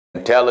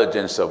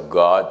intelligence of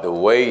God, the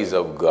ways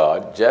of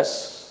God.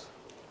 Just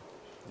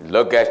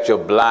look at your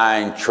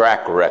blind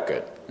track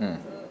record.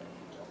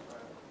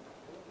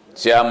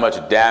 See how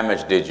much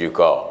damage did you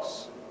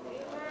cause?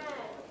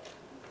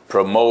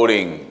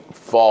 Promoting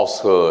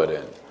falsehood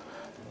and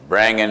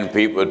bringing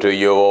people to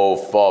your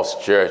old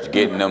false church,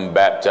 getting them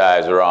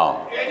baptized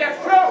wrong.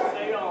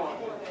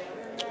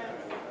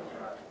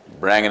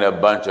 Bringing a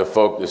bunch of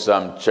folk to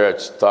some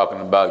church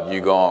talking about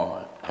you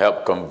going to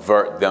help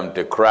convert them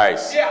to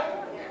Christ.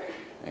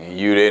 And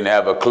you didn't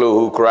have a clue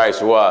who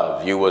Christ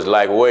was. You was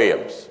like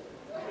Williams.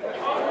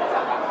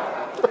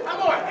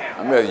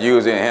 I'm just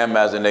using him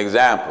as an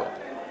example.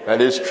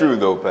 That is true,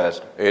 though,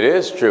 Pastor. It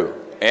is true.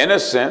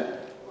 Innocent,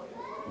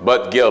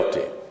 but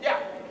guilty.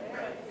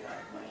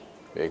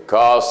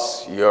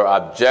 Because your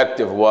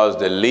objective was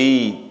to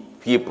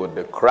lead people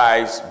to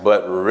Christ,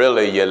 but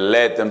really you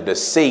led them to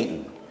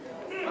Satan.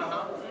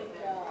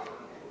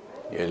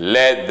 You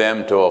led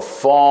them to a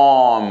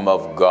form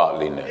of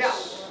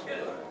godliness.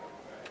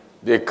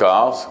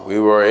 Because we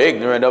were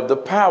ignorant of the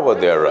power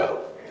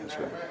thereof. That's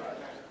right.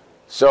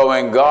 So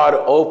when God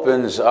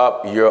opens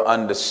up your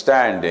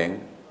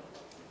understanding,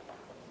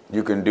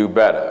 you can do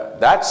better.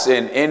 That's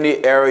in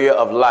any area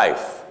of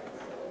life.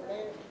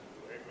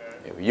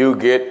 If you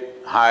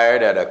get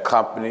hired at a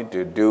company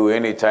to do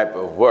any type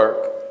of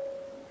work,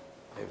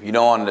 if you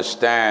don't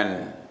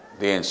understand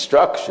the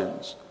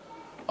instructions,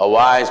 a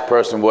wise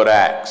person would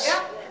ask.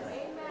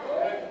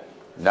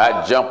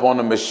 Not jump on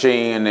the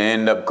machine and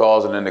end up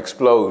causing an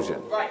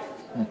explosion.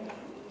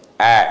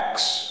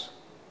 Ask.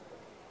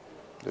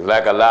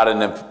 Like a lot of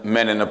the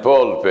men in the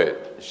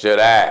pulpit should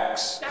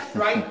ask. That's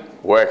right.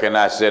 Where can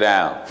I sit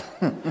down?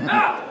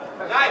 Nice.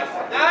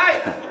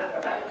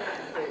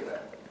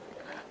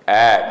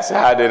 Ask,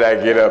 how did I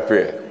get up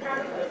here?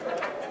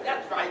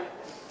 That's right.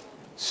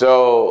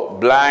 So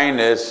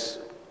blindness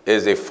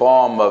is a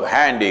form of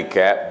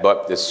handicap,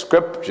 but the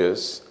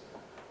scriptures,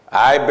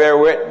 I bear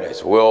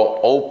witness, will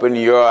open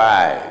your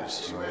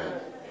eyes.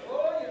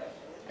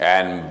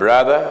 And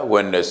brother,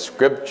 when the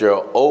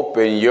scripture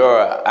open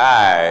your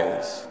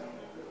eyes,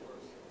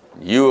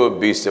 you will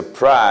be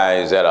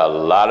surprised at a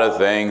lot of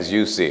things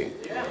you see.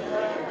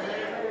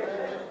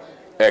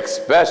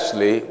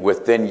 Especially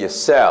within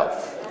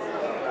yourself.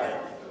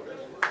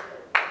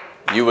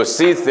 You will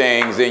see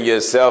things in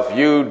yourself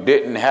you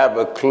didn't have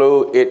a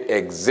clue it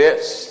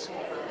exists.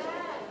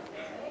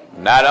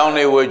 Not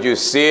only would you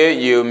see it,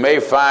 you may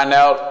find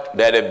out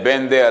that it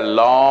been there a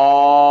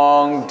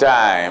long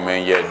time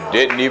and you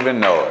didn't even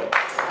know it.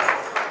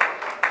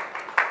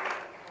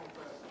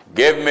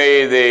 Give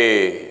me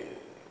the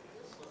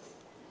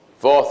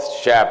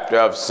 4th chapter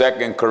of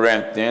 2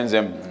 Corinthians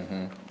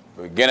and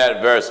begin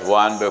at verse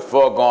 1.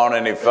 Before going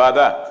any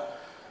further,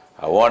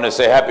 I want to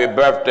say happy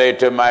birthday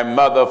to my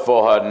mother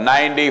for her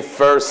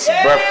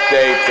 91st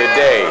birthday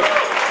today.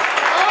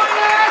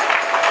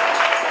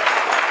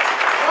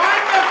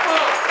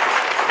 Wonderful.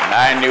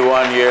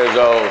 91 years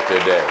old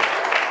today.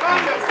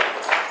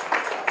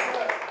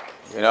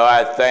 You know,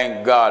 I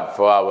thank God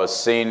for our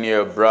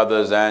senior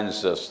brothers and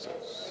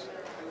sisters.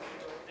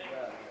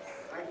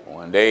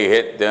 When they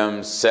hit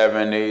them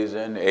 70s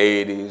and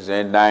 80s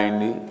and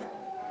 90s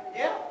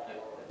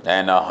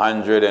and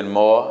 100 and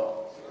more,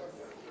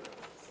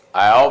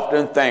 I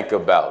often think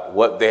about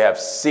what they have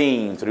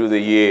seen through the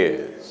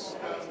years,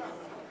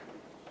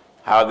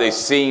 how they've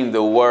seen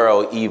the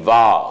world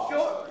evolve.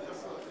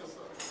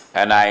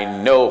 And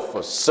I know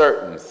for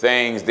certain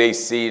things they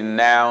see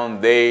now,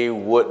 they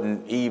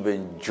wouldn't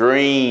even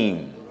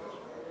dream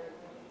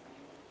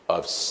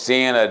of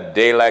seeing a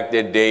day like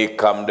the day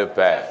come to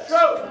pass,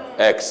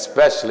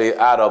 especially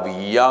out of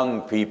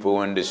young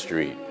people in the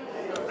street.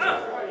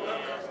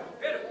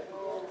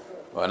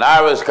 When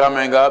I was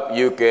coming up,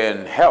 you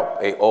can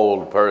help an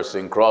old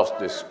person cross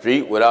the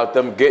street without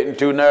them getting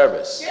too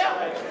nervous.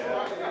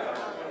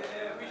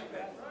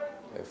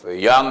 If a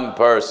young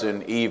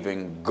person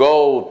even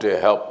go to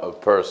help a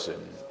person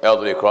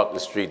elderly across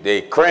the street,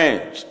 they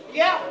cringed,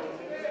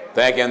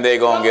 thinking they're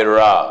going to get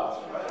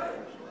robbed.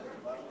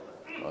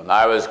 When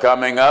I was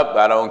coming up,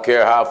 I don't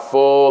care how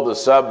full the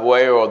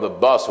subway or the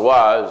bus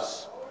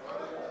was,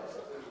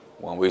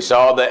 when we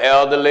saw the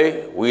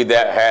elderly, we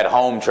that had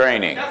home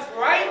training. That's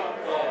right.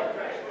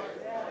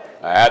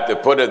 I have to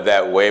put it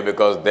that way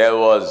because there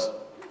was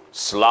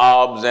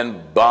slobs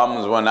and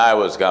bums when I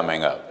was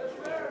coming up.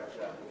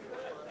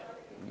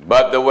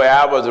 But the way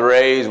I was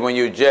raised, when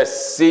you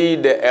just see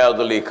the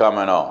elderly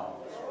coming on,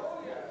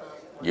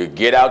 you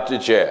get out the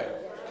chair.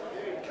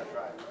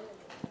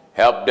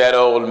 Help that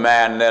old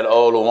man and that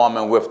old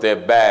woman with their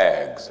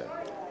bags.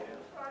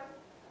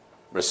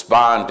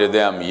 Respond to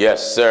them,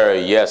 yes sir,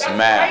 yes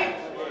ma'am.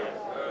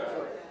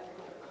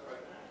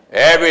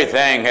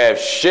 Everything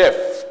has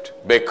shifted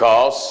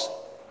because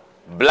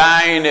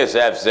blindness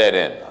have set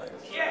in.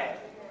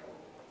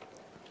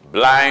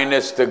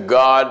 Blindness to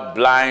God,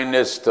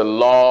 blindness to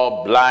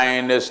law,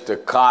 blindness to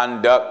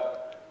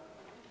conduct.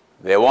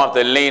 They want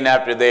to lean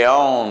after their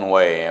own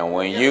way. And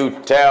when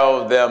you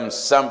tell them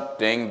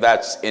something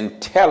that's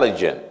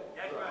intelligent,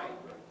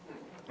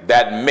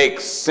 that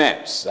makes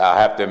sense.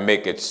 I have to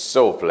make it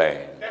so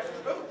plain.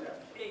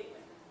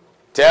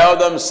 Tell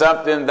them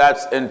something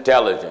that's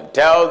intelligent.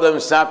 Tell them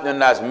something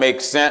that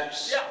makes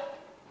sense.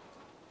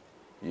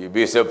 You'd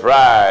be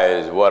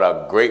surprised what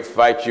a great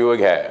fight you would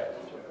have.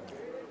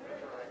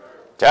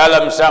 Tell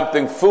them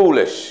something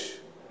foolish.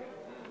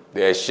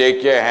 They'll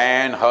shake your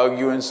hand, hug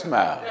you, and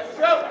smile.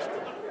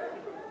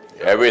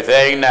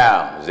 Everything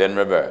now is in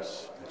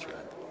reverse.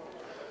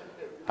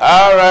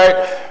 All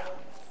right.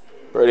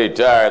 Pretty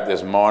tired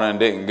this morning.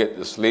 Didn't get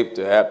to sleep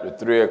till after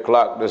 3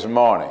 o'clock this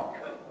morning.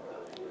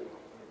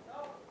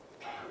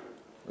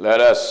 Let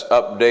us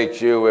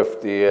update you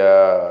with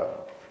the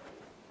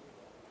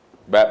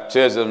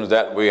baptisms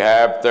that we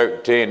have.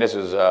 13. This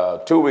is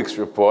a 2 weeks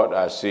report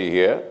I see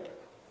here.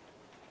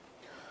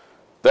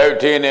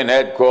 13 in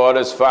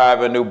headquarters,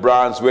 5 in New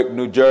Brunswick,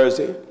 New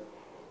Jersey.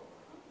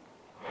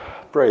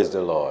 Praise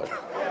the Lord.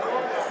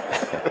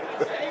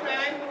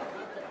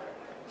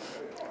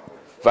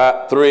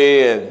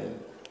 3 in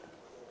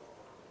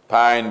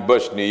Pine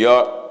Bush, New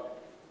York.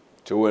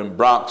 2 in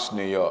Bronx,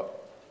 New York.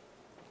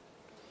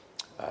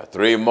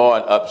 3 more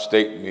in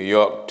upstate New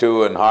York.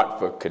 2 in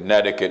Hartford,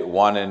 Connecticut.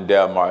 1 in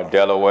Delmar,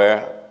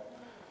 Delaware.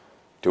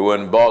 2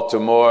 in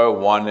Baltimore.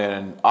 1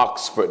 in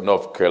Oxford,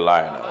 North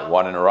Carolina.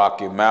 1 in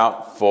Rocky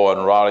Mount. 4 in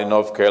Raleigh,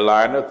 North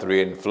Carolina.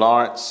 3 in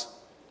Florence.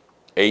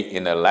 8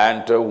 in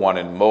Atlanta. 1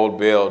 in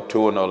Mobile.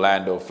 2 in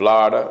Orlando,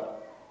 Florida.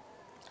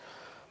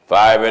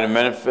 5 in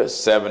Memphis,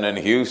 7 in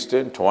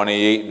Houston,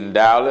 28 in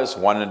Dallas,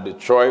 1 in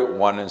Detroit,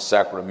 1 in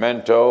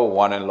Sacramento,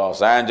 1 in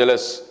Los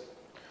Angeles,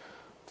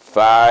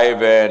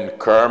 5 in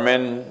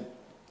Carmen,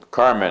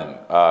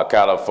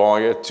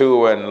 California,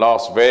 2 in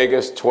Las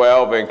Vegas,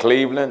 12 in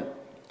Cleveland,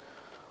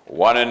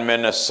 1 in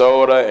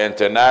Minnesota,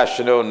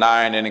 International,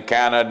 9 in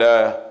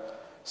Canada,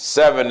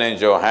 7 in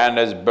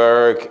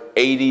Johannesburg,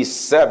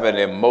 87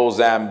 in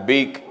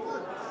Mozambique,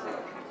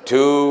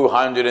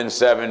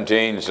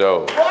 217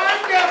 souls.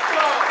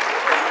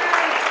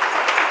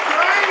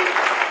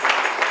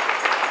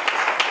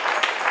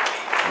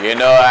 You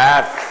know,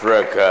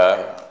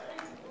 Africa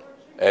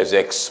is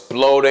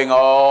exploding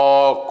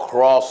all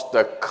across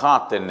the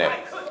continent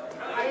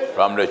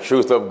from the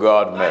truth of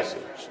God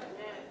message.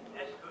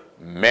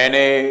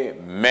 Many,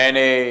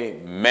 many,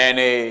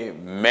 many,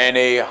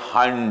 many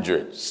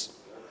hundreds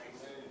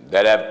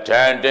that have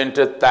turned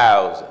into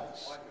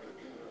thousands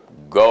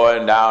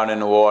going down in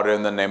the water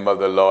in the name of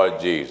the Lord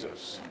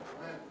Jesus.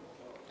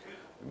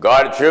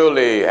 God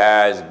truly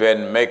has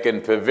been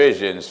making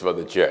provisions for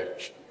the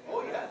church.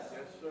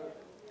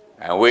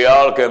 And we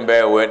all can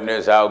bear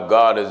witness how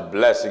God is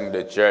blessing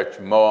the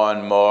church more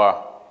and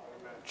more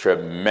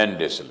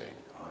tremendously.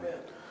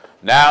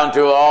 Now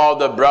to all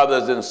the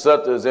brothers and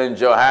sisters in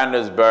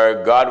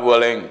Johannesburg, God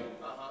willing,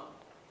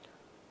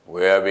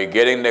 we'll be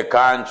getting the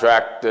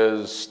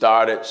contractors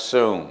started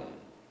soon,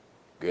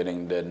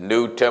 getting the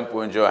new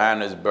temple in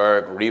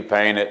Johannesburg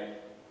repainted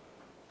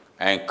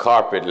and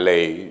carpet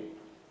laid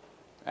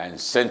and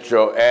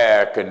central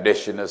air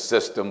conditioner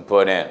system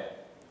put in.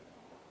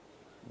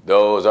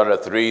 Those are the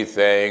 3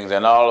 things,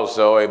 and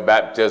also a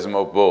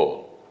baptismal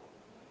pool.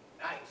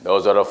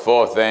 Those are the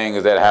 4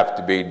 things that have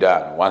to be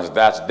done. Once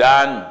that's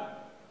done,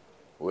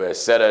 we'll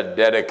set a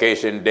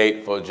dedication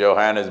date for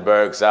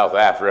Johannesburg, South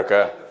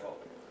Africa.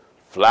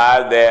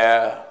 Fly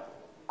there,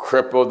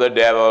 cripple the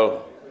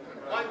devil,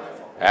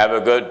 have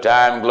a good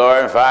time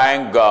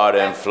glorifying God,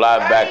 and fly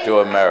back to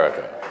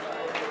America.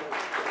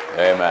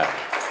 Amen.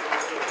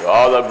 To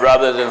all the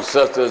brothers and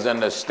sisters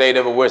in the state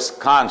of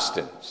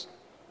Wisconsin,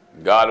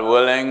 God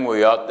willing,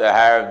 we ought to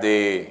have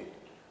the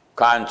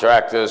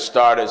contractors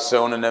started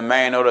soon in the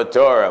main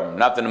auditorium.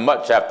 Nothing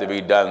much have to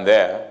be done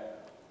there.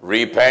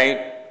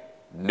 Repaint,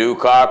 new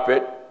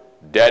carpet,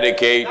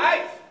 dedicate,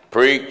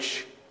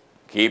 preach,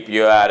 keep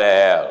you out of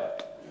hell.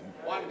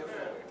 Wonderful.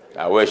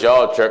 I wish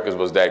all churches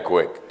was that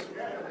quick.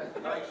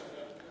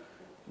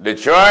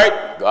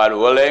 Detroit, God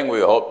willing, we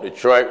hope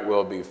Detroit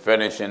will be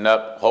finishing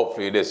up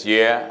hopefully this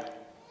year.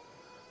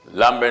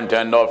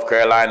 Lumberton, North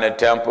Carolina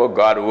temple,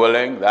 God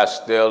willing, that's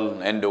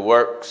still in the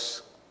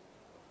works.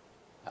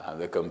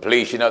 The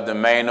completion of the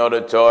main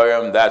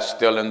auditorium, that's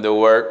still in the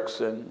works.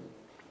 And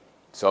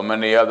so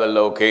many other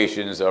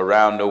locations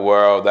around the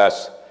world,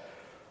 that's,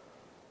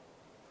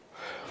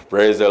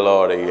 praise the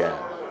Lord again.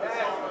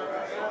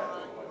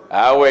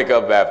 I'll wake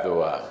up after a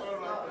while.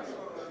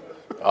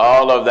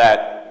 All of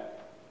that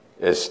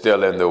is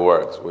still in the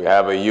works. We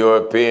have a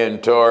European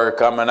tour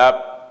coming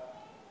up,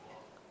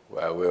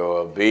 where we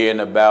will be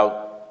in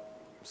about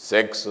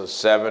 6 or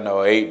 7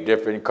 or 8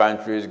 different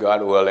countries,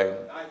 God willing,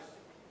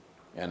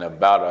 in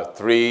about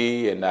a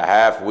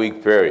 3.5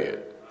 week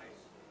period.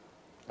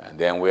 And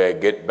then we'll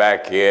get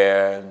back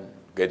here and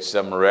get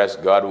some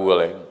rest, God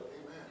willing.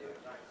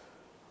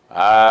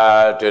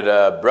 To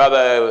the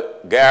brother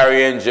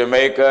Gary in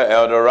Jamaica,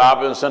 Elder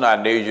Robinson, I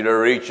need you to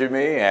reach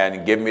me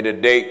and give me the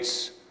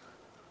dates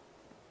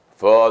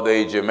for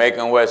the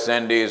Jamaican West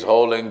Indies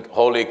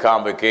Holy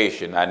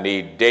Convocation. I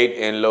need date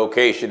and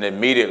location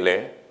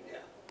immediately,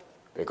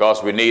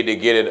 because we need to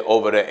get it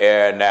over the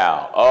air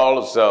now.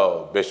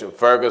 Also, Bishop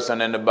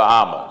Ferguson in the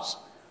Bahamas.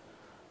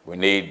 We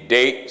need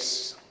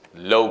dates,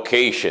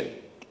 location,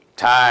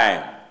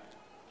 time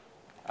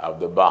of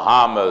the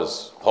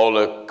Bahamas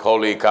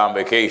Holy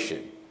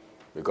Convocation,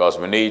 because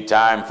we need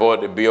time for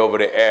it to be over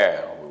the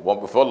air. We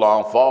won't before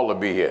long, fall will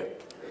be here.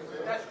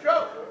 That's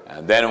true.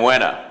 And then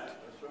winter.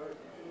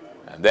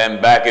 And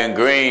then back in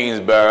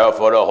Greensboro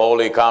for the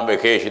Holy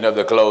Convocation of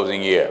the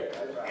closing year.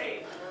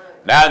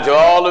 Now to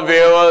all the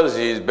viewers,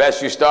 it's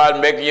best you start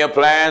making your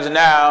plans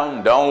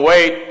now. Don't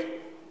wait.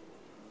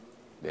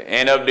 The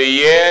end of the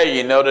year,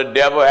 you know the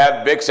devil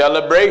have big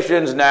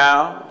celebrations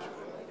now.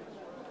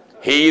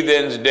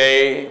 Heathens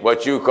Day,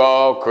 what you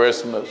call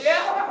Christmas.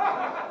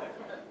 Yeah.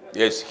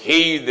 It's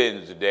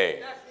Heathens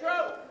Day. That's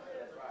true.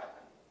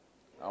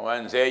 I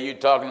wouldn't say you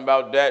talking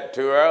about that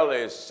too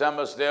early.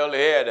 Summer's still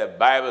here. The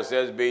Bible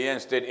says be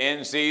instant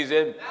in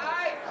season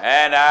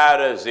and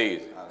out of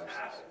season.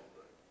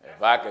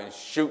 If I can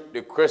shoot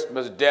the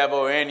Christmas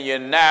devil in you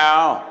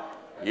now,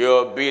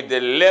 you'll be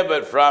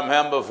delivered from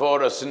him before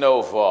the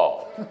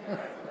snowfall.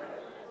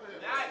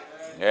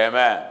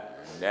 Amen.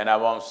 Then I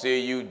won't see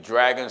you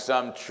dragging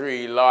some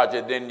tree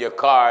larger than your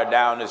car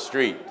down the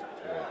street.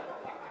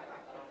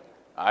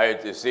 I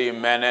used to see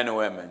men and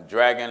women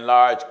dragging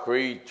large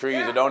trees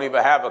that don't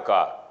even have a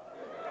car,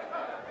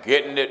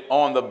 getting it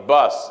on the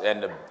bus,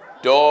 and the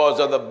doors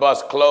of the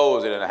bus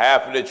closing, and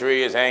half of the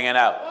tree is hanging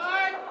out.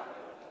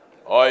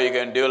 Or you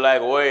can do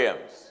like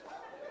Williams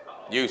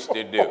used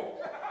to do.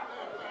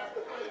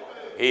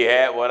 He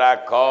had what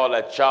I call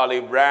a Charlie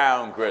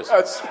Brown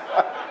Christmas.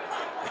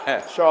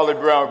 Charlie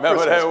Brown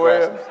Remember Christmas, that,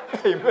 Williams?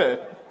 Amen.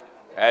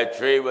 That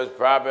tree was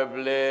probably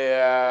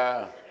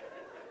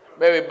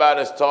maybe about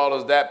as tall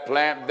as that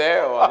plant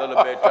there, or a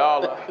little bit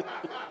taller.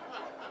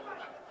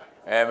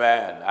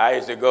 Amen. I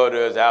used to go to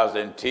his house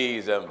and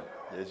tease him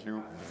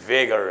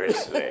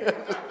vigorously.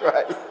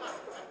 Right.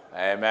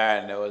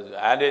 Amen.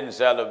 I didn't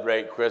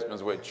celebrate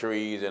Christmas with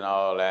trees and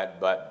all that,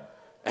 but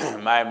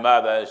my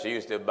mother, she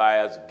used to buy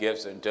us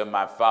gifts until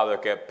my father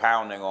kept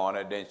pounding on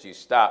it, then she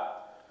stopped.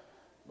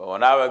 But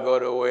when I would go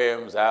to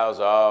Williams' house,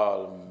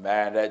 oh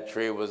man, that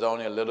tree was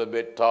only a little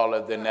bit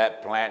taller than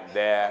that plant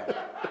there.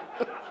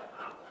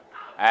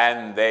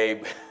 And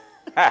they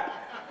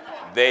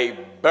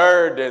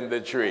burdened the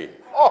tree.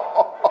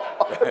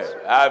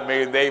 I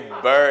mean, they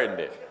burned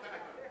it.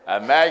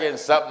 Imagine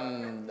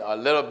something a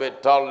little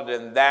bit taller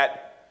than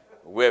that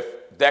with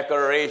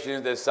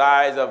decorations the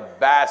size of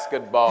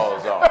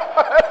basketballs on it.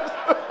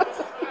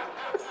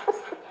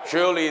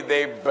 Truly,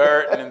 they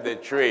burdened the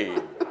tree.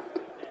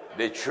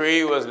 The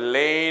tree was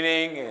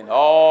leaning and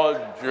all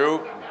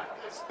drooped.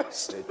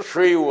 The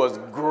tree was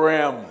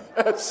grim.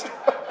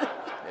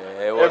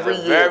 It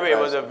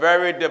was a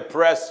very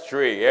depressed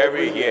tree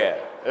every year.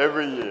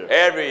 Every year.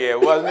 Every year,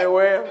 wasn't it,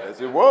 Will?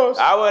 Yes, it was.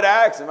 I would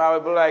ask him, I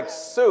would be like,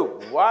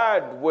 Soup, why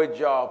would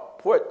y'all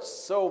put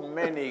so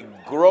many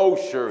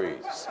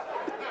groceries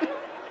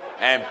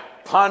and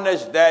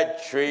punish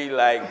that tree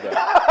like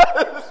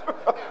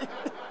that?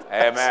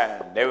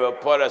 Amen. They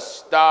would put a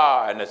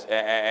star and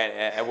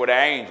with an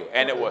angel,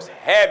 and it was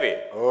heavy.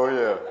 Oh,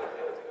 yeah.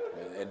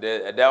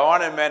 The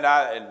ornament,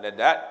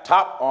 that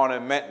top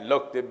ornament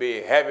looked to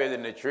be heavier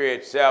than the tree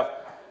itself.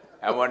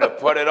 And when they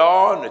put it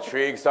on, the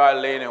tree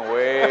started leaning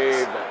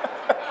way back.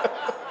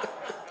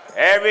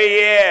 Every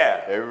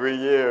year. Every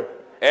year.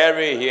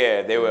 Every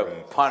year, they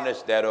would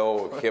punish that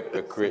old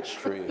hypocrite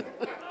tree.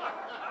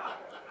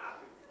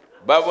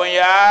 But when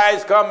your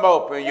eyes come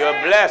open,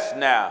 you're blessed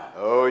now.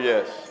 Oh,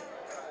 yes.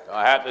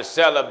 Don't have to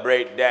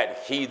celebrate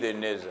that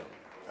heathenism.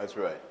 That's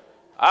right.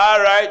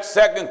 All right,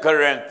 2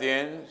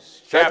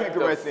 Corinthians,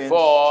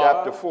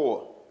 chapter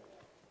 4.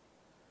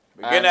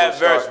 Begin at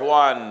verse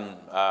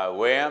 1,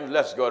 Williams.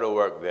 Let's go to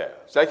work there.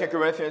 2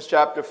 Corinthians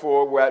chapter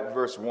 4, we're at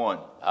verse 1.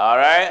 All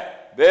right.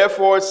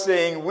 Therefore,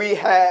 seeing we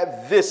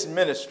have this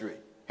ministry.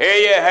 Here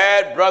you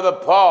had Brother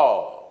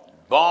Paul,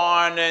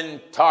 born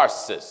in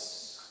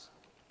Tarsus.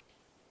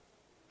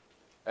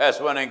 I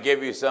just want to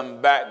give you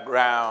some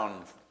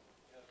background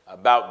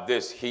about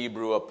this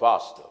Hebrew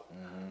apostle.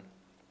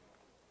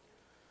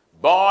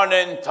 Born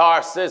in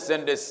Tarsus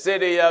in the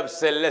city of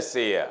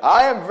Cilicia.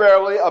 I am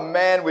verily a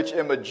man which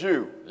am a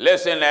Jew.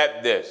 Listen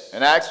at this.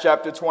 In Acts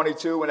chapter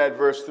 22 and at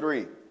verse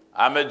 3.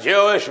 I'm a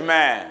Jewish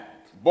man.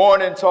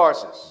 Born in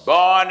Tarsus.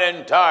 Born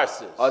in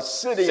Tarsus. A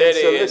city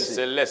in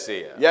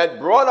Cilicia. Yet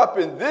brought up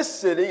in this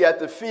city at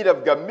the feet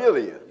of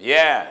Gamaliel.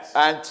 Yes.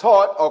 And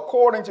taught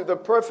according to the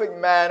perfect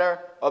manner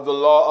of the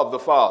law of the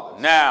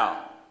fathers.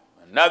 Now,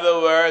 in other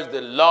words,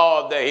 the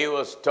law that he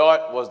was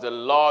taught was the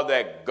law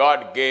that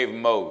God gave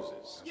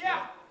Moses.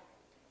 Yeah.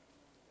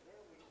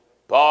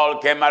 Paul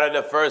came out of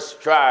the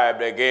first tribe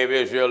that gave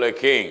Israel a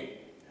king,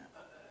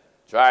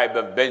 tribe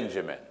of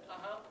Benjamin,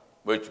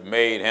 which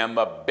made him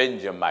a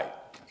Benjamite.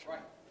 That's right.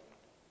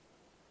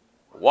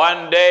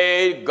 One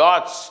day,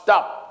 God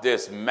stopped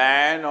this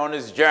man on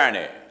his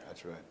journey.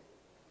 That's right.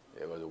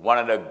 It was one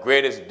of the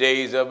greatest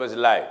days of his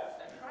life.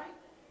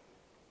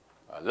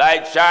 A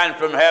light shined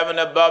from heaven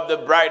above the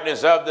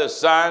brightness of the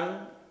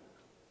sun,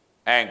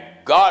 And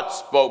God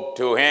spoke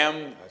to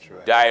him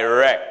right.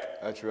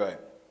 direct. That's right.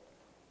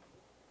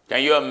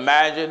 Can you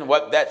imagine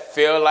what that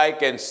feel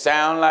like and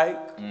sound like?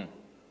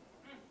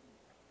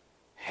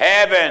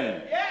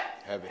 Heaven.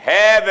 Heaven.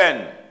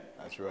 Heaven.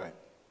 That's right.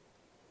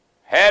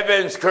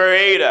 Heaven's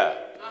creator.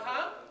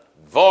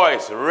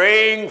 Voice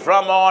ring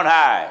from on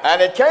high.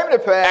 And it came to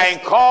pass.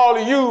 And call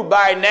you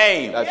by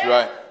name. That's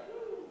right.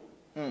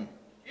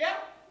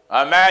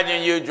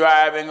 Imagine you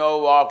driving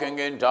or walking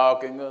and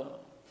talking.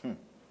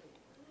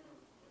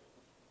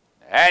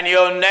 And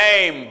your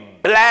name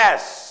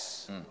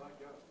blasts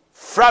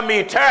from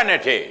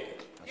eternity.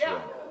 That's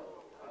right.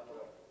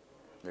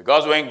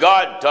 Because when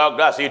God talked,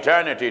 that's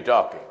eternity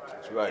talking.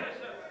 That's right.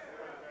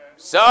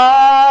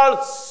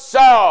 Saul,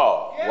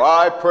 Saul.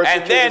 Why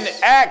persecutest? And then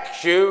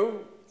ask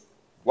you,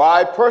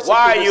 why persecutest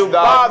why are you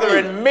thou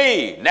bothering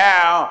me?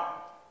 Now,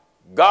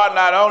 God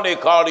not only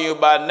calling you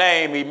by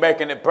name, he's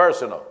making it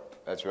personal.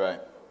 That's right.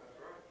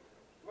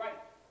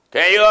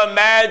 Can you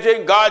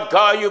imagine God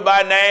call you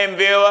by name,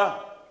 viewer?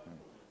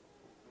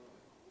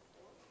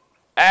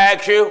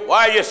 Ask you,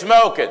 why are you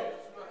smoking?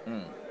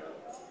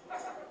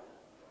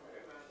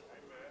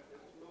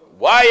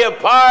 Why are you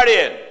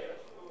partying?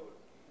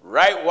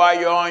 Right while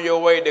you're on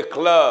your way to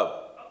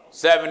Club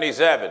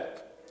 77.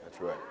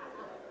 That's right.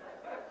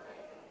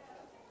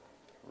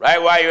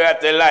 Right while you're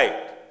at the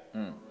light.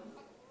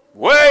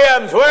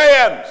 Williams!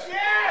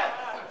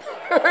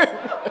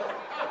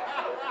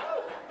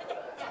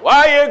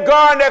 Why are you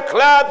going to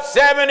Club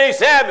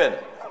 77?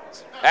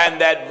 And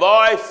that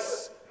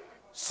voice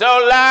so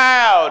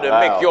loud to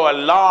make your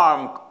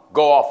alarm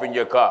go off in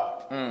your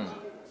car.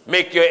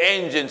 Make your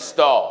engine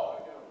stall.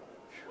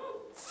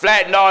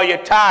 Flatten all your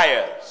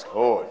tires.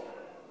 Lord.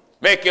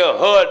 Make your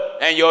hood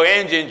and your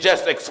engine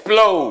just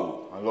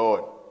explode. My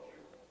Lord.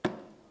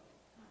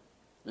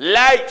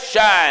 Light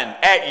shine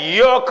at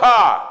your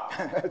car.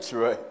 That's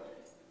right.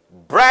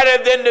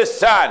 Brighter than the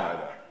sun.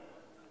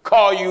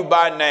 Call you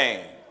by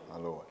name. My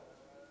Lord.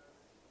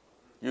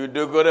 You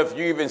do good if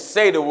you even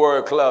say the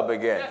word club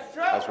again.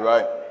 That's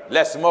right.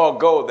 Let's more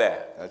go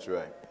there. That's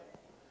right.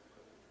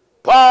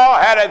 Paul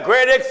had a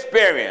great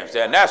experience,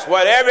 and that's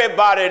what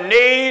everybody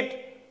need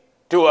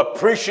to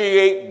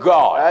appreciate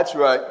God. That's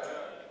right.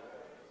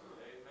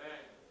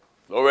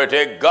 Glory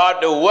to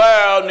God. The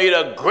world need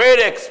a great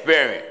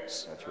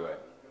experience. That's right.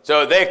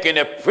 So they can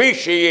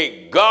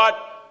appreciate God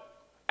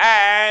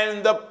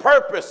and the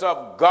purpose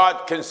of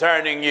God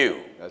concerning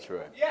you. That's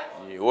right.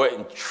 You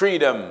wouldn't treat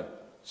them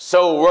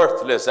so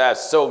worthless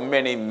as so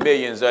many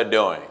millions are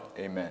doing.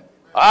 Amen.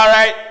 All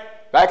right.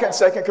 Back in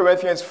 2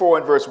 Corinthians 4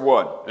 and verse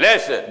 1.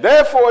 Listen.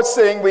 Therefore,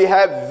 seeing we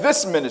have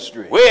this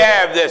ministry. We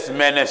have this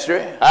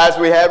ministry. As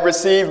we have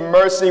received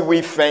mercy,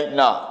 we faint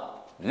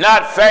not.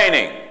 Not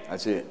fainting.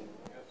 That's it.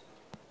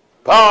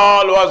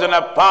 Paul was an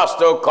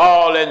apostle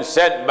called and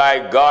sent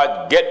by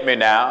God. Get me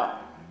now.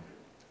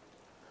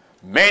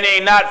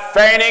 Meaning not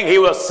fainting, he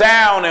was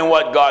sound in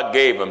what God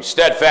gave him.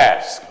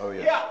 Steadfast. Oh,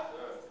 yeah.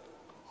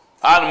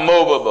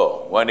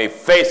 Unmovable. When he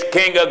faced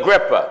King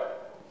Agrippa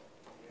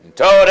and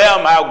told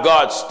him how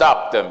God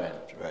stopped him. And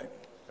Right.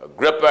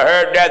 Agrippa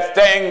heard that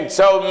thing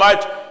so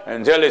much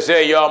until he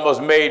said, you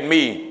almost made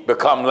me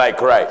become like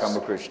Christ. I'm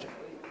a Christian.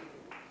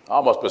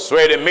 Almost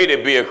persuaded me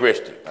to be a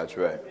Christian. That's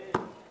right.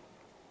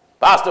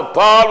 Pastor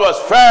Paul was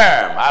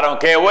firm. I don't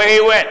care where he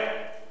went.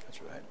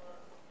 That's right.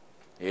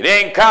 He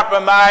didn't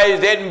compromise,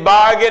 didn't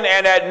bargain,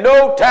 and at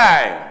no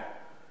time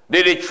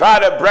did he try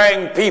to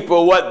bring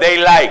people what they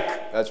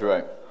like. That's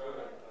right.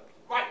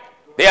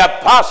 The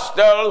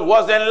apostle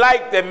wasn't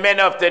like the men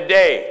of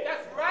today.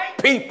 That's right.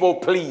 People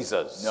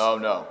pleasers.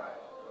 No.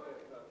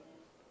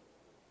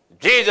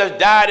 Jesus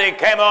died and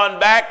came on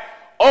back,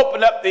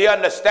 opened up the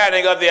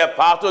understanding of the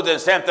apostles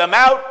and sent them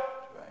out.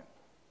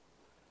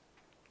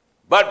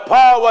 But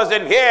Paul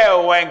wasn't here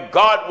when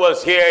God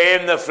was here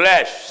in the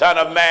flesh, Son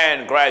of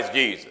Man, Christ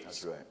Jesus.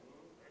 That's right.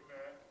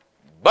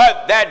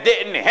 But that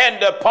didn't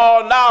hinder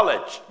Paul's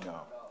knowledge.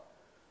 No.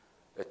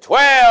 The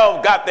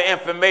 12 got the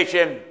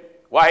information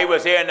while he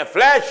was here in the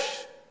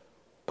flesh.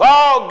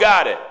 Paul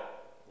got it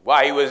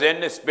while he was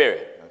in the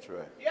spirit. That's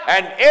right.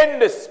 And in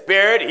the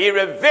spirit, he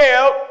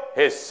revealed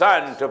his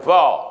son to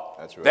Paul.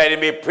 That's right. That he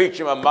may preach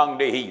him among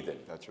the heathen.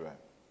 That's right.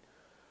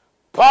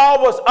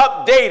 Paul was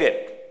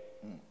updated.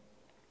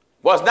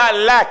 Was not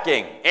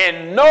lacking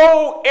in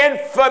no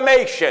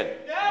information.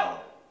 No.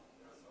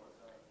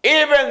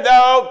 Even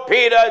though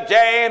Peter,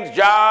 James,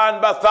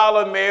 John,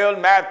 Bartholomew,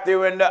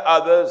 Matthew, and the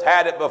others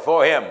had it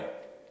before him,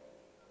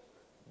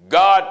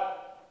 God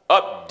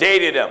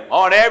updated him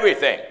on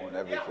everything. On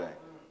everything.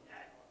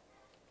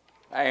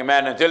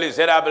 Amen. Until he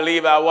said, I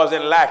believe I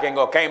wasn't lacking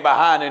or came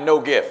behind in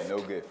no gift. No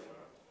gift.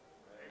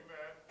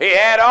 He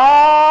had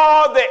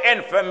all the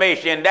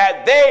information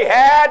that they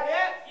had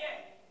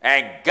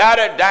and got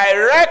it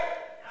direct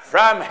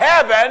from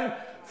heaven,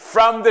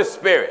 from the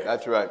Spirit.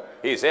 That's right.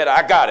 He said,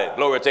 I got it.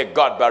 Glory to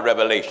God by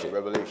revelation.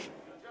 Revelation.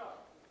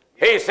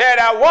 He said,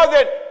 I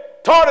wasn't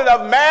taught it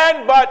of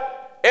man,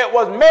 but it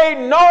was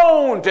made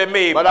known to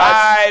me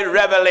by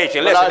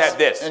revelation. Listen at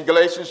this. In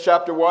Galatians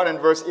chapter 1 and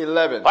verse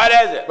 11. What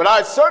is it? But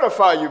I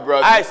certify you,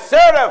 brethren. I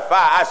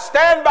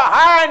stand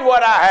behind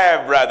what I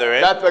have,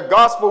 brethren. That the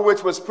gospel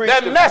which was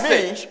preached the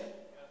message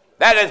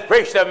that is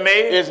preached of me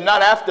is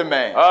not after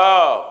man.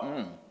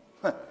 Oh.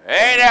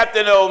 Ain't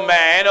after no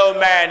man. No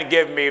man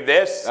give me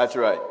this. That's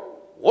right.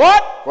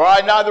 What? For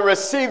I neither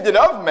received it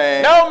of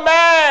man. No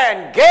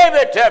man gave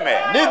it to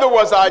me. Neither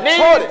was I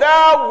taught it.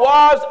 Neither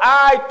was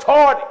I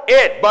taught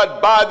it.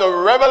 But by the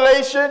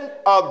revelation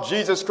of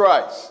Jesus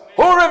Christ.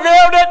 Who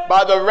revealed it?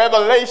 By the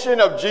revelation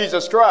of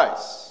Jesus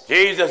Christ.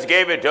 Jesus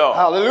gave it to him.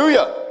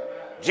 Hallelujah.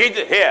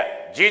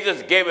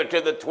 Jesus gave it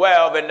to the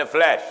 12 in the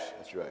flesh.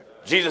 That's right.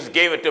 Jesus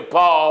gave it to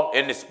Paul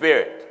in the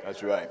spirit.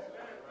 That's right.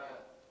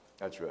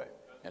 That's right.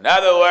 In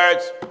other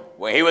words,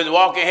 when he was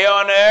walking here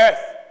on the earth,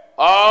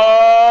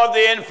 all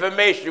the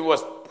information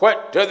was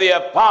put to the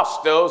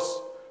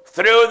apostles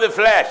through the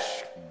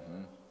flesh.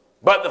 Mm-hmm.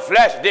 But the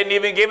flesh didn't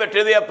even give it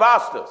to the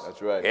apostles.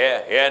 That's right.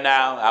 Here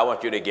now, I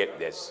want you to get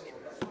this.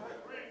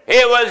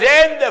 He was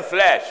in the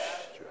flesh.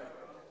 That's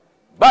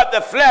right. But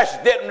the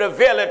flesh didn't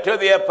reveal it to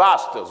the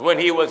apostles when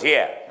he was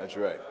here. That's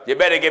right. You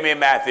better give me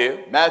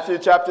Matthew. Matthew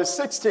chapter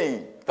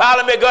 16.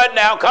 Follow me good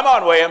now. Come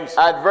on, Williams.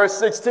 At verse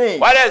 16.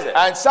 What is it?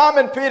 And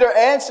Simon Peter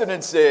answered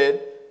and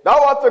said, Thou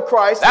art the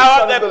Christ, the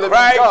Son of the living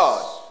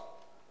God.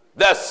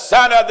 The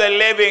Son of the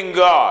living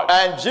God.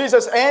 And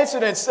Jesus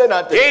answered and said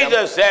unto him,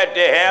 Jesus said to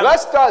him,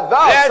 Blessed art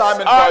thou,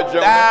 Simon Bar-Jonah.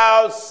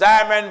 Thou,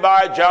 Simon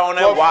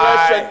Bar-Jonah.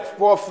 Why?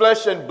 For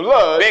flesh and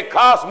blood.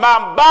 Because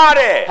my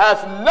body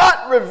hath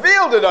not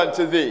revealed it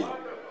unto thee.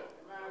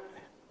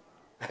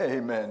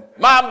 Amen.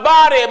 My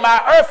body,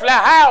 my earthly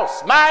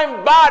house, my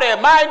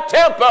body, my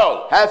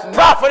temple hath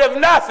profit of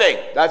nothing.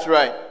 That's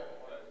right.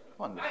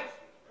 Wonderful.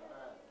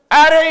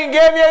 I didn't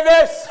give you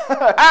this.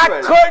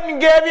 I couldn't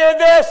give you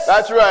this.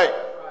 That's right.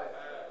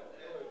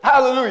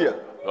 Hallelujah.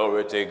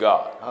 Glory to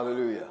God.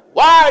 Hallelujah.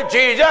 Why,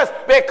 Jesus?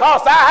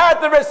 Because I had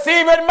to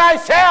receive it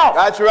myself.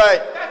 That's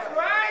right. That's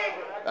right.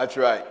 That's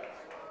right.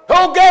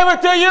 Who gave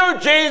it to you,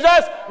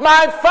 Jesus?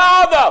 My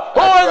Father.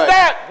 Who is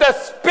that? The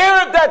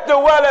Spirit that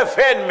dwelleth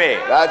in me.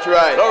 That's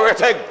right. Glory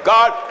to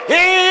God.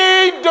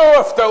 He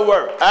doeth the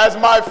work. As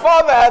my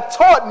Father hath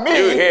taught me.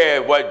 You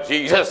hear what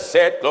Jesus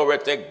said. Glory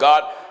to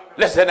God.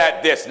 Listen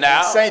at this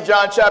now. St.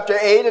 John chapter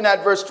 8 and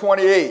at verse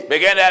 28.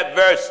 Begin at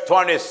verse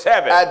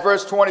 27. At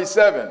verse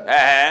 27.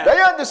 Uh-huh.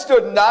 They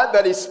understood not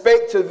that he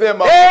spake to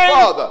them of the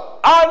Father.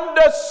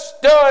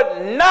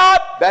 Understood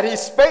not that he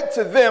spake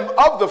to them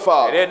of the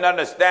Father. They didn't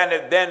understand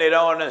it then, they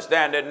don't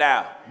understand it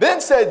now.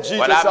 Then said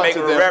Jesus unto them. When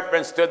I make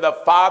reference to the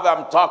Father,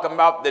 I'm talking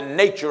about the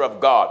nature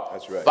of God.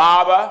 That's right.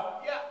 Father,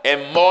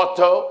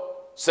 immortal,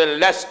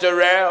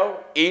 celestial,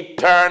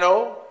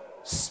 eternal,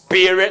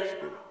 spirit,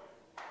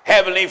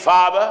 Heavenly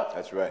Father.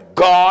 That's right.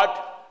 God,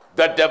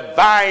 the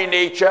divine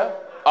nature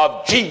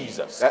of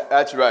Jesus.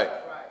 That's right.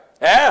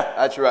 Yeah?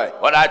 That's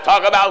right. When I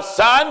talk about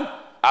Son,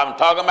 I'm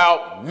talking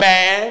about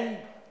man,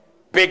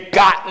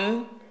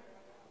 begotten,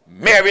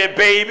 married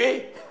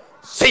baby,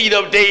 seed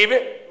of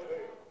David,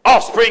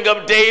 offspring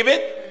of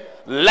David,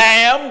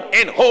 lamb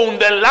in whom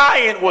the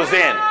lion was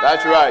in.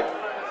 That's right.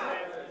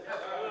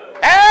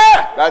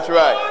 Ah! That's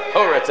right.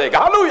 Glory to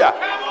God. Hallelujah.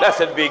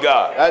 Blessed be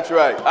God. That's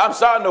right. I'm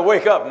starting to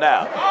wake up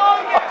now.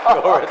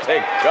 Glory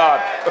to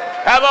God.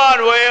 Come on,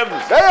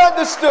 Williams. They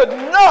understood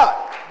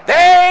not.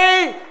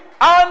 They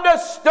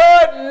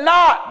understood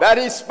not that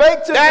he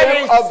spake to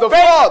them of the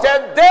Father.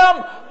 To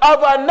them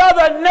of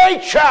another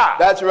nature.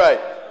 That's right.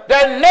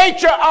 The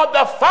nature of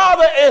the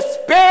Father is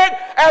spirit,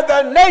 and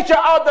the nature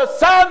of the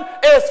Son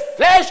is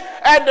flesh,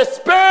 and the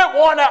Spirit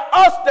wanted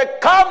us to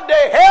come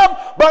to him,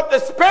 but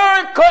the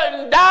Spirit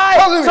couldn't die.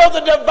 Hallelujah. So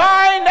the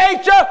divine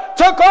nature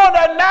took on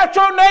the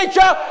natural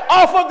nature,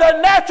 off of the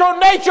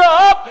natural nature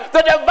up.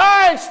 The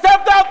divine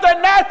stepped out the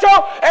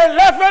natural and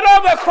left it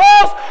on the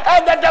cross,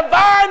 and the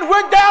divine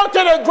went down to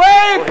the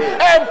grave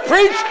and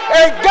preached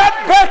and got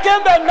back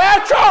in the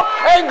natural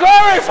and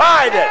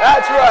glorified it.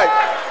 That's right.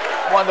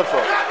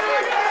 Wonderful.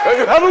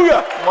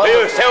 Hallelujah.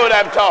 You see what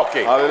I'm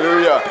talking.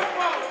 Hallelujah.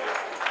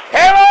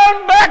 Head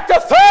on back to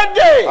third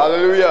day.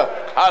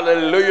 Hallelujah.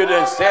 Hallelujah.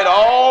 Then said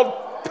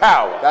all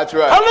power. That's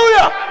right.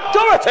 Hallelujah.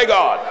 Glory to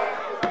God.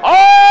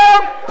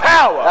 All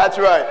power. That's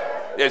right.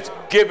 Is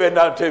given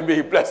unto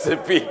me.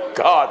 Blessed be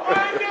God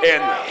in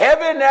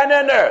heaven and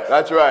in earth.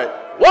 That's right.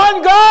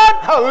 One God.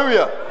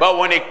 Hallelujah. But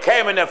when he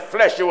came in the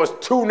flesh, it was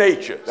two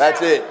natures.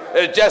 That's it.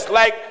 It's just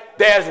like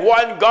there's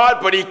one God,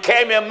 but he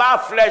came in my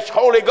flesh,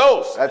 Holy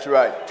Ghost. That's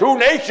right. Two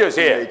natures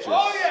here. Natures.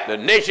 Oh, yeah. The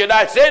nature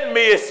that's in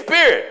me is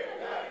spirit,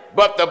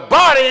 but the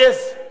body is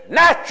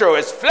natural,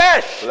 it's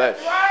flesh. Flesh.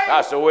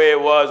 That's the way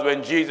it was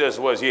when Jesus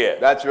was here.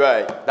 That's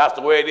right. That's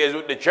the way it is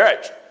with the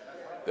church.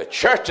 The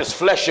church is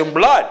flesh and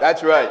blood.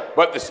 That's right.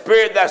 But the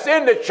spirit that's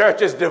in the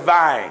church is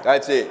divine.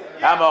 That's it.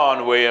 Come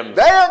on, Williams.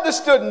 They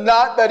understood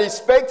not that he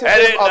spake to them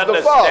of the Father. They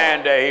didn't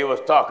understand that he was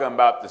talking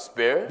about the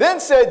Spirit. Then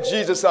said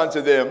Jesus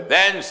unto them.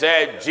 Then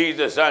said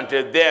Jesus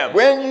unto them.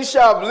 When you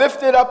shall have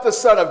lifted up the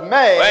Son of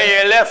Man. When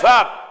you lift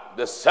up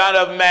the Son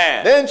of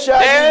Man. Then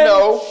shall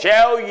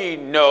ye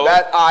know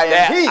that I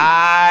am he.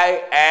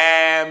 I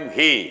am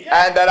he.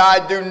 And that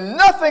I do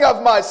nothing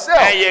of myself.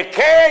 And you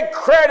can't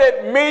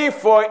credit me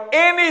for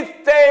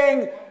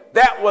anything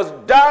that was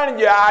done.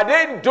 I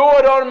didn't do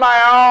it on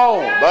my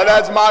own. But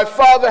as my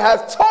Father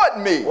hath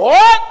taught me.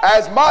 What?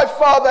 As my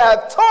Father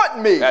hath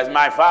taught me. As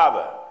my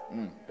Father.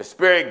 The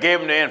Spirit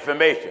gave him the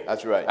information.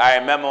 That's right. I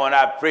remember when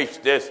I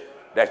preached this,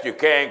 that you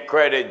can't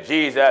credit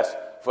Jesus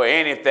for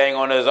anything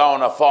on his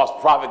own. A false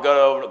prophet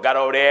got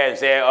over there and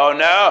said, oh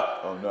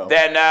no,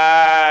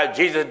 then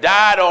Jesus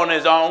died on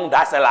his own.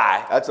 That's a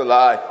lie. That's a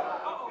lie.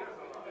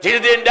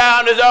 Jesus didn't die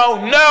on his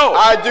own. No.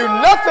 I do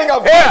nothing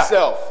of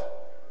myself.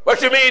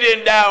 What you mean he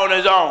didn't die on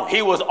his own?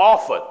 He was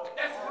offered.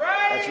 That's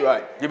right. That's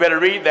right. You better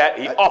read that.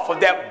 He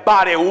offered that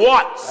body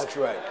once. That's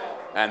right.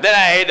 And then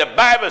I heard the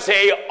Bible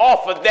say he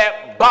offered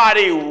that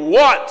body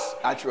once.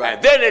 That's right.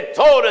 And then it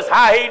told us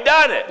how he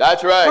done it.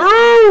 That's right.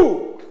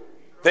 Through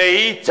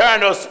the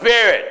eternal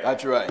Spirit.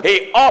 That's right.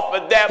 He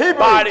offered that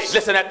body.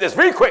 Listen at this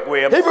real quick,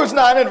 William. Hebrews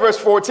 9 and verse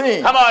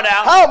 14. Come on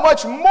now. How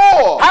much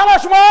more? How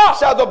much more?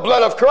 Shall the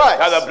blood of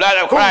Christ. Shall the blood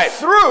of Christ.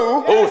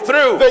 Who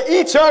through the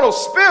eternal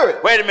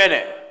Spirit. Wait a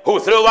minute. Who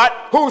through what?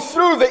 Who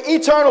through the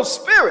eternal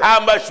Spirit.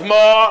 How much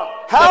more?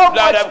 The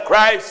blood of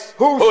Christ.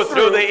 Who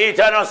through the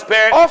eternal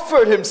Spirit.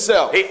 Offered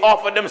himself. He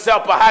offered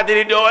himself, but how did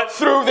he do it?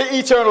 Through the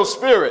eternal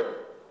Spirit.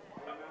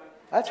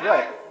 That's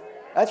right.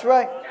 That's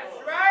right.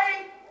 That's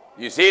right.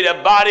 You see, the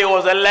body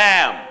was a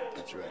lamb.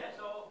 That's right.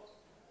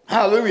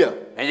 Hallelujah.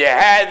 And you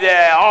had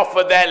to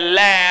offer that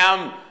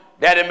lamb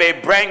that it may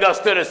bring us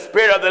to the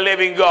Spirit of the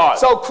living God.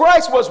 So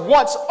Christ was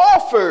once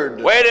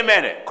offered. Wait a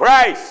minute.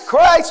 Christ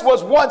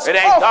was once offered.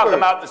 It ain't talking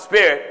about the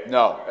Spirit.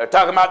 No. They're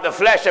talking about the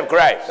flesh of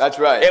Christ. That's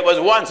right. It was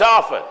once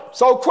offered.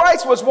 So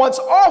Christ was once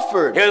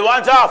offered. He was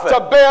once offered.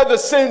 To bear the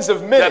sins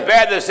of men. To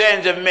bear the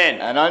sins of men.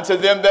 And unto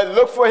them that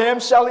look for him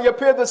shall he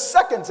appear the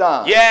second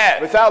time. Yeah.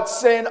 Without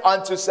sin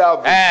unto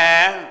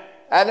salvation.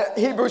 And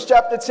Hebrews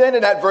chapter 10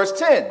 and at verse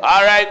 10.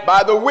 All right.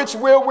 By the which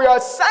will we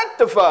are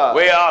sanctified.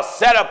 We are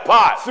set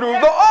apart. Through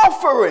the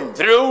offering.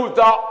 Through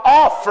the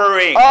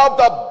offering. Of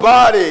the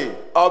body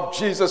of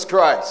Jesus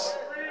Christ.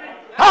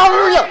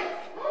 Hallelujah.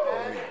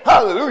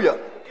 Hallelujah.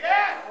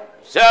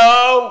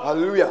 So.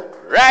 Hallelujah.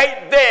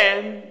 Right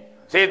then.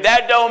 See,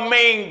 that don't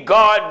mean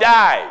God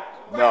died.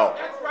 No.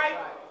 That's right.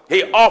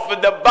 He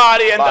offered the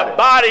body and the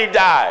body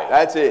died.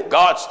 That's it.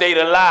 God stayed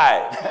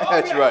alive.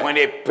 That's right. When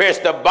they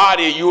pierced the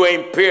body, you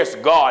ain't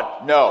pierced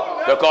God.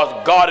 No.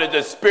 Because God is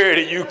the Spirit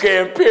and you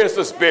can't pierce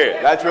the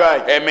Spirit. That's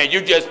right. Amen. You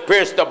just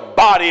pierced the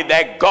body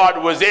that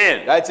God was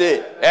in. That's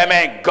it.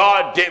 Amen.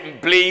 God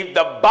didn't bleed,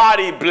 the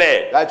body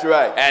bled. That's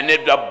right. And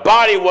if the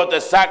body was the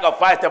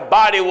sacrifice, the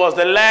body was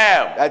the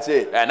lamb. That's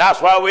it. And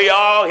that's why we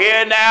all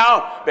here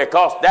now,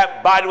 because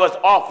that body was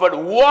offered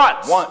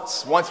once.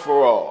 Once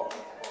for all.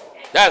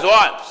 That's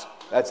once.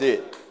 That's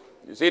it.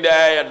 You see,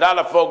 a lot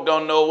of folk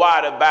don't know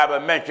why the Bible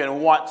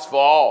mentioned once for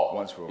all.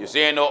 Once for all. You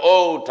see, in the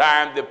old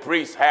time, the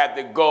priests had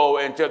to go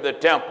into the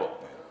temple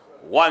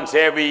once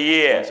every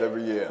year. Once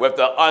every year. With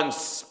the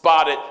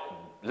unspotted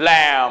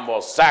lamb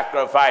or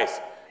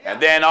sacrifice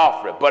and then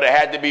offer it. But it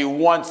had to be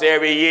once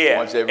every year.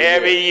 Once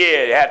every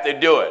year you have to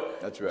do it.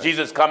 That's right.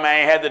 Jesus come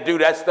and had to do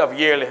that stuff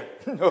yearly.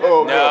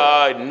 No,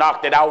 he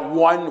knocked it out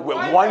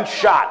with one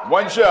shot.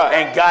 One shot.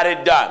 And got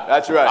it done.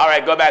 That's right. All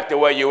right, go back to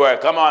where you were.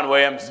 Come on,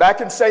 Williams.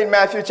 Back in St.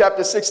 Matthew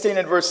chapter 16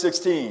 and verse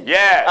 16.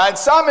 Yeah. And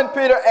Simon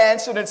Peter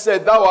answered and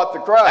said, Thou art the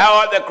Christ. Thou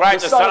art the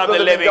Christ, the Son of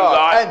the living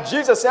God. And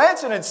Jesus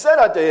answered and said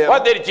unto him,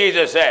 What did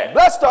Jesus say?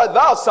 Blessed art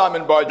thou,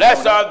 Simon Bar-Jonah.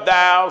 Blessed art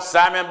thou,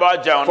 Simon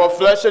Bar-Jonah. For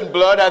flesh and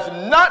blood hath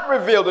not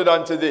revealed it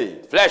unto thee.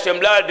 Flesh and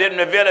blood didn't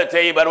reveal it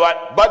to you, but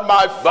what? But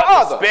my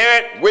Father, the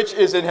Spirit, which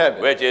is in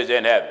heaven. Which is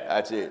in heaven.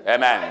 That's it.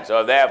 Amen.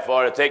 So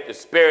therefore, to take the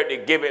Spirit to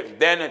give it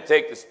then, and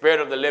take the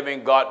Spirit of the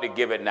living God to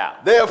give it now.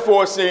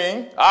 Therefore,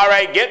 seeing. All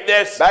right, get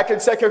this. Back in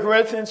 2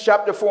 Corinthians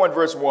chapter 4 and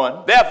verse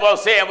 1. Therefore,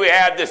 seeing we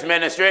have this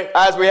ministry.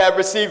 As we have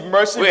received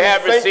mercy, we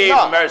have received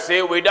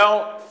mercy. We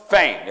don't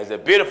faint. It's a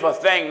beautiful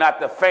thing not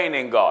to faint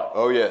in God.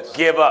 Oh, yes.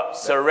 Give up,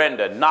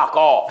 surrender, knock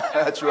off.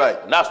 That's right.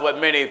 And that's what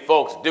many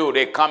folks do.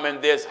 They come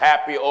in this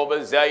happy,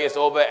 overzealous,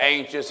 over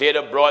anxious, hear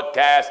the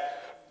broadcast,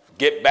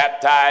 get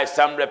baptized,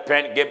 some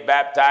repent, get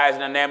baptized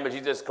in the name of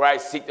Jesus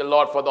Christ, seek the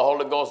Lord for the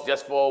Holy Ghost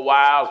just for a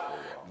while.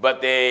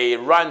 But they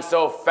run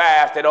so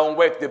fast, they don't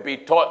wait to be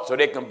taught so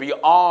they can be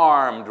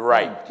armed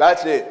right.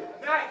 That's it.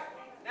 Nice.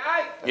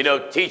 Nice. You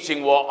know,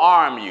 teaching will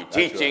arm you.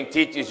 Teaching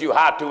teaches you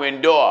how to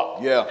endure.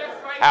 Yeah.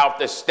 How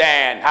to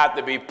stand, how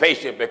to be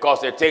patient,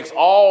 because it takes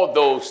all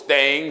those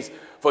things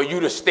for you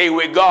to stay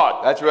with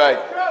God. That's right.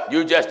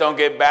 You just don't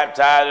get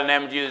baptized in the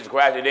name of Jesus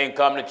Christ. You didn't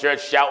come to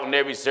church shouting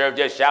every service,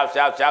 just shout,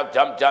 shout, shout,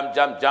 jump, jump,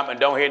 jump, jump, and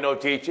don't hear no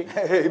teaching.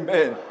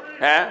 Amen.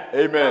 Huh?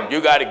 Amen. You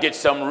got to get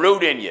some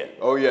root in you.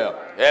 Oh, yeah.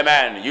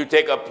 Amen. You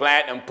take a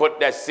plant and put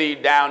that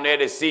seed down there.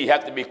 The seed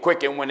has to be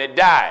quickened when it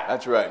dies.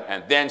 That's right.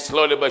 And then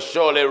slowly but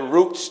surely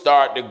roots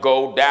start to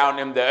go down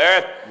in the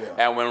earth. Yeah.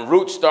 And when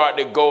roots start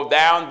to go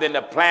down, then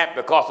the plant,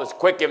 because it's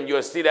quickened,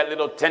 you'll see that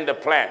little tender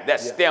plant,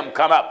 that stem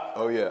come up.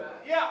 Oh, yeah.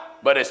 Yeah.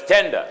 But it's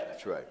tender.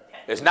 That's right.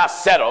 It's not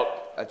settled.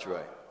 That's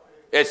right.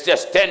 It's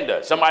just tender.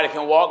 Somebody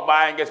can walk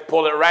by and just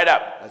pull it right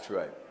up. That's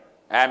right.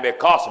 And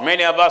because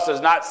many of us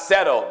is not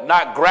settled,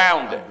 not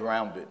grounded. I'm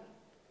grounded.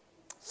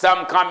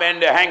 Some come in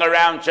to hang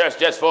around church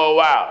just for a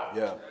while.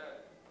 Yeah.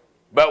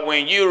 But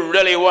when you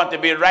really want to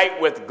be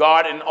right with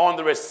God and on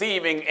the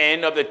receiving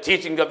end of the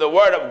teaching of the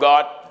Word of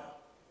God,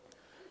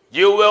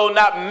 you will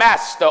not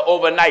master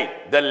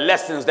overnight the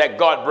lessons that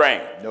God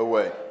brings. No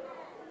way.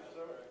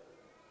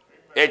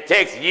 It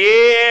takes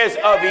years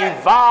of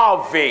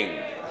evolving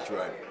That's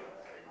right.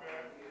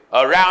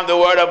 around the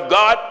Word of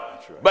God,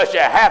 right. but you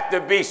have to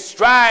be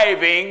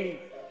striving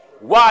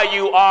while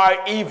you are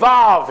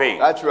evolving.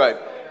 That's right.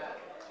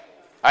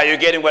 Are you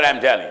getting what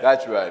I'm telling you?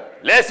 That's right.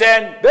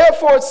 Listen.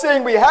 Therefore,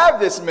 seeing we have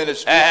this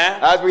ministry,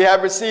 Uh-huh. as we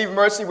have received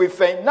mercy, we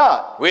faint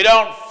not. We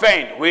don't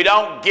faint. We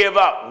don't give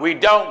up. We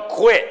don't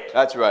quit.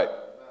 That's right.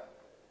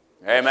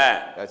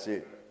 Amen. That's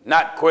it.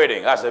 Not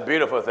quitting. That's a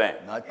beautiful thing.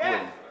 Not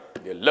quitting.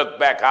 You look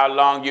back how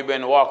long you've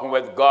been walking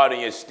with God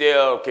and you're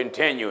still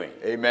continuing.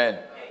 Amen.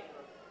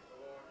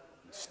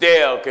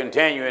 Still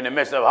continuing in the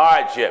midst of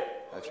hardship.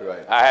 That's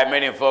right. I had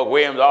many folk,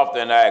 Williams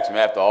often ask me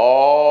after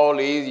all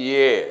these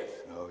years.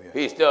 Oh, yeah.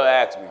 He still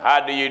asks me,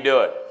 how do you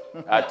do it?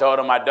 I told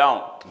him I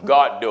don't.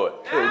 God do it.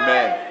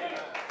 Amen.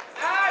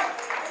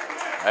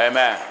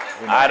 Amen.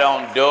 I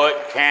don't do it,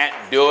 can't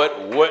do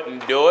it,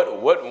 wouldn't do it,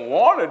 wouldn't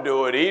want to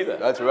do it either.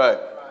 That's right.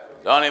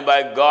 It's only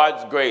by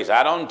God's grace.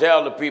 I don't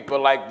tell the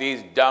people like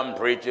these dumb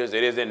preachers,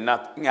 it isn't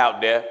nothing out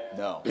there.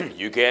 No.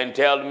 You can't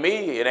tell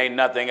me it ain't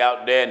nothing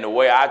out there. In the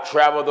way I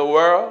travel the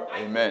world,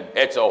 Amen.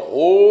 it's a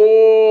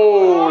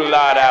whole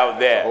lot out A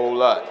there. whole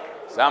lot.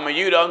 Some of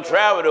you don't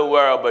travel the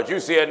world, but you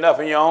see enough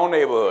in your own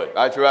neighborhood.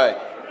 That's right.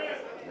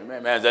 Amen,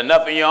 man. There's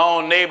enough in your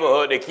own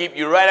neighborhood to keep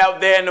you right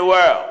out there in the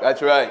world.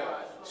 That's right.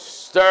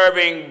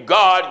 Serving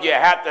God, you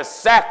have to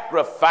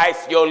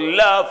sacrifice your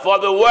love for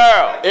the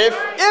world.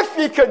 If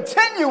ye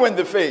continue in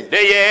the faith. Do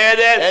you hear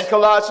this? In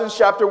Colossians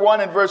chapter 1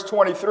 and verse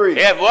 23.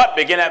 If what?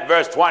 Begin at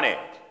verse 20.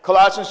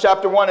 Colossians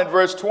chapter 1 and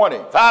verse 20.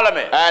 Follow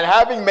me. And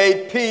having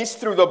made peace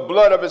through the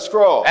blood of his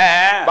cross,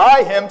 Uh-huh.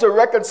 by him to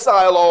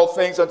reconcile all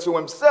things unto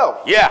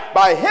himself. Yeah.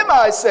 By him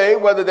I say,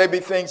 whether they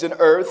be things in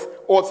earth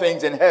or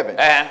things in heaven.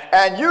 Uh-huh.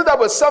 And you that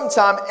was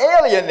sometime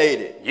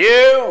alienated.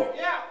 Yeah.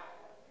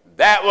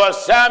 That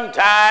was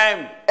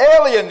sometime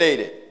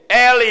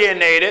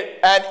Alienated.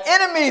 and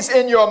enemies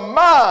in your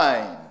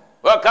mind.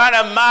 What kind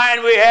of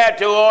mind we had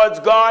towards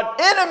God?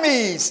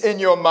 Enemies in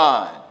your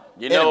mind.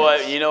 You know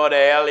Enemies. what an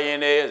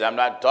alien is? I'm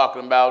not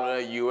talking about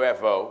a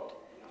UFO.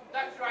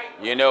 That's right.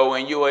 You know,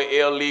 when you're an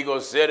illegal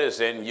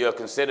citizen, you're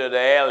considered an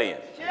alien.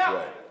 That's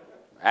right.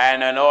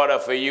 And in order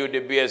for you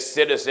to be a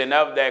citizen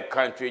of that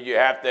country, you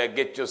have to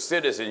get your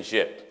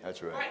citizenship.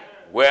 That's right.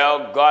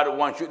 Well, God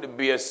wants you to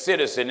be a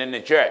citizen in the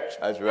church.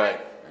 That's right.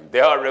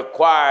 There are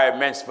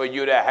requirements for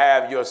you to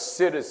have your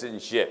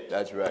citizenship.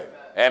 That's right.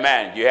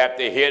 Amen. You have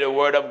to hear the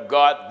word of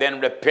God,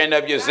 then repent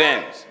of your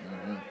sins.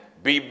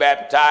 Be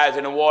baptized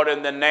in the water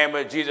in the name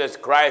of Jesus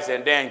Christ,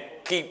 and then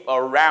keep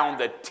around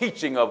the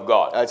teaching of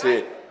God. That's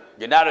it.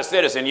 You're not a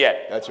citizen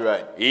yet. That's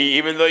right.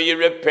 Even though you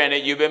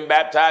repented, you've been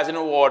baptized in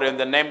the water in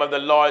the name of the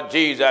Lord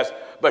Jesus,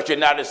 but you're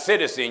not a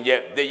citizen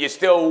yet. You're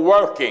still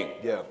working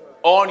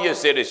on your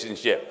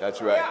citizenship.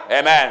 That's right.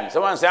 Amen.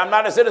 Someone say, I'm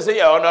not a citizen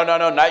yet. Oh, no,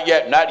 not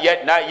yet, not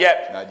yet. Not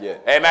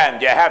yet. Amen.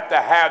 You have to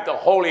have the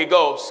Holy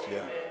Ghost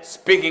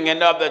speaking in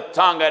another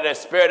tongue and the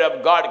Spirit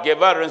of God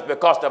give utterance,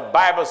 because the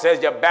Bible says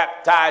you're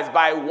baptized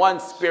by one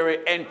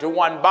Spirit into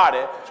one body.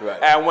 That's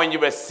right. And when you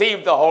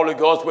receive the Holy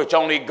Ghost, which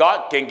only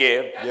God can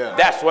give,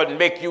 that's what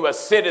makes you a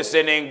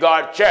citizen in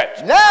God's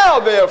church. Now,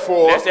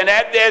 therefore, Listen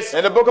at this.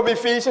 in the book of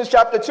Ephesians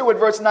chapter 2 and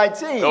verse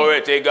 19.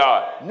 Glory to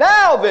God.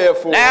 Now,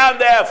 therefore, Now,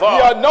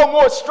 ye are no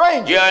more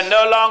strangers you're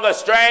no longer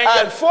strangers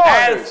and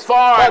foreigners,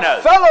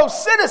 but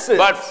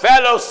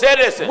fellow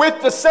citizens,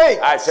 with the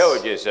saints. I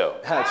told you so.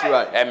 That's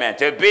right. Amen.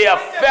 To be a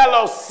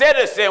fellow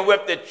citizen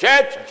with the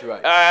church, That's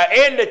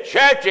right. In the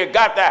church, you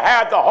got to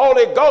have the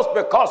Holy Ghost,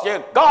 because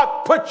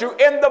God put you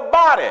in the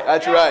body.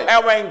 That's right.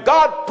 And when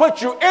God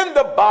put you in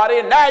the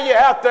body, now you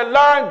have to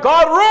learn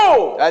God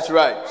rules. That's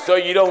right. So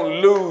you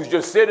don't lose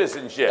your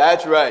citizenship.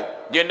 That's right.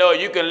 You know,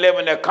 you can live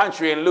in a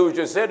country and lose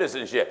your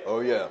citizenship. Oh,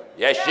 yeah.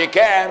 Yes, you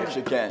can. Yes,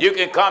 you can. You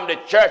can come to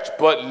church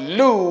but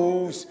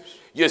lose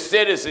your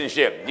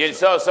citizenship.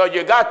 So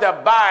you got to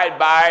abide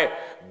by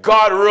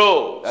God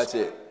rules. That's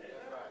it.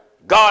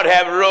 God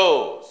have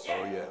rules.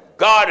 Oh, yeah.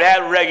 God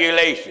have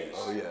regulations.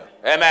 Oh, yeah.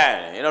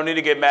 Amen. You don't need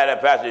to get mad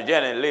at Pastor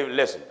Jennings.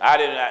 Listen,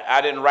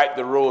 I didn't write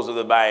the rules of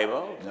the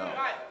Bible. No.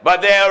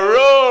 But there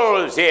are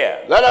rules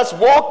here. Let us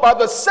walk by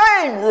the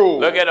same rule.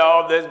 Look at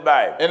all this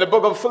Bible. In the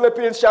book of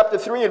Philippians chapter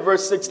 3 and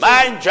verse 16.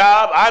 My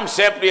job, I'm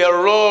simply a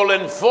rule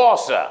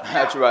enforcer.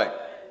 That's right.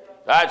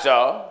 That's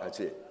all. That's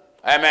it.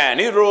 Amen.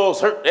 These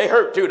rules hurt. They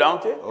hurt too,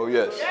 don't they? Oh,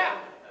 yes. Yeah.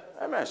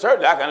 Amen.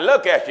 Certainly, I can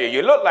look at you.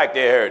 You look like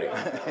they're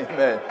hurting.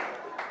 Amen.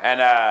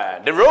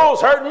 And the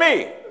rules hurt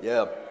me.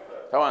 Yeah.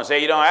 Someone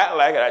say you don't act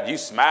like it. You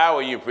smile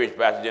when you preach,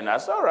 Pastor Jennings.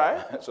 That's all right.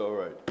 That's all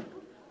right.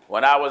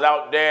 When I was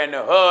out there in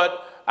the hood,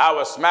 I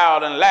would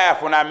smile and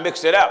laugh when I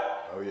mixed it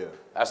up. Oh, yeah.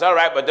 That's all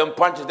right, but them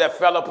punches that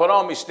fella put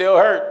on me still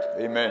hurt.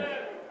 Amen.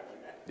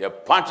 The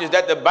punches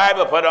that the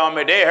Bible put on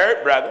me, they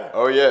hurt, brother.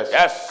 Oh, yes.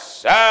 Yes,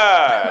 sir.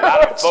 A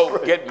lot of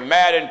folk get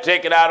mad and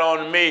take it out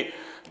on me.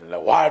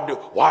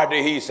 Why do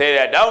he say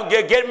that? Don't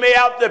get me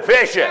out the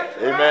picture.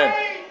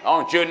 Amen.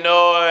 Don't you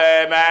know,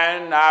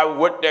 man, I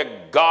would to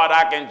God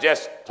I can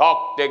just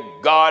talk to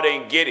God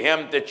and get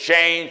him to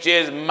change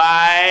his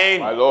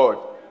mind. My Lord.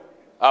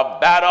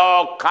 About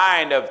all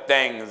kind of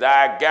things.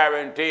 I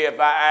guarantee if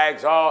I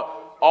ask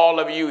all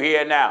of you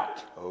here now.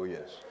 Oh,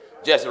 yes.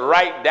 Just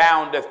write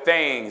down the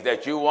things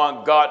that you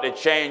want God to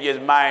change his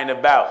mind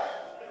about.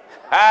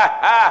 Ha,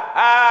 ha,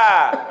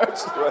 ha.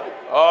 That's right.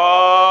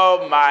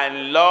 Oh, my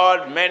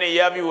Lord, many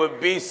of you would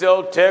be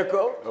so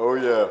tickled, Oh,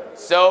 yeah.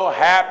 so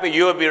happy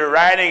you would be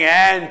writing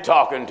and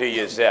talking to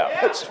yourself.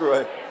 That's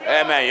right.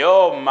 Amen.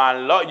 Oh, my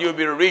Lord, you'll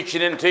be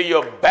reaching into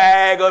your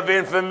bag of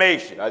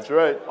information. That's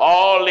right.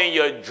 All in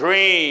your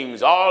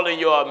dreams, all in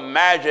your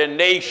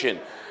imagination.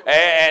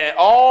 And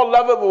all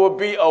of it will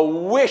be a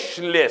wish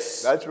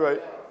list. That's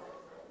right.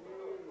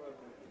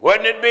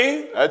 Wouldn't it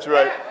be? That's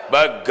right.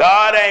 But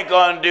God ain't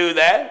going to do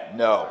that.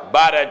 No.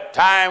 By the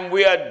time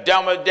we are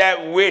done with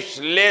that wish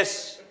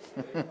list,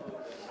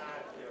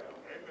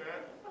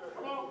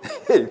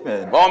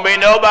 Amen. won't be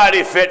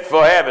nobody fit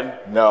for heaven.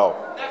 No.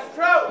 That's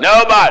true.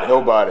 Nobody.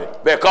 Nobody.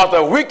 Because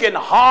if we can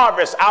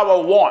harvest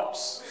our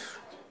wants,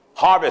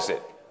 harvest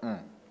it,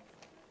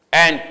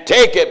 and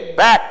take it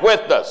back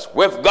with us,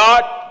 with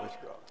God,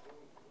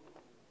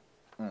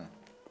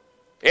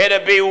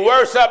 it'll be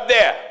worse up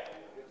there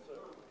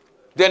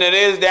than it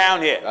is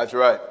down here. That's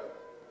right.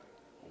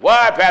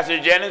 Why, Pastor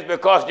Jennings?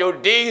 Because your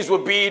deeds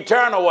will be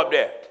eternal up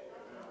there.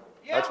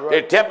 That's They're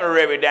right.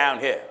 temporary down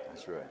here.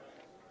 That's right.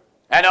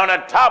 And on the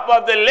top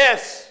of the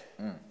list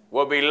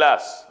will be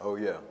lust. Oh,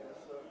 yeah.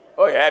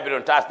 Oh, yeah, that'd be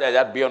on top,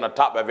 that'd be on the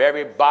top of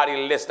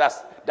everybody's list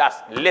that's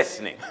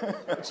listening.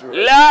 That's right.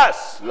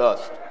 Lust.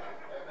 Lust.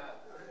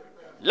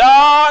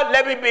 Lord,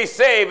 let me be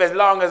saved as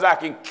long as I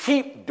can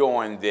keep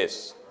doing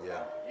this. Yeah.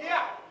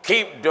 Yeah.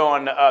 Keep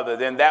doing the other.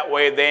 Then that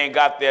way they ain't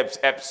got to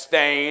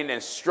abstain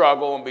and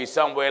struggle and be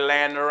somewhere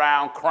laying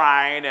around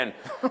crying and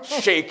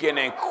shaking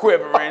and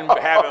quivering,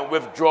 having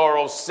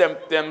withdrawal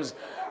symptoms.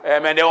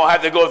 Man, they don't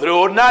have to go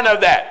through none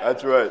of that.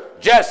 That's right.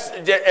 Just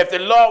if the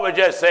Lord would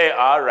just say,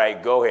 all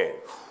right, go ahead.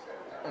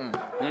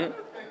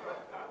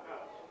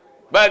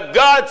 But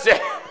God said,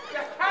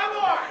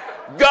 Come on.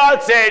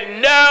 God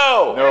said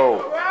no.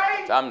 No.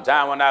 Right?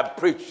 Sometime when I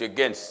preach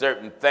against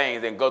certain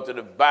things and go to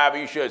the Bible,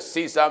 you should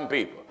see some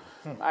people.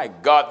 My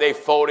God, they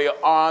fold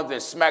their arms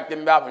and smack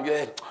them mouth and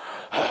get,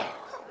 Yeah.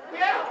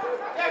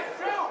 That's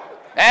true.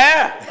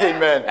 eh?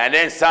 Amen. And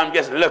then some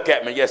just look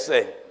at me and just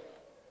say,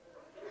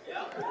 You're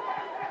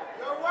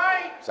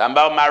right. something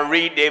about my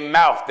read their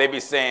mouth, they be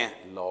saying,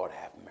 Lord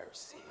have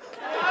mercy.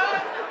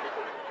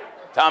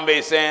 Some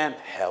be saying,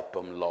 help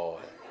them,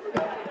 Lord.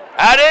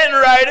 I didn't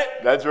write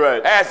it. That's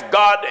right. Ask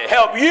God to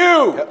help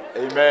you.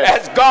 Amen.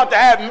 Ask God to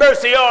have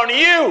mercy on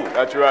you.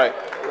 That's right.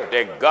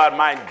 That God,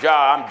 my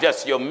job, I'm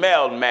just your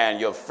mailman,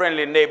 your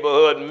friendly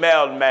neighborhood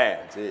mailman.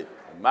 That's it.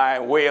 My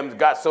Williams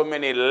got so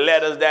many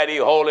letters that he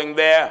holding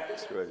there.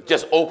 right.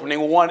 Just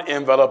opening one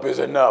envelope is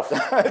enough.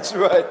 That's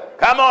right.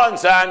 Come on,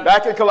 son.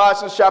 Back in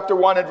Colossians chapter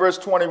 1 and verse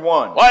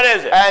 21. What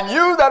is it? And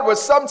you that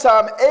was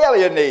sometime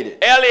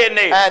alienated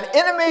Alienate. and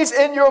enemies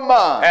in your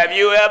mind. Have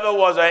you ever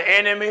was an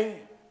enemy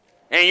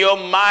in your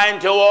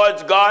mind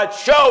towards God?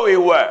 Sure we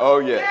were. Oh,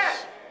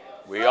 yes.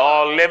 We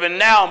all living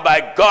now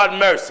by God's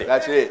mercy.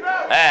 That's it.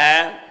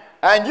 Uh-huh.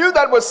 And you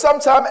that was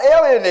sometime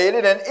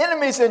alienated and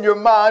enemies in your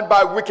mind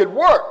by wicked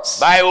works.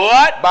 By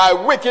what? By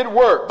wicked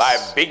works. By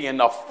being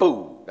a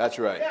fool. That's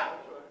right.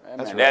 And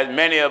there's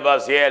many of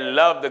us here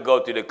love to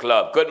go to the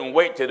club. Couldn't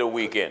wait till the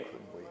weekend.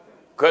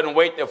 Couldn't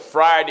wait till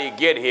Friday to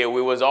get here.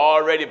 We was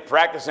already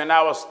practicing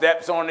our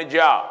steps on the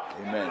job.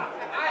 Amen.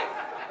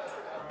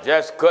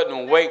 Just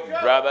couldn't wait,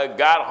 brother.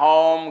 Got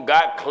home,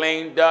 got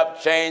cleaned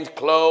up, changed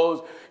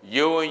clothes.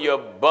 You and your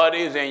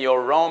buddies and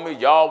your romies,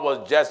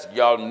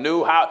 y'all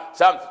knew how.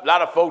 A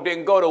lot of folk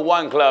didn't go to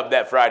one club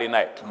that Friday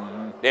night.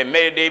 They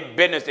made it their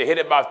business to hit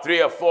about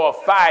 3 or 4 or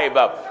 5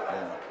 of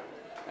them.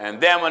 And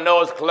then when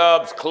those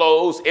clubs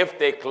close, if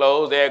they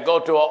close, they'll go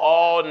to an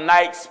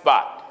all-night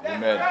spot.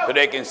 Amen. So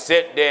they can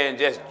sit there and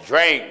just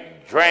drink,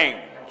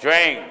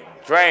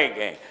 and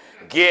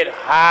get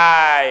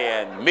high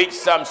and meet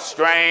some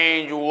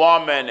strange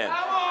woman. And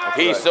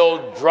he's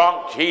so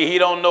drunk, he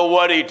don't know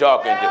what he's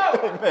talking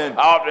to. Amen.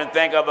 I often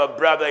think of a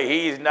brother,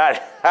 he's not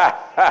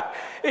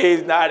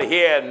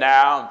here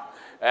now.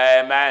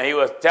 Man, he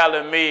was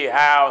telling me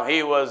how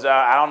he was,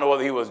 I don't know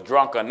whether he was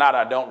drunk or not,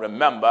 I don't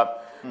remember.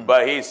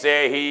 But he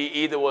said he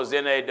either was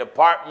in a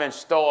department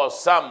store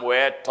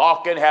somewhere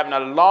talking, having a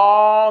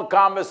long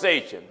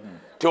conversation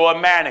to a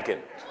mannequin.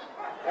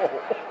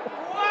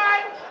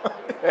 What?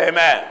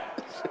 Amen.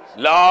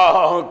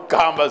 Long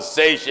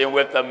conversation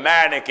with the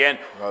mannequin,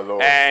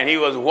 and he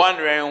was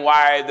wondering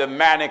why the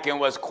mannequin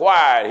was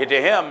quiet.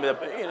 To him,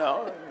 you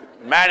know,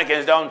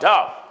 mannequins don't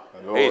talk.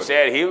 He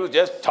said he was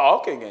just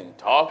talking and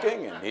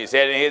talking, and he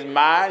said in his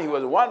mind he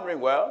was wondering,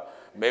 well,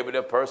 maybe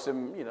the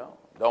person, you know,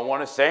 don't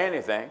want to say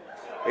anything.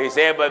 He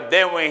said, but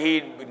then when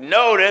he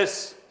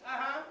noticed,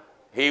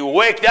 he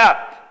waked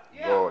up.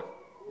 Lord.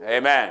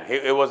 Amen.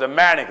 It was a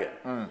mannequin.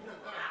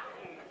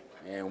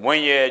 And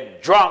when you're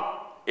drunk,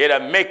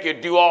 it'll make you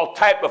do all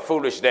type of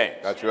foolish things.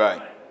 That's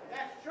right.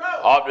 That's true.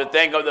 I often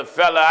think of the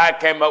fella I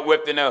came up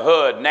with in the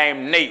hood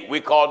named Nate. We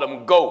called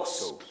him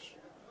Ghosts.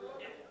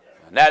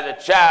 And as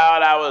a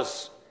child, I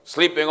was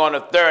sleeping on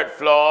the 3rd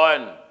floor,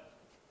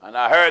 and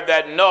I heard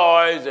that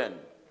noise, and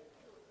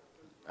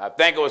I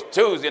think it was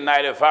Tuesday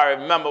night, if I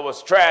remember,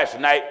 was trash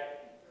night.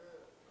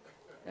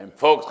 And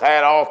folks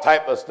had all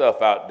type of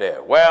stuff out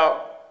there.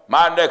 Well,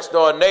 my next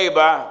door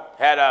neighbor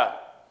had a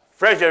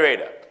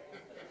refrigerator.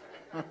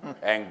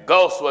 And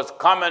Ghost was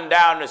coming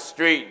down the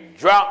street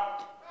drunk,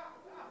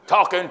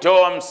 talking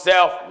to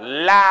himself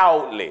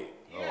loudly.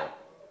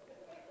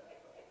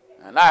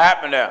 And I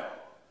happened to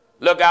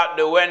look out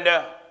the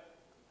window.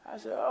 I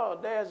said, oh,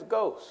 there's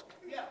Ghost.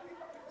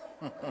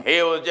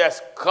 He was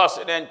just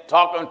cussing and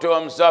talking to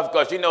himself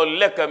because, you know,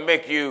 liquor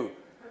make you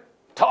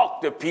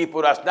talk to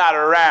people that's not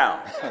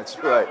around. That's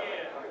right.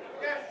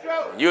 That's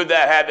true. You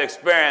that have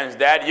experienced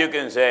that, you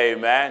can say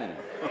amen.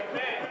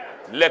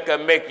 Liquor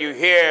make you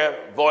hear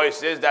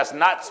voices that's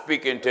not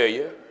speaking to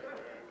you.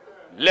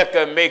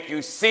 Liquor make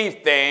you see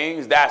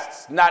things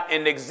that's not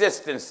in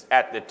existence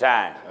at the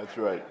time. That's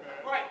right.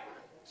 Right.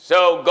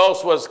 So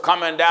Ghost was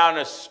coming down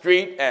the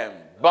street and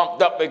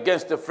bumped up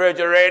against the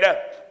refrigerator.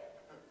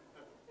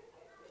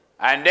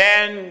 And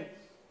then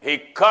he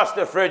cussed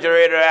the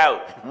refrigerator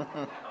out.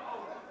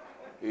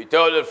 He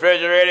told the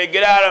refrigerator,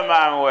 get out of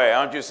my way.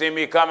 Don't you see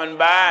me coming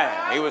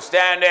by? He was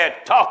standing there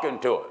talking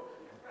to it.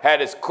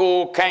 Had his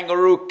cool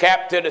kangaroo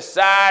cap to the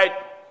side,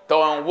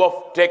 throwing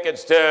wolf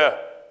tickets to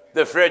the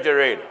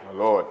refrigerator. My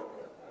Lord.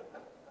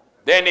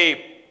 Then he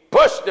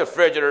pushed the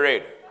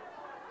refrigerator,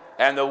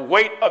 and the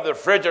weight of the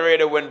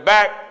refrigerator went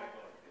back,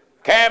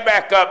 came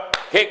back up,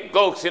 hit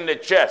Ghost in the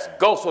chest.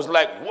 Ghost was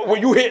like, were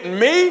you hitting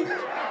me?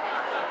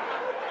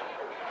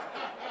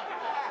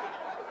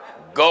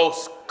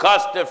 Ghost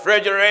cussed the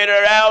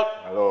refrigerator out,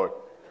 My Lord.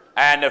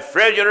 and the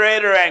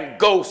refrigerator and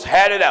Ghost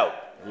had it out.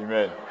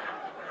 Amen.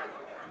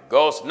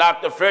 Ghost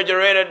knocked the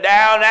refrigerator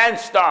down and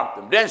stomped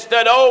him. Then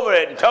stood over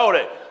it and told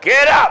it,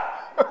 get up.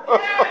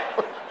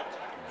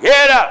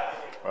 Get up.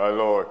 My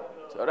Lord.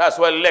 So that's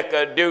what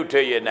liquor do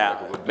to you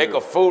now. Make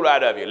a fool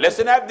out of you.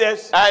 Listen at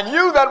this. And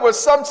you that was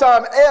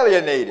sometime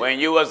alienated. When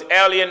you was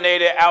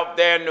alienated out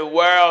there in the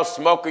world,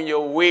 smoking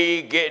your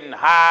weed, getting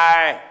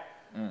high.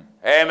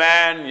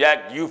 Amen.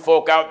 Like you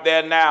folk out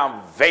there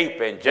now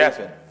vaping, just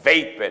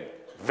vaping,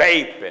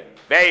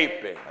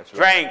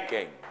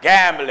 drinking,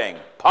 gambling,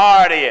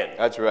 partying.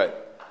 That's right.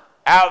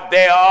 Out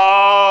there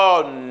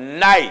all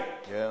night.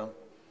 Yeah.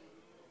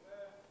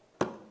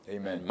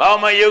 Amen. The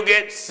moment you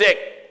get sick,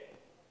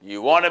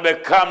 you want to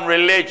become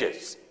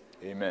religious.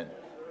 Amen.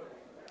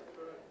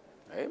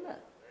 Amen.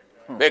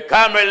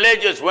 Become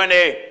religious when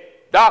the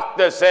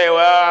doctors say,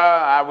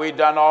 well, we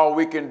done all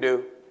we can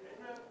do.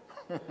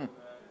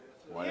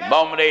 When the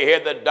moment they hear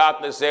the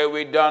doctor say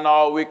we done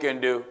all we can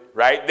do,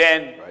 right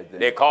then,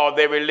 they call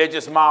their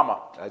religious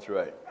mama. That's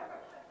right.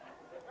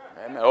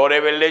 Amen. Or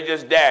their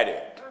religious daddy.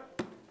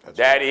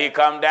 Daddy, he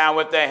come down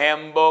with the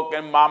hymn book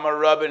and mama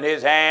rubbing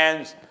his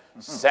hands,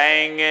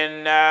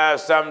 singing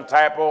some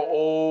type of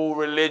old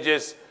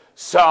religious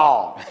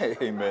song.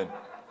 Amen.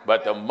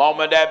 But the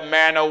moment that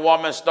man or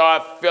woman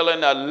start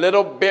feeling a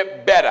little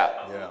bit better,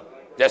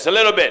 just a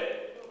little bit,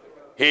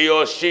 he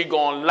or she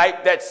gonna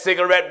light that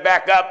cigarette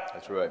back up.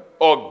 That's right.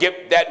 Or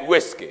get that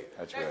whiskey.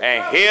 That's right.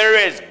 And here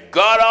is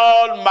God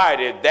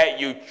Almighty that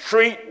you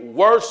treat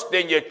worse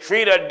than you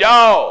treat a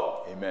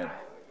dog. Amen.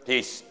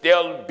 He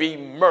still be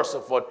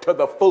merciful to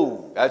the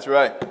fool. That's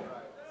right.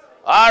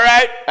 All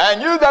right.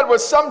 And you that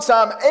was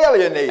sometime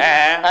alienated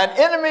and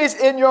enemies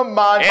in your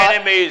mind.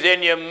 Enemies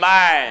in your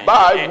mind.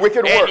 By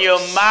wicked works. In your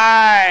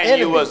mind, Enemies.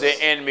 you was an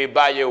enemy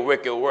by your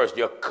wicked works.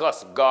 You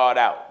cussed God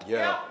out.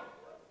 Yeah.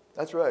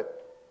 That's right.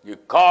 You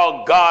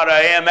called God a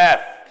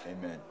MF.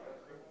 Amen.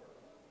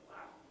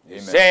 You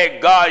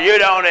said, God, you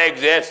don't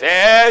exist.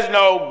 There's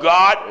no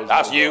God.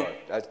 That's you.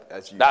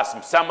 That's you.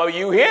 That's some of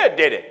you here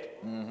did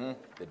it.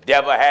 The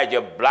devil had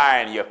you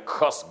blind. You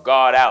cussed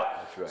God out.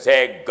 Right.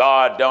 Said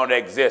God don't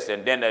exist.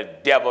 And then the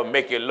devil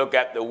make you look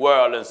at the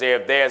world and say,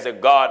 if there's a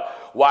God,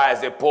 why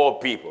is it poor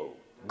people?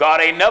 God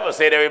ain't never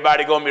said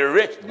everybody going to be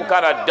rich. What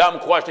kind of dumb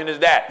question is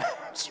that?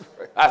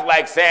 That's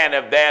like saying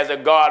if there's a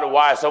God,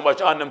 why so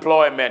much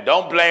unemployment?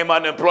 Don't blame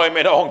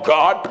unemployment on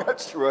God.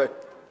 That's right.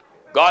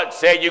 God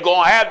said you're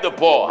going to have the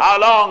poor. How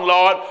long,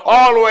 Lord?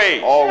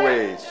 Always.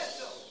 Always.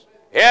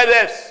 Hear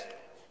this.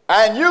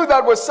 And you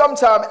that was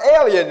sometime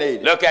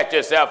alienated. Look at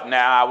yourself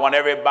now. I want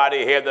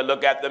everybody here to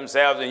look at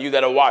themselves, and you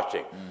that are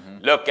watching.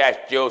 Look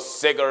at your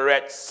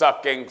cigarette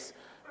sucking,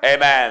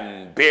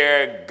 amen,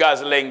 beer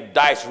guzzling,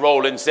 dice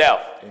rolling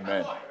self.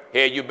 Amen.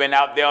 Here you've been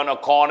out there on the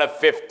corner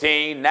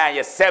 15, now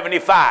you're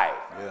 75.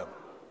 Yeah.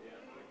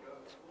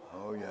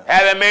 Oh, yeah.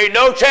 Haven't made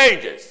no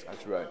changes.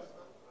 That's right.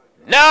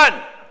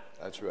 None.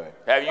 That's right.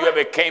 Have you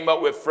ever came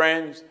up with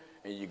friends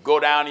and you go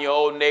down in your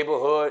old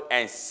neighborhood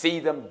and see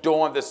them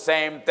doing the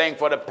same thing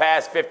for the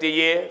past 50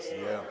 years?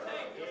 Yeah.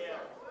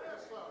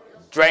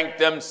 Drank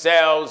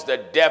themselves to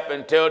death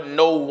until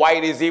no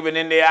white is even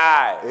in their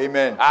eyes.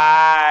 Amen.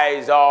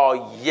 Eyes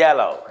all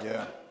yellow.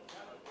 Yeah.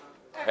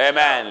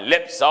 Amen.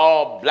 Lips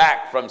all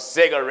black from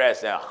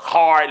cigarettes and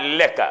hard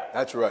liquor.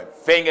 That's right.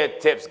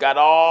 Fingertips got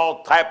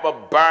all type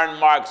of burn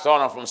marks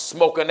on them from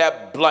smoking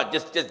that blunt.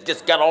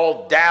 Just got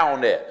all down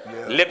there.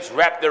 Yeah. Lips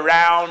wrapped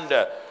around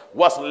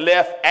what's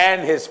left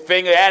and his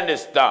finger and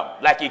his thumb,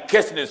 like he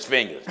kissing his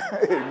fingers.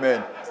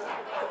 Amen.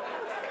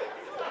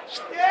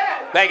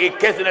 Like he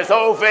kissing his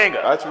whole finger.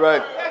 That's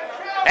right.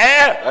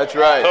 Eh? That's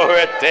right.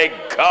 Glory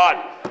to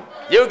God.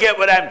 You get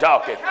what I'm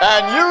talking.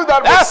 And you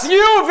that That's was,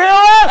 you,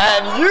 viewers.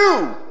 and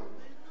you,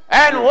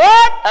 And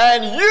what?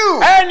 and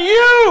you And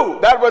you.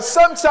 that was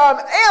sometime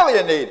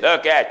alienated.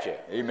 Look at you.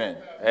 Amen.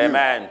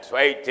 Amen.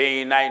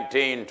 18,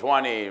 19,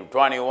 20,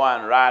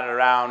 21, riding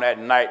around at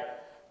night,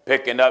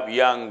 picking up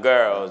young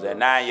girls. And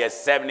now you're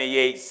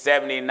 78,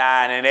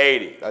 79, and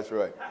 80. That's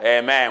right.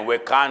 Amen.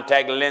 With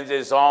contact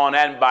lenses on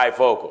and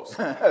bifocals.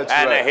 That's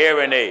and right. a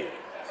hearing aid.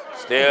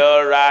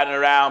 Still riding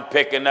around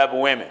picking up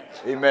women.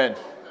 Amen.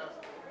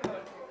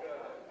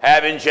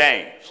 Haven't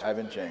changed.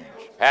 Haven't changed.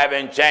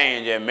 Haven't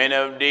changed. And many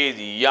of these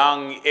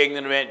young,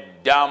 ignorant,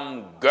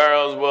 dumb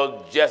girls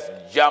will just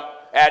jump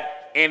at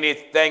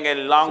anything as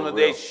long as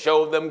they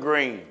show them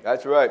green.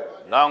 That's right.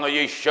 As long as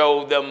you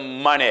show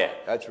them money.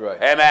 That's right.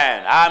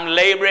 Amen. I'm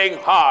laboring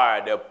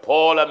hard to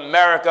pull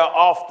America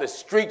off the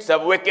streets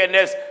of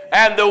wickedness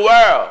and the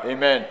world.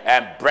 Amen.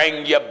 And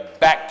bring you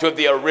back to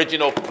the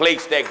original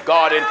place that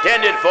God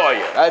intended for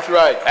you. That's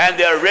right. And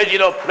the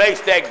original place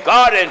that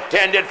God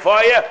intended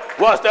for you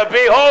was to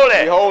be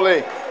holy. Be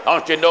holy.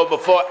 Don't you know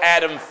before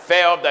Adam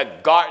fell, the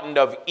Garden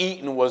of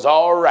Eden was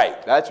all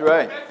right? That's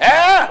right.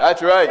 Yeah?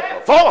 That's right.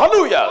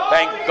 Hallelujah.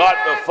 Thank God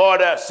before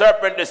the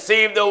serpent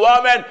deceived the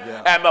woman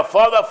and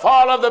before the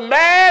fall of the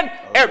man,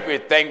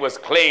 everything was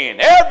clean.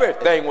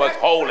 Everything was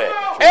holy.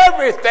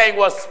 Everything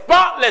was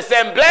spotless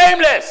and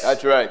blameless.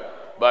 That's right.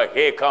 But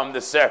here comes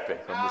the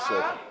serpent. From the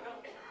serpent.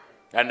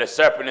 And the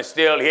serpent is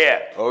still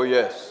here. Oh,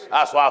 yes.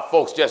 That's why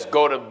folks just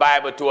go to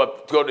Bible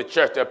go to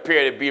church to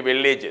appear to be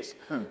religious.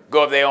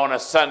 Go there on a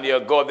Sunday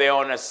or go there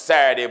on a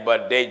Saturday,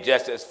 but they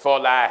just as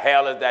full of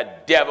hell as the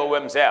devil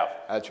himself.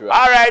 That's right.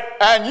 All right.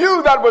 And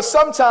you that was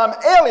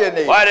sometime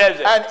alienated. What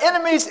is it? And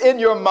enemies in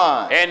your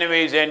mind.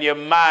 Enemies in your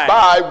mind.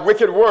 By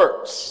wicked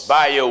works.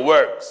 By your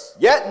works.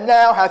 Yet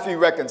now hath he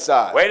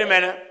reconciled. Wait a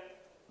minute.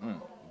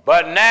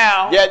 But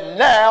now. Yet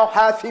now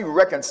hath he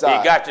reconciled.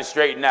 He got you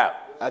straightened out.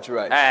 That's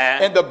right.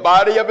 And in the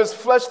body of his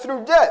flesh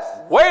through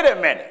death. Wait a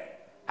minute.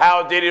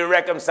 How did he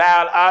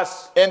reconcile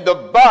us? In the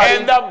body.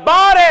 In the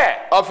body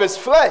of his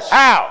flesh.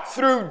 How?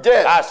 Through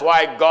death. That's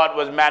why God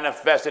was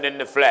manifested in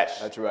the flesh.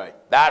 That's right.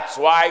 That's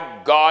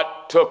why God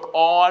took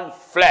on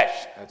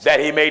flesh. That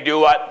he may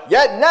do what?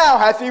 Yet now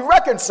hath he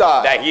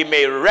reconciled. That he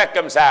may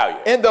reconcile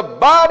you. In the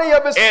body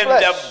of his flesh. In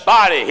the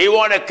body. He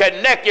want to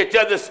connect you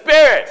to the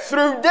spirit.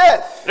 Through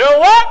death. Through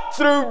what?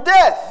 Through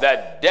death.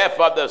 The death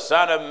of the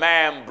Son of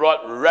Man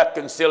brought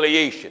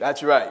reconciliation.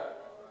 That's right.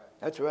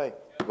 That's right.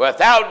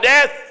 Without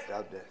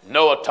death,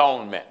 no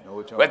atonement. No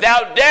atonement.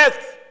 Without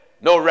death,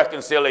 no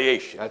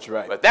reconciliation. That's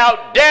right.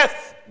 Without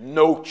death,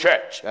 no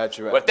church. That's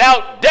right.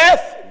 Without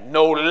death,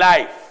 no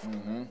life.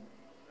 Mm-hmm.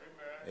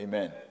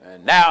 Amen.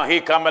 And now he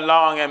come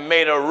along and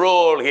made a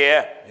rule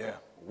here. Yeah.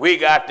 We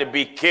got to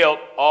be killed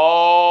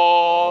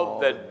all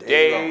the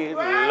day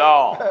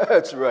long.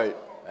 That's right.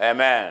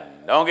 Amen.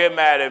 Don't get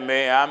mad at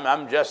me.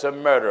 I'm just a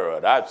murderer.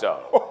 That's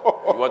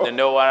all. You want to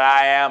know what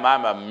I am?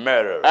 I'm a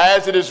murderer.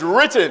 As it is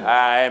written.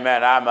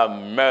 Amen. I'm a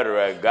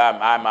murderer.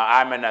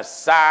 I'm an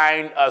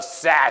assigned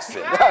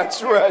assassin.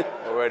 That's right.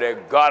 Glory to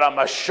God, I'm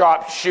a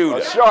sharpshooter.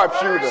 A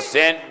sharpshooter.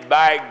 Sent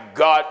by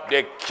God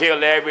to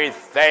kill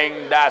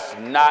everything that's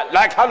not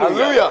like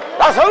hallelujah. Hallelujah.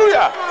 That's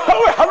hallelujah.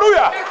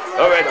 Hallelujah.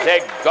 Glory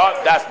to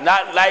God, that's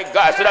not like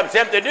God. I said I'm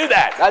sent to do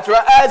that. That's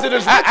right. As it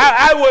is written.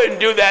 I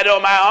wouldn't do that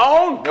on my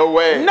own. No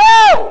way.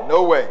 No.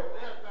 No way.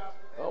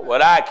 Oh,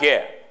 would I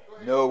care?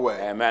 No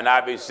way. Amen.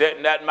 I'd be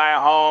sitting at my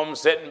home,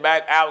 sitting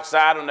back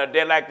outside on a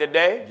day like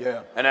today.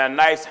 Yeah. In a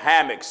nice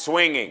hammock,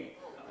 swinging.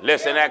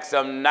 Listening to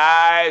some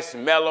nice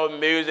mellow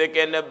music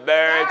and the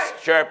birds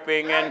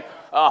chirping and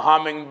a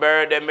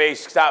hummingbird that may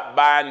stop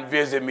by and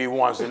visit me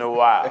once in a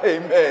while.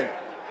 Amen.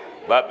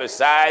 But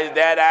besides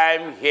that,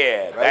 I'm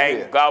here.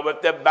 Thank God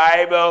with the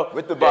Bible.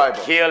 With the Bible.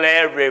 To kill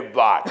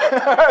everybody.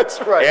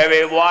 That's right.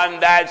 Everyone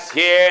that's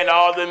here and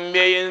all the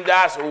millions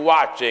that's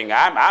watching.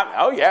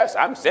 Oh yes,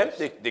 I'm sent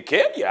to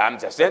kill you. I'm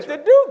sent to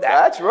do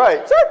that. That's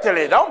right.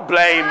 Certainly, don't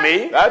blame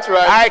me. That's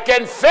right. I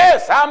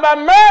confess I'm a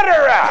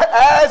murderer.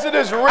 As it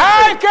is written.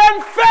 I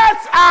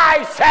confess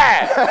I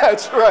said.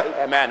 That's right.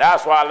 Amen.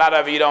 That's why a lot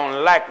of you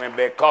don't like me,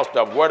 because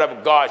the word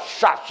of God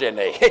shot you and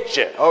they hit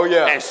you. Oh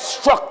yeah. And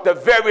struck the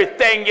very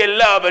thing you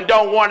love and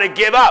don't want to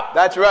give up.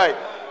 That's right.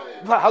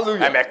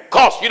 Hallelujah. And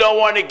because you don't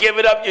want to give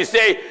it up, you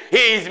say,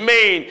 he's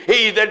mean,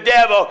 he's the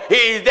devil,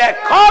 he's that.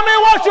 Call me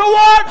what you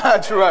want.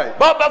 That's right.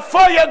 But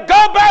before you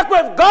go back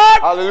with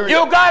God, hallelujah,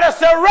 you got to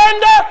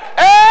surrender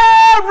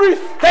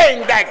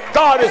everything that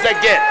God is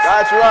against.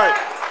 That's right.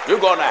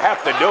 You're going to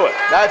have to do it.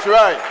 That's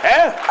right.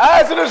 Eh?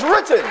 As it is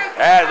written.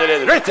 As it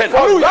is written.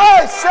 For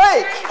thy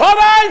sake. For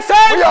thy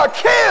sake. We are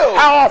killed.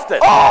 How often?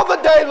 All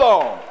the day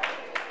long.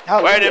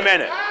 Wait a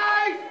minute.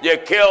 You're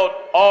killed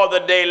all the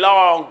day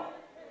long.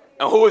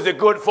 And who is it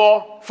good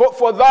for?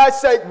 For thy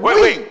sake,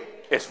 wait.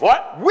 It's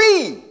what?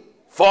 We.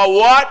 For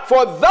what?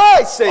 For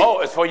thy sake. Oh,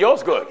 it's for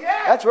yours good.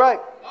 Yes. That's right.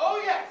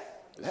 Oh, yes.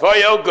 It's for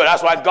your good.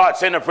 That's why God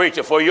sent a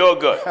preacher, for your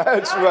good.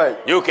 That's right.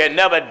 You can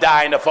never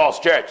die in the false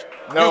church.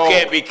 No. You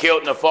can't be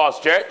killed in the false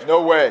church.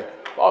 No way.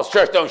 False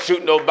church don't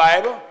shoot no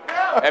Bible.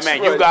 That's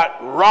Amen. right. You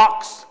got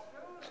rocks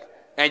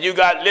and you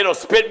got little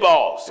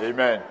spitballs.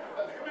 Amen.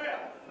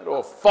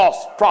 Little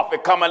false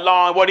prophet come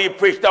along. What he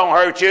preach don't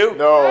hurt you.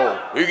 No.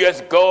 You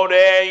just go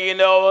there, you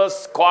know, a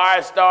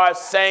choir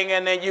starts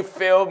singing and you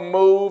feel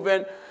moved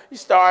and you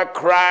start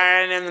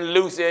crying and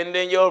loose, and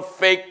then your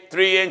fake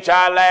 3-inch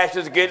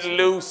eyelashes get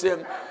loose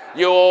and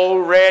your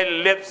old red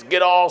lips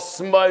get all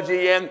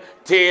smudgy and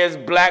tears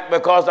black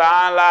because the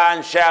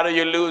eyeline shadow,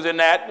 you're losing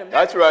that.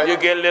 That's right. You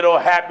get a little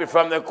happy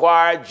from the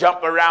choir,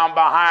 jump around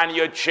behind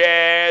your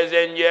chairs,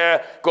 and you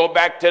go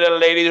back to the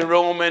ladies'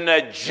 room and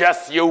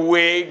adjust your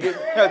wig.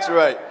 That's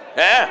right.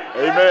 Yeah.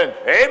 Amen.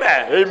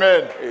 Amen.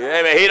 Amen.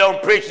 Amen. He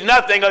don't preach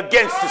nothing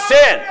against the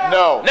sin.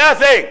 No.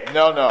 Nothing.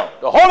 No, no.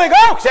 The Holy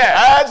Ghost says.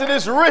 As it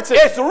is written.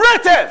 It's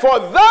written. For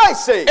thy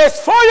sake. It's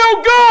for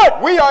your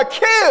good. We are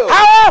killed.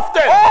 How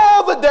often?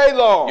 All the day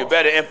long. You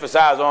better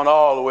emphasize on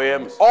all,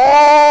 Williams. All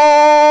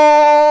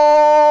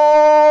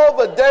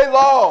the day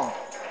long.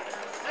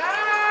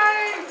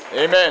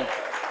 Amen.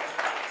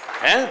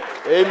 Huh?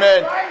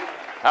 Amen.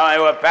 I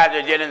mean, well,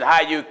 Pastor Jennings,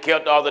 how you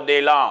killed all the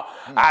day long?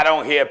 I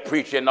don't hear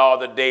preaching all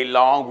the day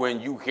long. When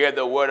you hear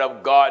the word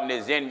of God and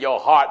it's in your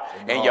heart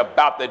and you're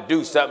about to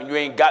do something you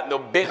ain't got no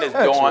business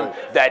doing,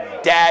 right,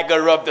 that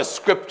dagger of the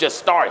scripture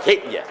start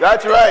hitting you.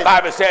 That's right. The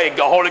Bible says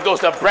the Holy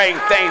Ghost will bring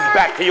things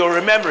back to your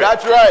remembrance.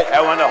 That's right.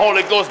 And when the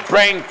Holy Ghost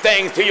brings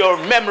things to your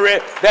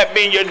memory, that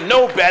means you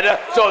know better.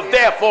 So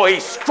therefore,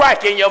 he's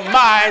striking your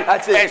mind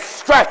and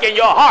striking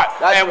your heart.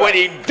 That's and right. when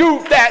he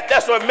do that,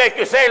 that's what make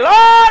you say,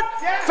 Lord,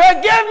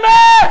 forgive me.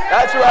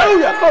 That's right.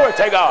 Hallelujah. Glory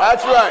to God.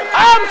 That's right.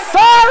 I'm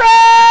sorry.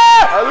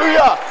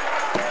 Hallelujah.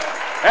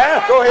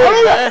 Yeah. Go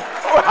ahead, man.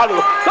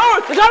 Hallelujah.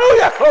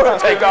 Hallelujah. Glory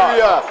to God.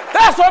 Hallelujah.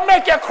 That's what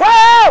make you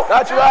cry out.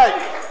 That's right.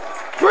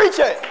 Preach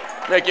it.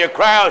 Make you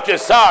cry out you're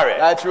sorry.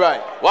 That's right.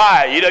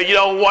 Why? You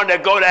don't want to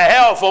go to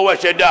hell for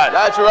what you done.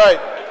 That's right.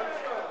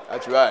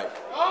 That's right.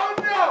 Oh,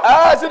 no.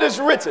 As it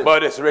is written.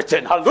 But it's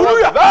written.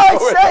 Hallelujah. For thy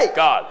Glory sake. to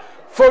God.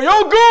 For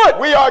your good.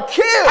 We are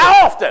killed.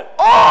 How often?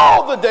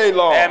 All the day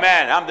long.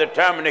 Amen. I'm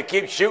determined to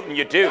keep shooting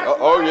you too.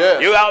 Oh, yeah.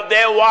 You out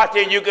there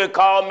watching, you can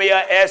call me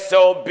a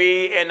SOB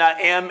and a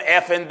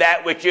MF and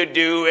that what you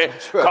do. And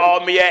right. Call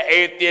me an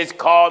atheist,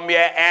 call me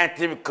an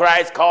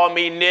antichrist, call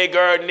me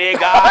nigger, nigga,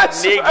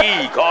 That's niggy.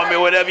 right. Call me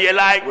whatever you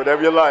like.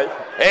 Whatever you like.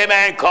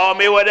 Amen. Call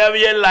me whatever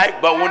you like.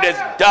 But when it's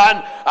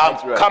done, I'm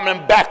right.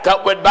 coming back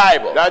up with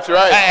Bible. That's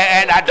right.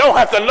 And I don't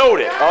have to load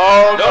it.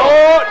 Oh,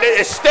 no.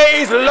 It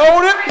stays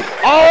loaded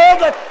all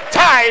the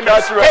time.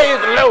 That's it right.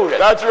 stays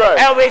loaded. That's right.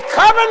 And we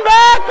coming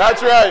back.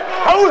 That's right.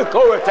 Holy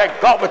glory to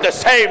God with the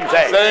same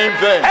thing. Same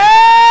thing.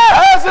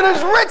 As it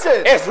is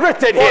written. It's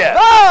written for here. For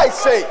thy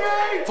sake.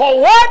 For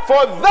what?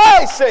 For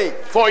thy sake.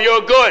 For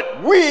your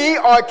good. We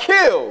are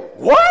killed.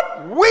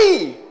 What?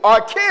 We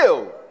are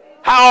killed.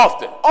 How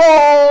often?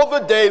 All the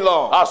day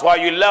long. That's why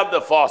you love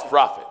the false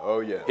prophet. Oh,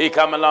 yeah. He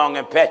come along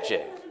and pet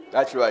you.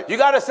 That's right. You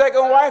got a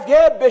second wife?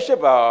 Yeah, Bishop.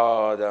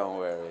 Oh, don't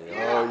worry.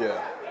 Oh,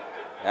 yeah.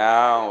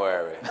 Don't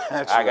worry.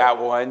 I got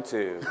one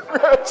too.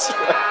 That's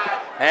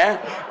right. Huh?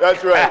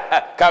 That's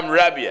right. Come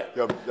rub you.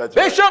 That's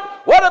Bishop, right.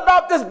 what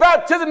about this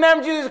baptism in the name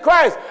of Jesus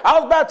Christ? I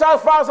was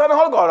baptized, Father, Son, and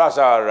Holy Ghost. That's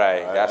all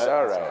right. That's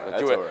all right.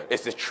 That's all right.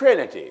 It's the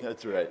Trinity.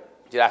 That's right.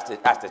 That's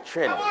the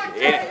Trinity.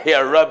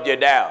 He'll rub you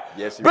down.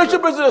 Yes, he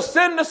Bishop, will. is it a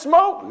sin to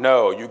smoke?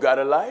 No. You got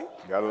a light?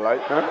 Got a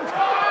light?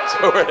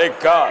 Glory to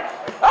God.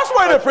 That's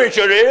where the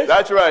preacher is.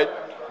 That's right.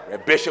 The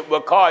bishop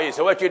will call you.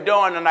 So what you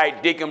doing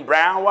tonight, Deacon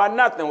Brown? Why,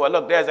 nothing. Well,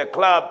 look, there's a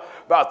club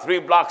about 3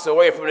 blocks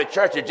away from the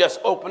church. It just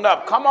opened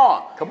up. Come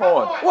on. Come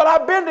on. Well,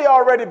 I've been there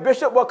already,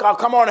 Bishop. Well,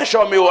 come on and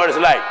show me what it's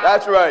like.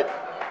 That's right.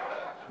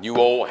 You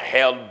old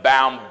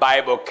hell-bound,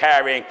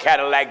 Bible-carrying,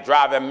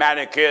 Cadillac-driving,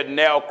 manicured,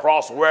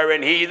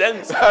 nail-cross-wearing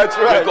heathens. That's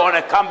right. You're going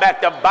to come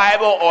back to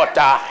Bible, or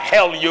to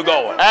hell you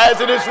going? As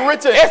it is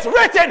written. It's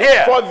written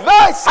here. For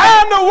thy sake.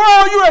 How in the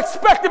world you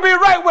expect to be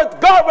right with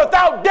God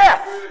without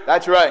death?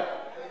 That's right.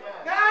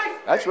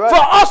 That's right.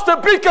 For us to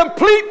be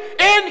complete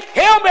in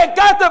him, it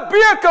got to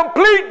be a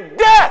complete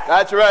death.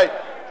 That's right.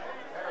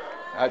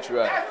 That's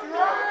right.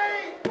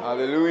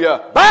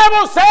 Hallelujah.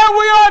 Bible says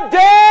we are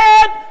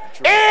dead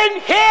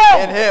in him.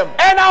 In him.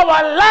 And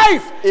our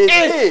life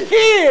is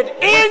hid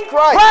in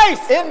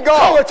Christ. In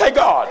God. Glory to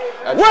God.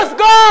 That's With right.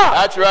 God.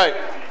 That's right.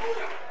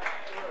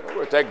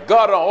 Glory to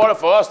God. In order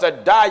for us to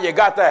die, you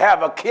got to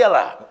have a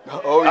killer.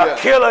 Oh, yeah. A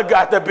killer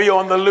got to be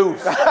on the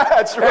loose.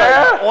 That's right.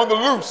 Yeah? On the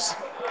loose.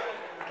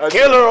 That's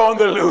Killer on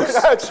the loose.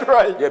 That's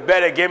right. You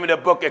better give me the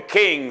book of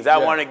Kings. I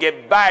want to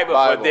get Bible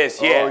for this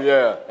here. Oh,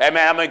 yeah.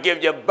 Amen. I'm going to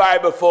give you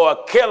Bible for a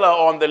killer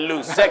on the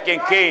loose.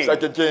 Second Kings.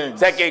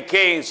 Second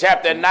Kings.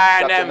 Chapter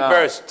 9 and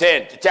verse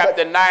 10.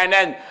 Chapter 9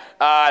 and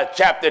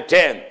chapter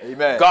 10.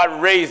 Amen. God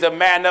raised a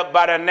man up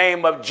by the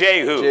name of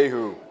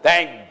Jehu.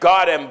 Thank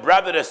God, and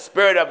brother, the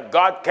Spirit of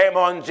God came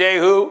on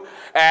Jehu,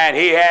 and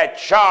he had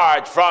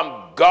charge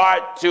from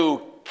God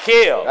to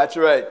kill. That's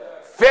right.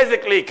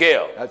 Physically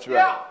kill. That's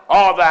right.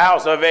 All the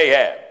house of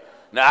Ahab.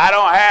 Now, I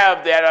don't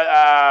have that.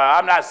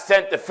 I'm not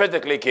sent to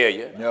physically kill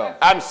you. No.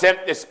 I'm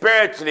sent to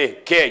spiritually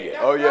kill you.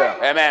 Oh, yeah.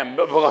 Amen.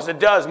 Because it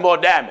does more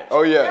damage.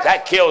 Oh, yeah.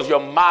 That kills your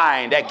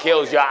mind. That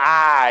kills your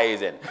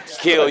eyes, and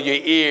kill your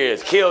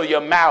ears, kill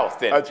your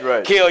mouth, and That's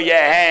right. kill your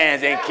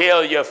hands, and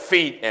kill your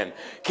feet, and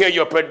kill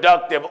your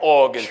productive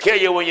organs. Kill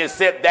you when you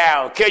sit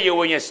down. Kill you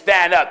when you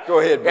stand up.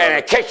 Go ahead, brother.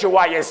 And catch you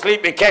while you're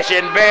sleeping. Catch you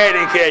in bed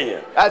and kill you.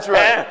 That's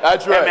right.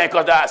 That's right. Amen.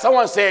 Because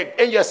someone said,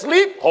 in your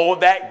sleep,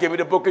 hold that. Give me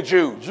the book of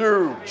Jude.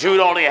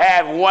 Jude only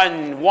have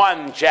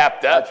one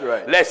chapter. That's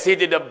right. Let's see,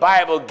 did the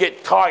Bible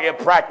get target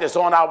practice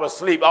on our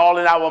sleep, all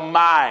in our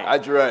mind?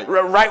 That's right.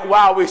 Right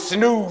while we're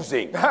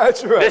snoozing.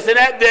 That's right. Listen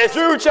at this.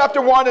 Jude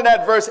chapter 1 and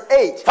at verse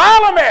 8.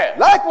 Follow me.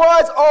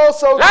 Likewise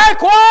also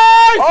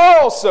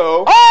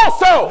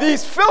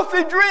these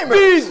filthy dreamers.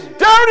 These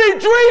dirty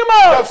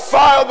dreamers.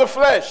 Defile the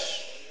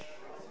flesh.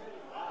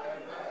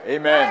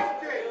 Amen.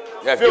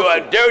 If you're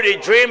a dirty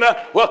dreamer,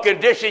 what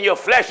condition your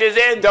flesh is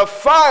in?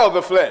 Defile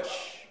the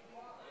flesh.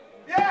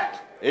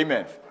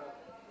 Amen.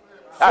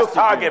 That's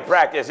target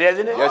practice,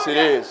 isn't it? Yes, it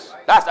is.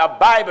 That's a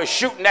Bible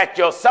shooting at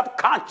your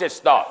subconscious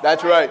thought.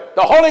 That's right.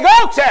 The Holy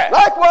Ghost said.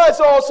 Likewise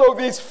also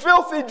these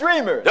filthy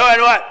dreamers.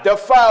 Doing what?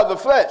 Defile the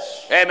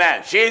flesh.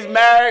 Amen. She's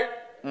married,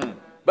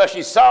 but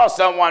she saw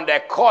someone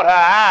that caught her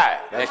eye.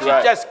 That's and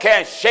she just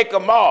can't shake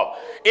them off.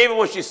 Even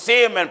when she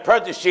see him in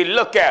person, she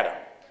look at him.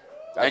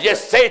 And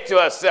just say to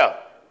herself,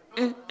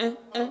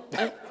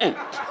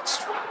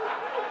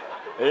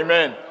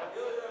 Amen.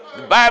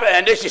 The Bible,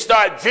 and then she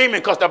started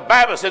dreaming, because the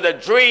Bible says a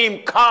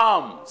dream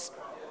comes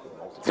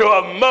through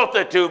a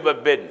multitude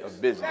of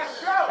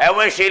business. And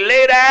when she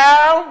lay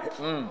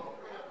down,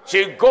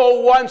 she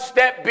go one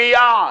step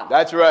beyond.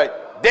 That's right.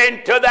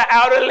 Then to the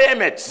outer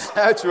limits.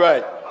 That's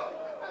right.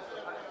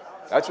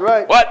 That's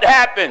right. What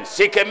happens?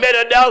 She commit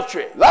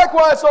adultery.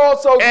 Likewise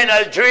also in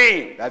a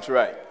dream. That's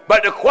right.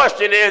 But the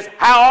question is,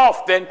 how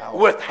often,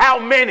 with how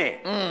many?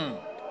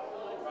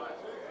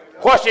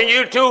 Question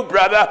you too,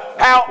 brother.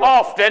 How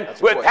often,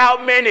 with how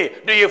many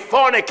do you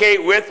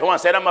fornicate with? One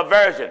said, I'm a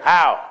virgin.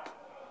 How?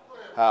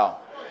 How?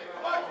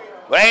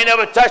 Well, I ain't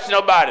never touched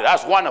nobody.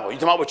 That's wonderful. You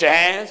talking about with your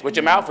hands, with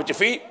your mouth, with your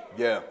feet?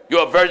 Yeah.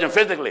 You're a virgin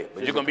physically,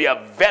 but you're going to be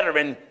a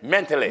veteran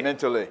mentally.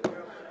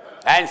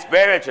 And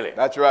spiritually.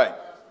 That's right.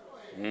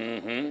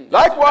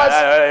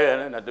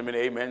 Likewise. Not too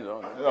many amens.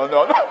 No.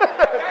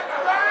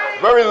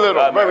 Very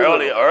little.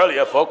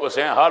 Earlier, folk were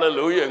saying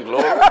hallelujah and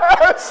glory.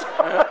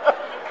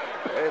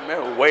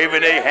 Amen.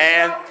 Waving their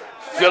hand,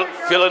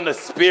 feeling the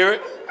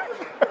spirit.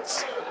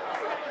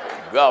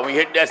 God, when you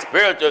hit that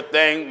spiritual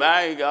thing,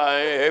 man,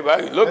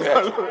 everybody look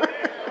at you.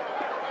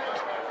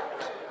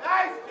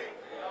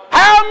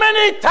 How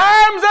many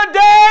times a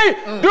day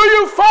do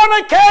you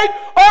fornicate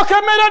or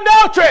commit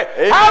adultery?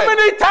 Amen. How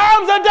many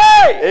times a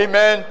day?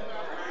 Amen.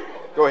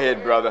 Go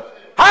ahead, brother.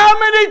 How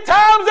many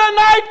times a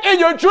night in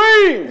your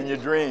dreams? In your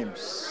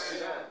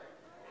dreams.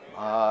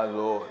 My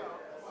Lord.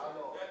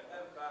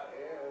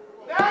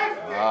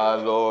 My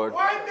Lord.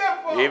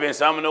 Even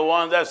some of the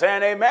ones that are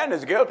saying amen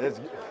is guilty. That's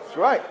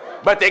right.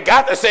 But they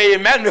got to say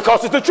amen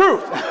because it's the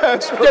truth.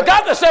 That's right. You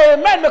got to say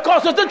amen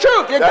because it's the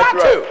truth. You got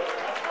to.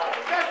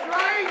 That's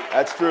right.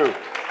 That's true.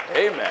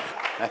 Amen.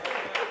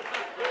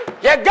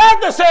 You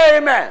got to say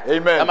amen.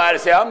 Amen. Somebody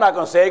say, I'm not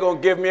going to say it's going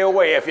to give me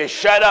away. If you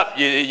shut up,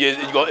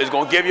 it's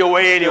going to give you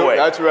away anyway.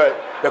 That's right.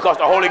 Because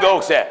the Holy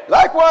Ghost said.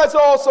 Likewise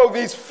also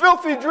these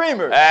filthy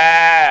dreamers.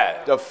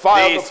 Defile the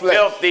flesh. These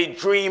filthy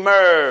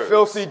dreamers.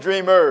 Filthy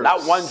dreamers.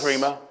 Not one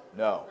dreamer.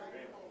 No.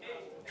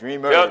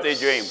 Dreamers. Filthy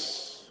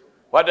dreams.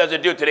 What does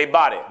it do to their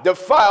body?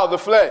 Defile the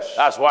flesh.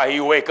 That's why he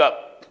wake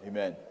up.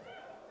 Amen.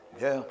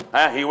 Yeah.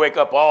 He wake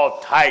up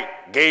all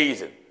tight,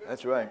 gazing.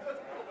 That's right.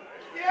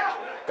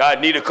 God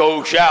need a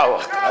cold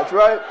shower. That's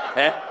right.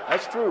 Huh?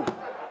 That's true.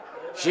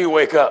 She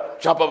wake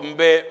up, jump up in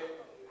bed.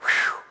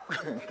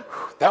 Whew.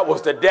 That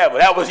was the devil.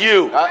 That was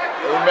you.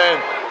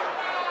 Amen.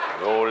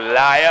 You old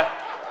liar.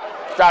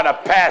 Trying to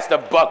pass the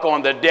buck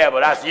on the devil.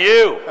 That's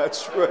you.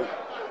 That's right.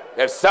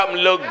 If something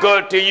look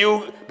good to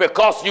you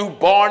because you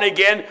born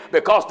again,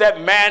 because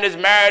that man is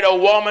married or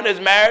woman is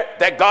married,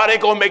 that God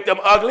ain't going to make them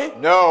ugly?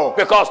 No.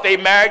 Because they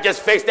married,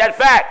 just face that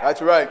fact.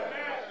 That's right.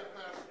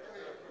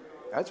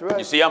 That's right.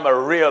 You see, I'm a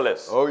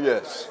realist. Oh,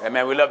 yes. And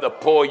man, we love to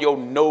pour your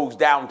nose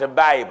down to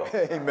Bible.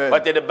 Amen.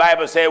 What did the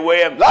Bible say,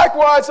 William?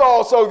 Likewise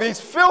also these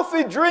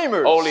filthy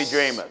dreamers. Holy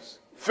dreamers.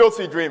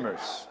 Filthy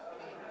dreamers.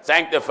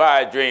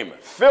 Sanctified dreamers.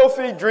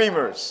 Filthy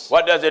dreamers.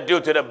 What does it do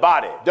to the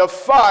body?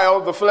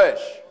 Defile the flesh.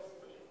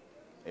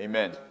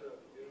 Amen.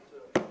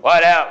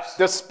 What else?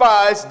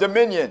 Despise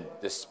dominion.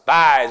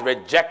 Despise,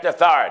 reject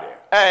authority.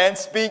 And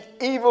speak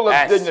evil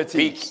of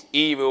dignities. Speak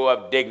evil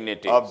of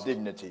dignities. Of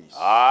dignities.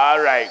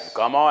 All right,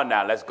 come on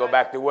now. Let's go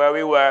back to where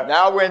we were.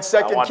 Now we're in 2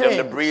 Kings. I want them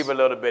to breathe a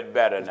little bit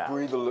better now.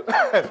 Breathe a little.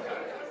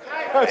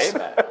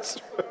 Amen.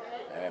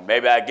 And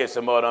maybe I get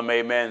some more of them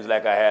amens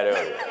like I had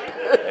earlier.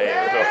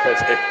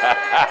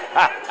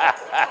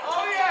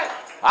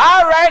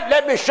 All right,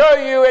 let me show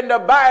you in the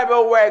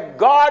Bible where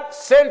God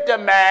sent a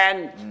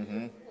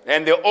man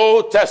in the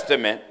Old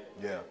Testament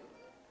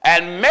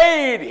and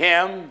made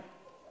him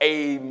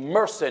a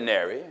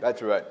mercenary.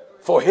 That's right.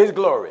 For his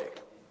glory.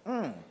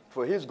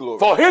 For his glory.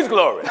 For his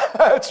glory.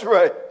 That's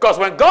right. Because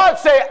when God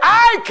say,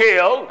 I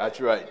kill,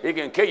 that's right. He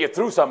can kill you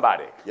through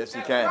somebody. Yes,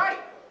 he can. Right.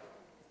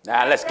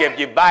 Now let's give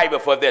you Bible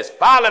for this.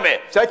 Follow me.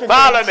 Kings.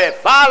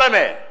 Follow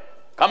me.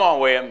 Come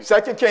on, William.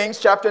 2 Kings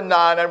chapter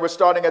 9, and we're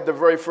starting at the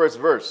very first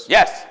verse.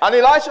 Yes. And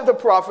Elisha the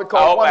prophet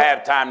called I hope I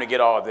have time to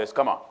get all of this.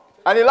 Come on.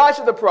 And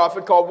Elisha the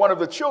prophet called one of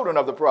the children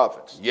of the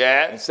prophets.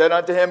 Yes. And said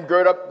unto him,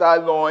 gird up thy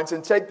loins,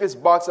 and take this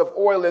box of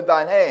oil in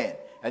thine hand,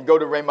 and go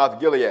to Ramoth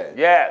Gilead.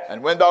 Yes.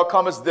 And when thou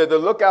comest thither,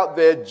 look out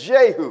there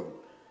Jehu,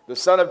 the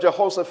son of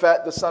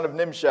Jehoshaphat, the son of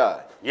Nimshi.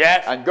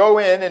 Yes. And go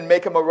in and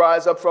make him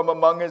arise up from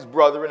among his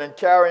brethren, and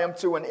carry him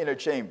to an inner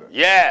chamber.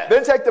 Yes.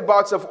 Then take the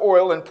box of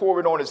oil and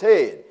pour it on his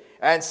head,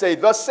 and say,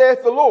 thus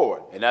saith the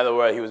Lord. In other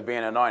words, he was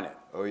being anointed.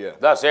 Oh, yeah.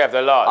 Thus saith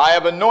the Lord. I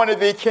have anointed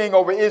thee king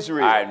over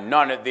Israel. I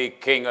anointed thee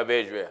king of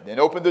Israel. Then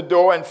open the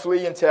door and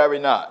flee and tarry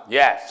not.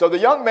 Yes. So the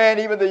young man,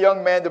 even the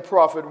young man, the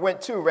prophet, went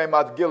to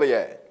Ramoth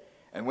Gilead.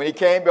 And when he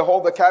came,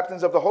 behold, the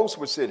captains of the host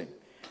were sitting.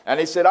 And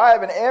he said, I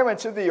have an errand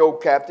to thee, O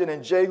captain.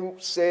 And Jehu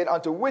said,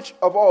 unto which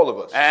of all of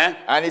us?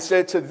 And he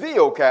said, to thee,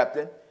 O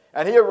captain.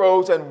 And he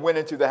arose and went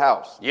into the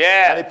house.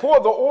 Yeah. And he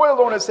poured the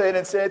oil on his head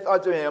and saith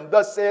unto him,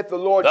 thus saith the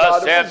Lord Thus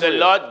God of Israel. saith the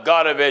Lord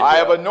God of Israel. I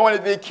have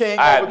anointed thee king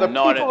over the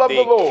people of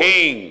the Lord.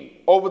 King.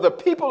 Over the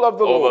people of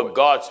the Lord. Over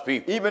God's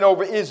people. Even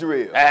over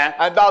Israel.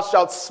 And thou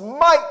shalt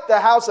smite the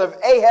house of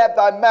Ahab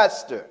thy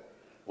master.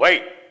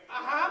 Wait.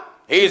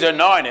 He's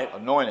anointed.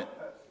 Anointed.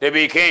 To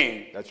be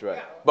king. That's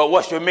right. But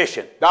what's your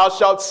mission? Thou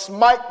shalt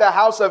smite the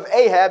house of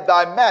Ahab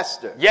thy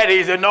master. Yet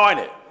he's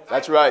anointed.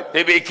 That's right.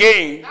 To be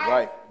king.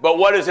 Right. But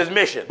what is his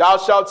mission? Thou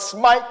shalt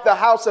smite the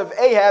house of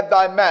Ahab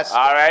thy master.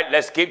 All right,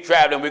 let's keep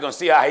traveling. We're going to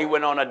see how he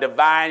went on a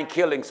divine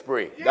killing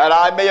spree. That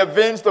I may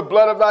avenge the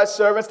blood of thy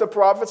servants, the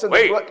prophets, and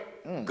the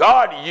blood.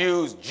 God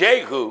used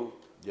Jehu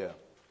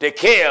to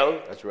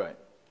kill. That's right.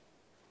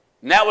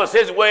 And that was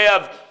his way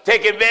of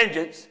taking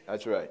vengeance.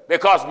 That's right.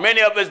 Because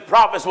many of his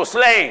prophets were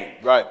slain.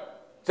 Right.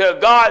 So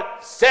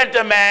God sent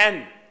a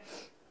man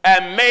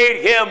and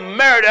made him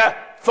murder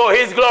for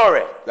his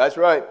glory. That's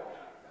right.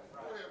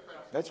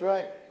 That's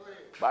right.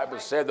 The Bible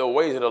said the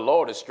ways of the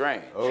Lord are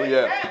strange. Oh,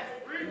 yeah.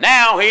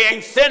 Now he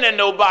ain't sending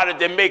nobody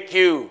to make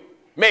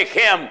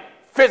him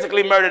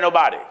physically murder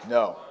nobody.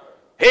 No.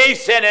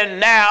 He's sending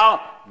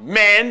now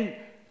men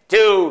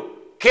to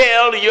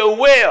kill your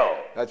will.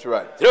 That's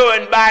right. Through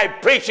and by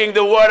preaching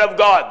the word of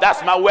God.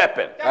 That's my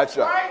weapon. That's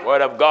right. The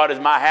word of God is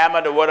my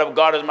hammer. The word of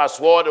God is my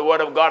sword. The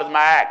word of God is my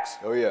axe.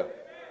 Oh, yeah.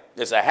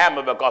 It's a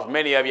hammer because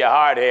many of you are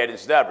hard-headed and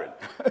stubborn.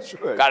 That's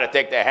right. Got to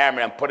take the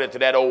hammer and put it to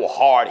that old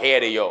hard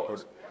head of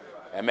yours.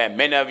 And man,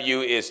 many of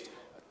you is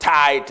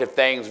tied to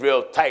things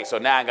real tight. So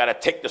now I got to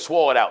take the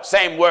sword out.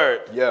 Same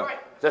word. Yeah.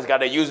 Just got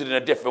to use it in a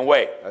different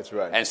way. That's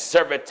right. And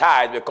serve it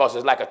tied because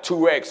it's like a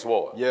two-edged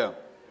sword. Yeah.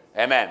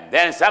 Amen.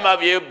 Then some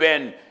of you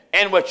been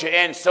in what you're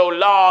in so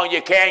long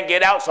you can't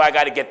get out, so I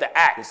got to get the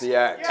axe. Get the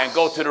axe. And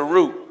go to the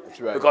root. That's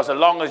right. Because as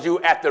long as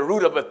you at the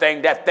root of a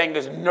thing, that thing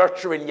is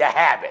nurturing your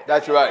habit.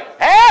 That's right.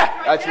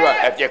 That's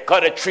right. If you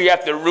cut a tree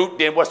at the root,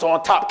 then what's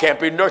on top can't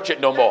be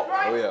nurtured no more.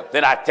 Oh, yeah.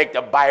 Then I take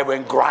the Bible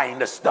and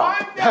grind the stump.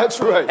 That's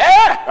right.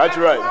 That's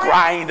right.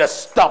 Grind the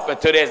stump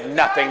until there's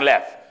nothing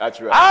left. That's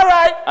right. All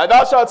right. And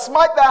thou shalt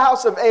smite the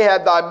house of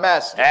Ahab thy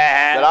master,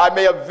 that I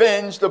may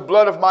avenge the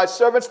blood of my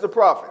servants the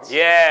prophets,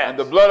 and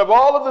the blood of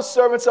all of the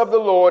servants of the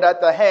Lord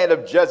at the hand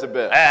of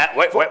Jezebel.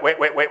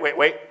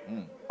 Wait.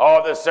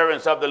 All the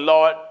servants of the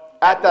Lord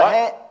at the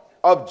hand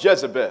of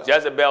Jezebel.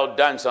 Jezebel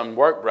done some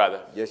work,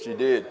 brother. Yes, she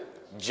did.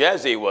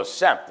 Jezzy was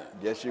something.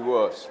 Yes, she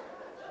was.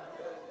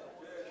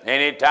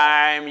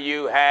 Anytime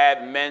you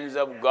had men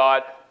of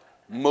God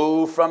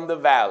move from the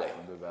valley,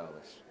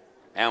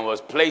 and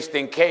was placed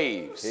in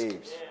caves.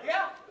 Caves.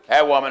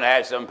 That woman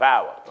had some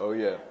power. Oh,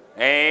 yeah.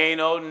 Ain't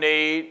no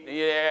need.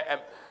 Yeah.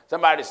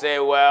 Somebody said,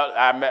 well,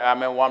 I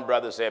remember one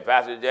brother said,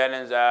 Pastor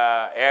Jennings,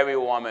 every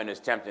woman is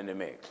tempting to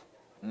me.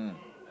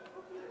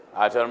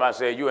 I told him, I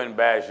said, you in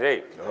bad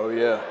shape. Oh,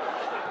 yeah.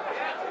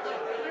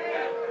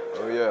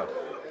 Oh, yeah.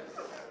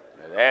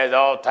 There's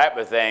all type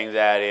of things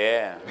out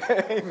here.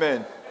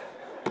 Amen.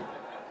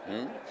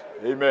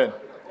 Amen.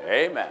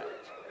 Amen.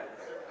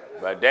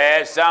 But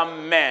there's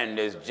some men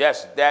that's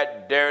just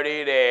that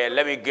dirty there.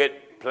 Let me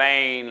get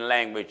plain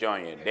language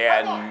on you.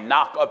 They'll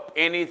knock up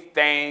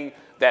anything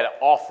that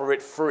offer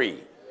it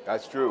free.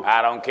 That's true.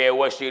 I don't care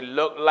what she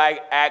look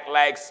like, act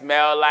like,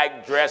 smell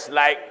like, dress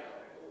like.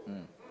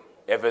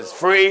 If it's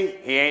free,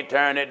 he ain't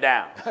turning it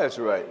down. That's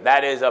right.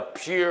 That is a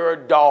pure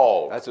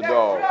dog. That's a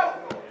dog.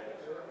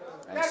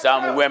 And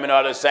some women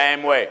are the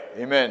same way.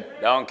 Amen.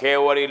 Don't care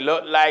what he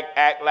look like,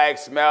 act like,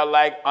 smell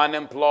like,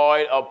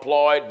 unemployed,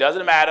 employed,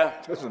 doesn't matter.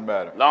 Doesn't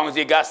matter. As long as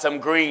he got some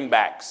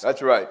greenbacks.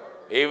 That's right.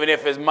 Even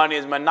if his money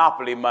is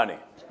monopoly money.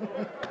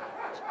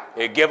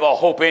 It give her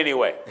hope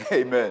anyway.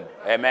 Amen.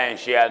 Amen.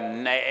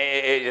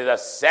 It is a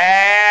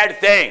sad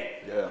thing.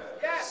 Yeah.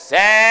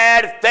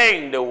 Sad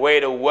thing the way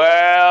the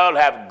world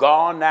have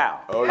gone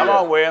now. Oh, Come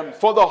on, William.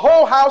 For the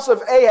whole house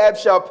of Ahab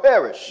shall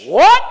perish.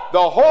 What?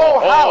 The whole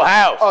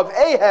house of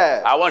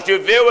Ahab. I want you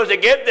viewers to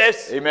get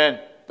this. Amen.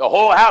 The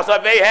whole house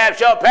of Ahab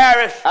shall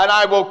perish. And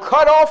I will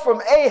cut off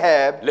from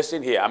Ahab.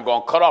 Listen here. I'm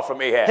going to cut off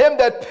from Ahab. Him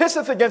that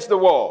pisseth against the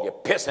wall. You're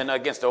pissing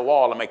against the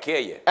wall. I'm going to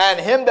kill you. And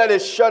him that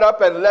is shut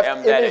up and left Him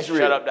in that is Israel.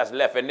 shut up that's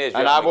left in Israel.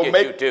 And I will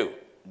make you too.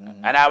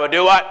 And I will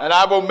do what? And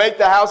I will make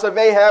the house of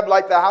Ahab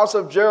like the house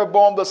of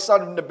Jeroboam the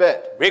son of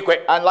Nebat. Real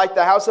quick. And like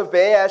the house of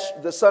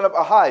Baash the son of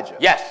Ahijah.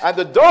 Yes. And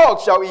the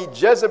dog shall eat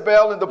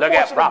Jezebel in the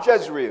portion of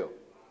Jezreel.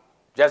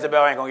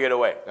 Jezebel ain't going to get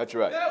away. That's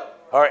right.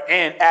 Her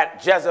end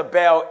at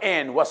Jezebel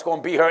end. What's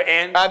going to be her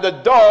end? And the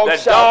dog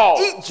shall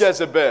eat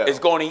Jezebel. Is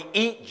going to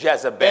eat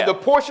Jezebel. In the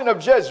portion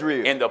of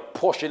Jezreel. In the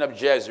portion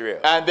of Jezreel.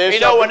 And there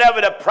you know,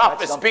 whenever the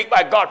prophets speak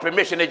by God's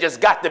permission, it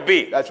just got to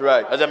be. That's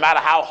right. Doesn't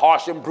matter how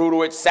harsh and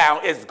brutal it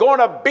sounds. It's going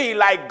to be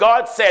like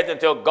God says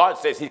until God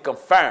says he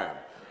confirmed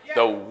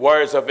the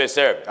words of his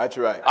servant. That's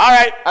right. All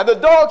right. And the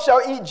dog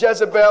shall eat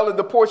Jezebel in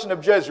the portion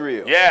of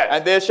Jezreel. Yes.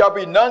 And there shall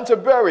be none to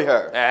bury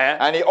her.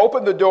 And he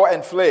opened the door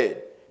and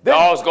fled. Then,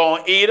 dog's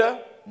going to eat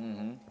her.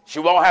 She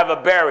won't have a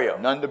burial.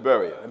 None to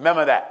bury her.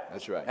 Remember that.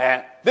 That's right.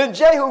 Then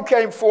Jehu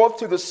came forth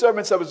to the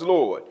servants of his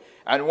Lord.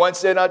 And one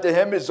said unto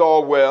him, Is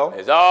all well?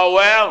 Is all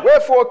well?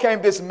 Wherefore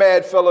came this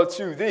mad fellow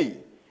to thee?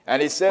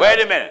 And he said,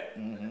 Wait a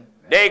minute.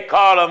 They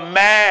call him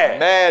mad.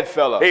 Mad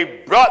fellow. He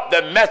brought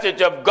the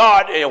message of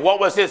God, and what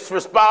was his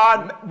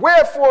response?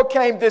 Wherefore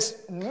came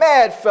this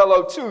mad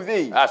fellow to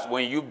thee? That's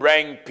when you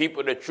bring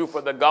people the truth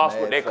of the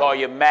gospel, they call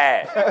you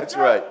mad. That's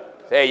right.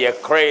 Say you're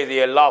crazy,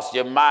 you lost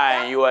your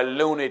mind, you're a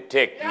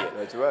lunatic.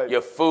 That's right.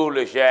 You're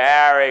foolish, you're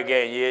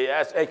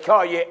arrogant. They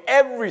call you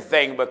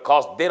everything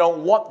because they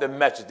don't want the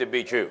message to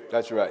be true.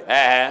 That's right.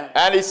 Uh-huh.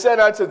 And he said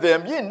unto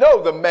them, Ye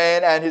know the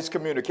man and his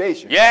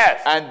communication.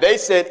 Yes. And they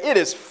said, It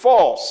is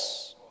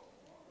false.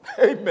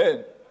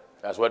 Amen.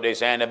 That's what they're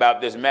saying about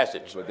this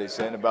message. That's what they're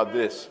saying about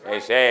this. They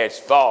say it's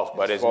false,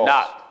 but it's false.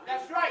 not.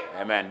 That's right.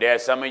 Amen.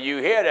 There's some of you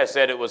here that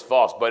said it was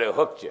false, but it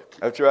hooked you.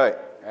 That's right.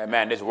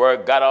 Amen. This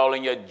word got all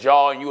in your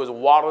jaw and you was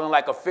waddling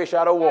like a fish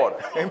out of water.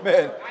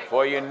 Amen.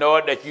 Before you know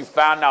it, that you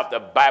found out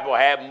the Bible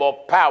had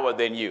more power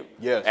than you.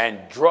 Yes. And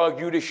drug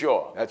you to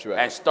shore. That's right.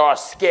 And start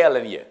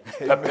scaling you,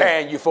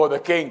 preparing you for the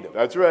kingdom.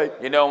 That's right.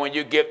 You know, when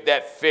you get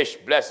that fish,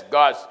 bless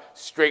God,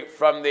 straight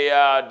from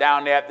the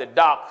down there at the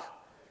dock,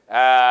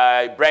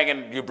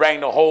 you bring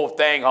the whole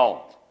thing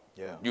home.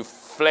 Yeah. You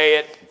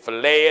fillet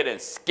it,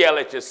 and scale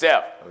it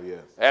yourself. Oh, yeah.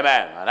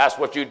 Amen. And that's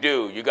what you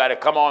do. You got to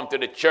come on to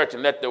the church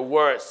and let the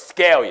word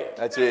scale you.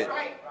 That's it.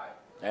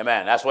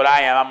 Amen. That's what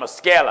I am. I'm a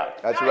scaler.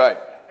 That's right.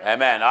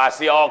 Amen. I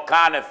see all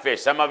kind of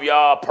fish. Some of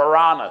y'all are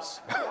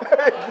piranhas.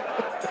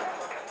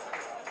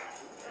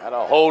 Got a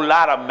whole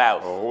lot of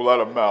mouth. A whole lot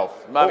of mouth.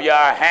 Some of y'all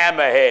are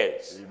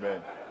hammerheads.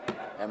 Amen.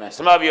 Amen.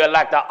 Some of you are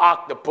like the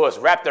octopus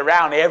wrapped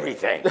around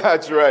everything.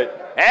 That's right.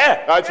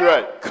 Eh? That's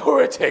right.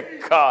 Glory to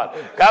God.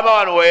 Come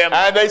on, William.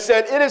 And they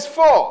said, It is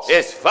false.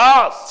 It's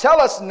false.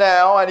 Tell us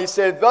now. And he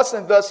said, Thus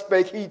and thus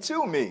spake he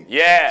to me.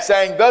 Yeah.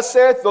 Saying, Thus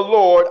saith the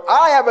Lord,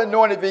 I have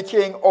anointed thee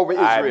king over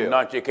Israel. I have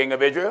anointed you king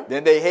of Israel.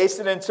 Then they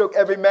hastened and took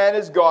every man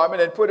his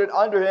garment and put it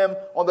under him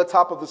on the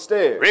top of the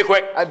stairs. Real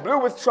quick. And blew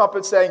with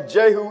trumpets, saying,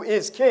 Jehu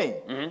is king.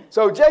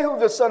 So Jehu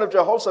the son of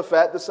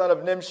Jehoshaphat, the son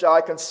of Nimshi,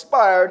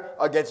 conspired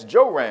against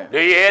Joram. Do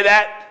you hear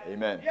that?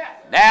 Amen.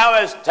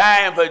 Now it's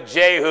time for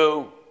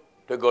Jehu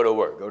to go to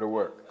work. Go to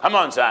work. Come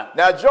on, son.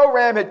 Now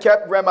Joram had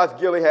kept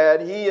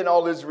Ramoth-Gilead, he and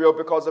all Israel,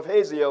 because of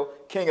Hazael,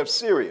 king of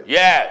Syria.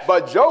 Yes.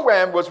 But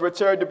Joram was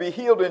returned to be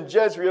healed in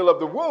Jezreel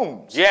of the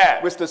wounds,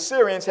 Yes. which the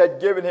Syrians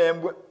had given him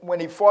when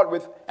he fought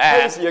with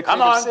Hazael,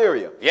 king of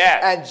Syria.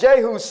 Yes. And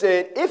Jehu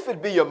said, If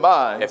it be your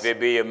mind, If it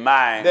be your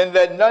mind. then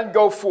let none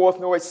go forth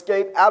nor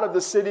escape out of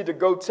the city to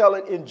go tell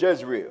it in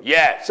Jezreel.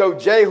 Yes. So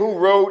Jehu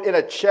rode in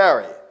a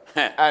chariot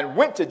and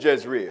went to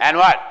Jezreel. And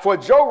what? For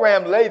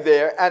Joram lay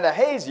there, and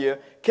Ahaziah,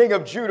 king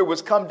of Judah,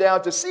 was come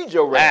down to see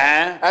Joram.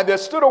 And there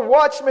stood a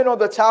watchman on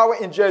the tower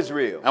in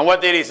Jezreel. And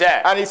what did he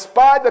say? And he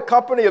spied the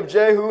company of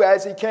Jehu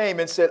as he came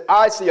and said,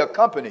 I see a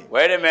company.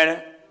 Wait a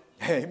minute.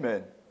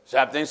 Amen.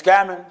 Something's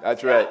coming.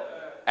 That's right.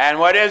 And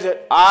what is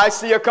it? I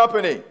see a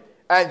company.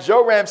 And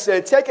Joram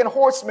said, take an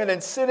horseman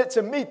and send it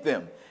to meet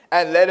them.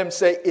 And let him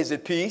say, is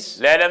it peace?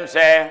 Let him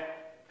say,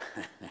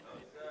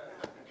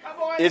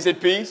 is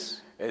it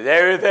peace? Is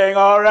everything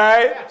all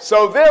right?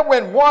 So there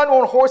went one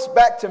on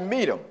horseback to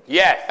meet him.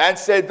 Yes. And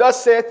said,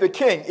 thus saith the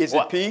king, is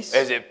it peace?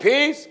 Is it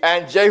peace?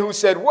 And Jehu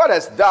said, what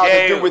hast thou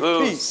to do with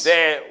Jehu peace?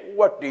 said,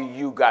 what do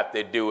you got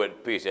to do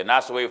with peace? And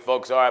that's the way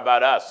folks are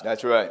about us.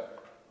 That's right.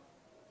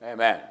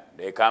 Amen.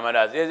 They come at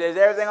us. Is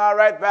everything all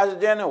right, Pastor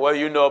Jenna? What do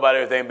you know about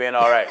everything being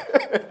all right?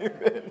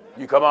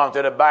 You come on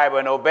to the Bible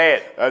and obey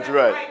it. That's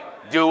right.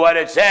 Do what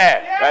it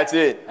said. That's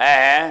it. Uh-huh.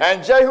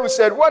 And Jehu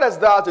said, what hast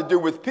thou to do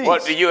with peace?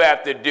 What do you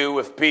have to do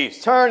with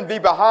peace? Turn thee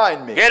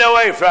behind me. Get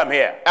away from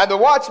here. And the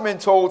watchman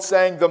told,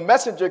 saying, the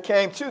messenger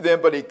came to them,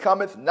 but he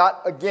cometh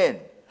not again.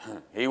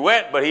 He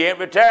went, but he ain't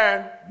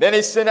returned. Then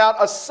he sent out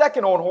a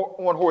second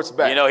on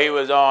horseback. You know, he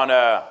was on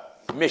a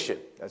mission.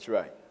 That's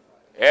right.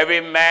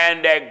 Every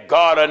man that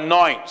God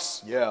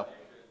anoints, Yeah.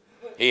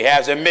 he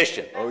has a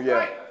mission. Oh,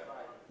 yeah.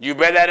 You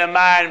bear that in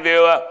mind,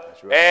 viewer.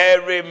 Right.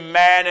 Every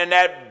man in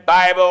that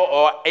Bible,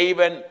 or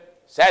even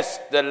that's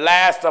the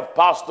last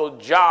apostle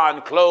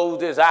John,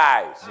 closed his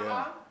eyes.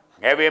 Yeah.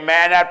 Every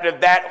man after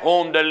that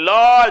whom the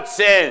Lord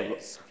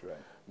sends, right.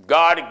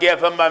 God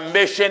give him a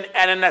mission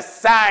and an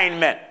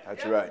assignment.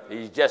 That's right.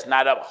 He's just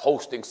not up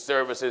hosting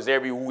services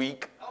every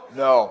week.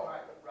 No.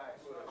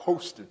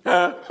 Hosting.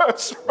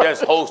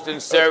 Just hosting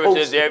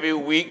services every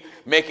week,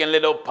 making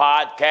little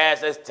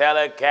podcasts as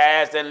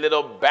telecasts and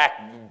little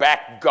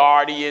back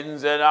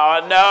guardians and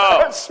all. No.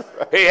 That's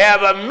right. He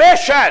have a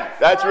mission.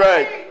 That's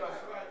right.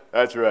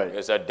 That's right.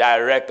 It's a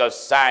direct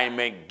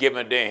assignment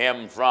given to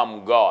him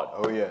from God.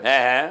 Oh, yeah.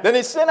 Uh-huh. Then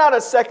he sent out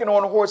a second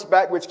on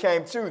horseback, which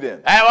came to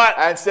them. And what?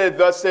 And said,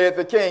 thus saith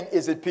the king,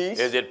 is it peace?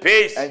 Is it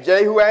peace? And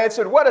Jehu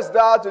answered, what hast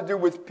thou to do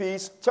with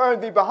peace?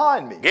 Turn thee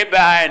behind me. Get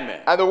behind me.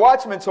 And the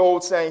watchman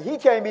told, saying, he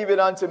came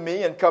even unto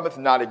me and cometh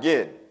not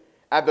again.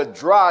 And the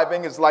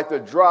driving is like the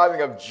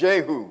driving of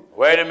Jehu.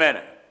 Wait a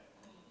minute.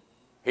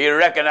 He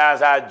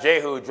recognized how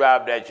Jehu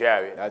drive that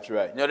chariot. That's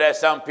right. You know, there's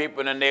some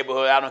people in the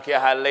neighborhood, I don't care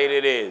how late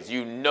it is,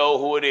 you know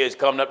who it is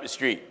coming up the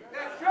street.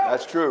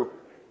 That's true.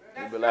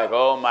 You'll be like,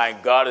 oh my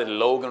God, is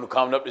Logan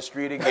coming up the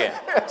street again?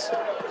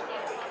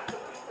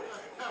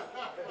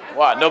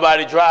 What?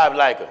 Nobody drive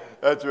like him.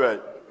 That's right.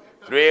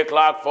 3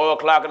 o'clock, 4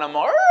 o'clock in the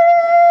morning,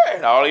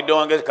 and all he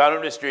doing is coming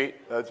up the street.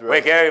 That's right.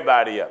 Wake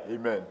everybody up.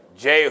 Amen.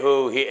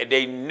 Jehu,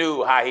 they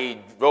knew how he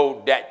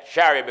rode that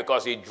chariot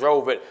because he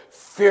drove it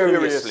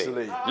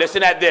furiously.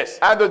 Listen at this.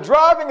 And the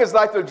driving is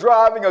like the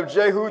driving of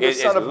Jehu, the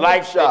son of Nimshi.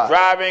 Nimshi. The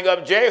driving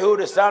of Jehu,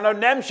 the son of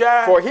Nimshi.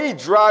 For he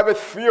driveth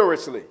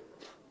furiously.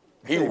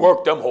 He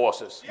worked them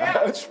horses.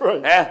 That's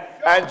right.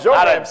 And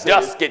Joram said,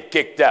 dust get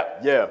kicked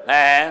up. Yeah.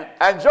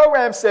 And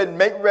Joram said,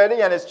 make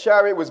ready, and his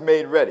chariot was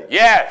made ready.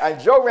 Yes.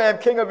 And Joram,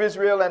 king of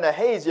Israel, and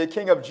Ahaziah,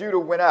 king of Judah,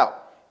 went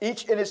out,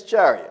 each in his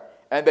chariot.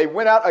 And they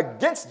went out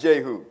against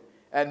Jehu,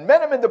 and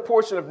met him in the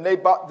portion of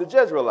Naboth the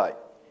Jezreelite.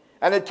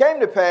 And it came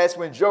to pass,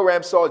 when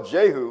Joram saw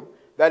Jehu,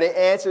 that he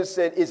answered,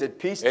 said, is it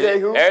peace,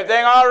 Jehu?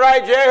 Everything all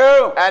right,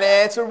 Jehu? And he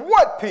answered,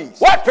 what peace?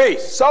 What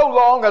peace? So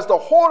long as the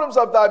whoredoms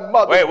of thy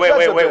mother Wait.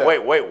 Jezebel.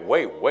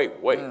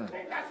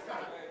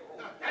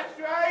 That's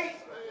right.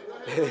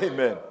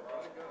 Amen.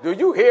 Do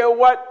you hear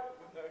what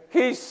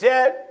he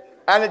said?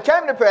 And it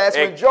came to pass,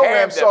 when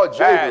Joram saw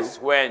Jehu,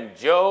 when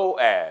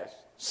Joash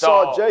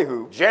saw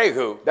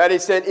Jehu, that he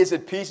said, is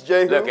it peace,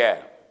 Jehu? Look at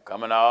him,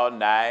 coming all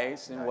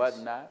nice and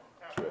whatnot.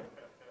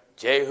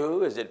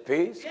 Jehu, is it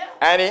peace? Yeah.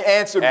 And he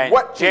answered, and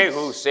what peace?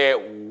 Jehu said,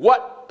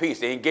 what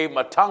peace? And he gave him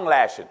a tongue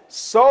lashing.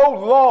 So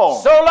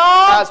long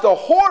as the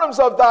whoredoms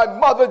of thy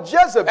mother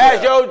Jezebel.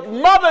 As your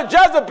mother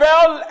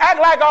Jezebel act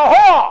like a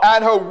whore.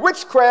 And her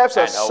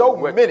witchcrafts are so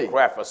many.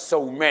 Witchcraft are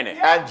so many.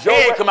 And he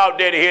ain't come out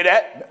there to hear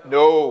that.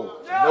 No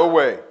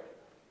way.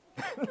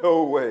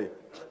 No way.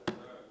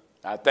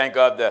 I think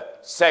of the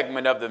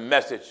segment of the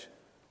message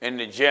in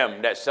the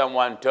gym that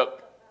someone took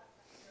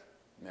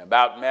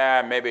about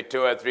maybe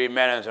 2 or 3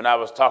 minutes when I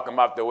was talking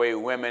about the way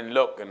women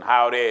look and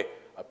how they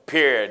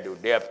appeared.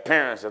 Their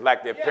appearance is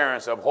like the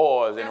appearance of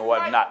whores and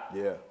whatnot.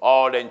 Yeah.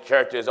 All in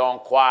churches, on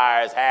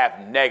choirs, half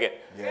naked,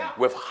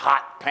 with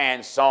hot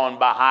pants on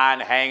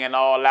behind, hanging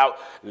all out.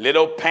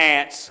 Little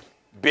pants,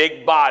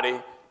 big body,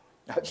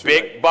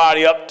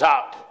 body up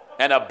top,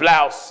 and a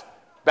blouse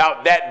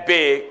about that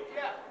big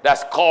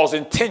that's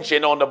causing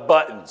tension on the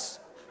buttons.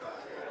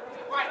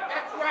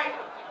 That's right.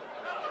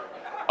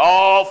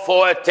 All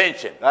for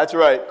attention. That's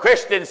right.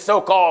 Christian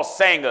so-called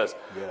singers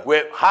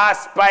with high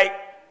spike,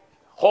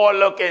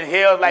 whore-looking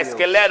heels like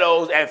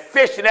stilettos and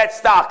fishnet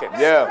stockings.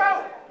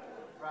 Yeah.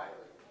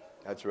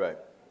 That's right.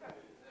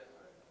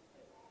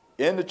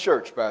 In the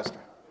church, Pastor.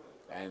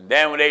 And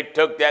then when they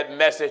took that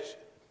message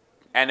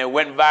And it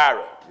went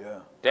viral. Yeah.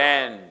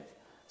 10,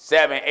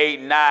 7,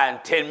 8, 9,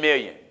 10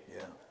 million.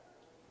 Yeah.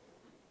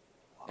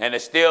 And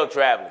it's still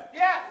traveling.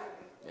 Yeah.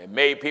 It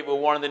made people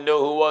want to know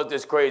who was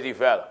this crazy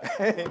fella.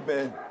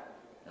 Amen.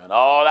 And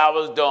all I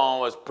was doing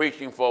was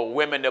preaching for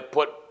women to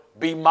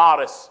be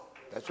modest.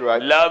 That's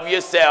right. Love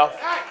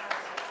yourself.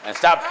 And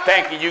stop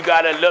thinking you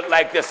got to look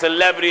like the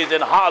celebrities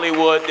in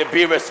Hollywood to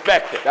be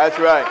respected. That's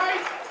right.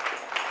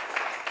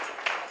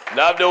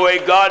 Love the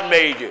way God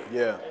made you.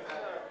 Yeah.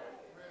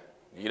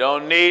 You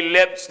don't need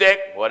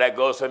lipstick. Well, that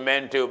goes for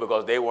men too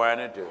because they wearing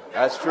it too.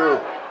 That's true.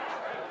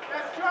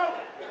 That's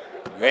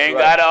true. You ain't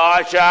got to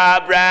arch your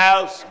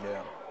eyebrows. Yeah.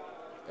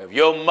 If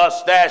your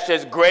mustache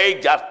is gray,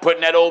 just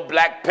putting that old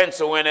black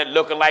pencil in it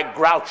looking like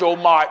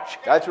Groucho Marx.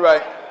 That's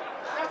right.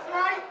 That's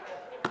right.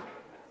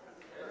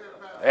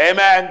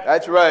 Amen.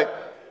 That's right.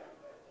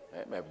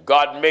 Amen. If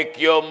God make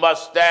your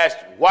mustache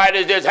white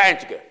as this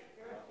handkerchief,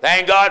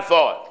 thank God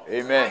for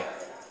it. Amen.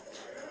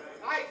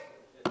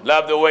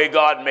 Love the way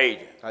God made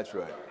you. That's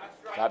right.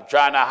 Stop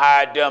trying to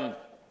hide them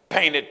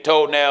painted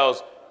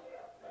toenails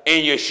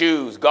in your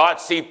shoes.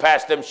 God see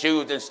past them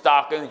shoes and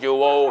stockings, you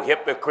old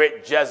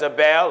hypocrite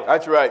Jezebel.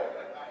 That's right.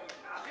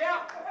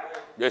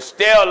 You're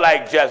still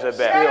like Jezebel.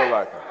 Still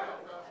like her.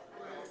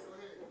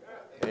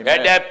 Amen.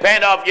 Get that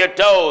paint off your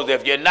toes.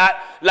 If you're not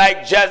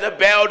like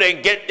Jezebel,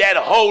 then get that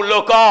whole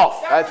look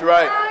off. That's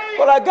right.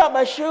 Well, I got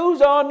my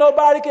shoes on.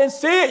 Nobody can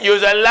see it. You're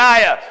a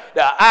liar.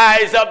 The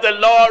eyes of the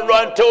Lord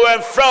run to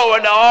and fro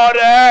in all the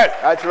earth.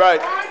 That's right.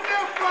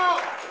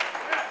 Wonderful.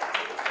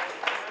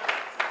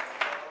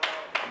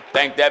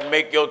 Think that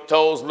make your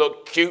toes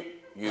look cute?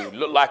 You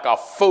look like a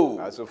fool.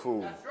 That's a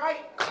fool. That's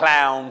right.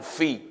 Clown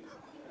feet.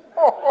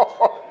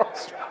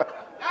 Nice.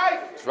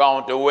 What's wrong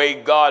with the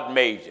way God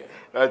made you?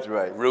 That's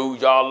right.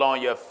 Rouge all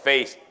on your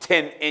face,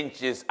 10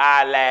 inches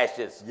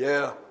eyelashes.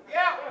 Yeah.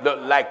 Yeah.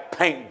 Look like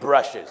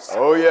paintbrushes.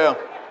 Oh, yeah.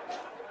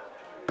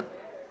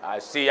 I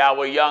see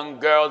our young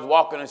girls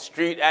walking the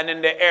street and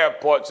in the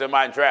airports in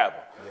my travel.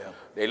 Yeah.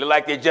 They look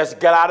like they just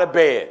got out of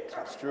bed.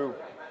 That's true.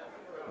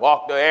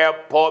 Walk the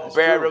airport, That's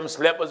bedroom true.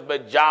 slippers,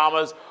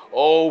 pajamas,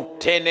 old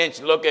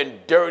 10-inch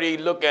looking, dirty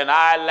looking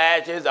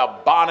eyelashes,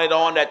 a bonnet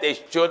on that they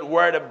should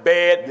wear to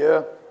bed.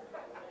 Yeah.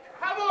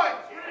 Come on.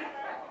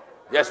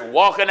 Just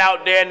walking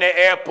out there in the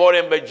airport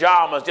in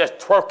pajamas, just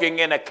twerking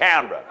in the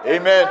camera.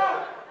 Amen.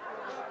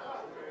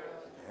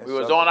 We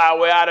was on our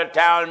way out of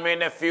town, me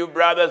and a few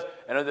brothers,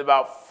 and it was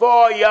about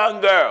 4 young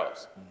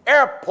girls.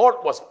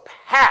 Airport was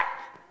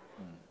packed.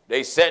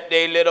 They set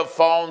their little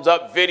phones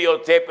up,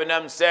 videotaping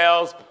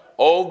themselves,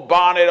 old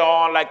bonnet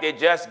on like they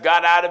just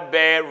got out of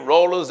bed,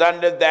 rollers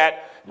under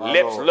that,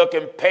 lips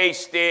looking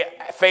pasty,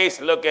 face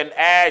looking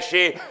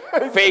ashy,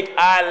 fake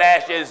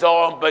eyelashes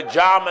on,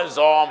 pajamas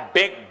on,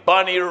 big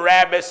bunny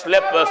rabbit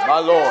slippers, My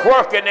Lord.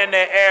 twerking in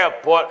the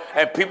airport,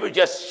 and people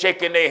just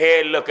shaking their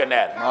head looking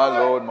at them. My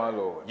Lord, my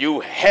Lord.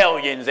 You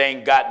hellions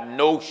ain't got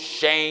no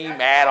shame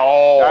at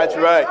all. That's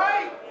right.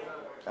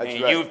 That's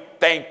And right. you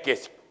think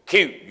it's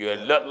cute. You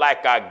look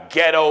like a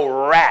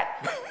ghetto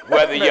rat.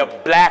 Whether you're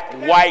black,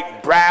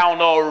 white, brown,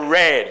 or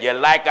red, you're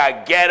like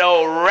a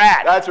ghetto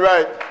rat. That's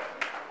right.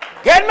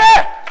 Get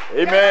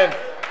me? Amen.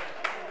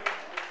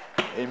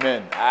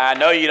 Amen. I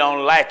know you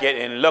don't like it,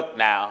 and look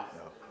now.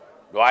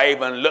 Do I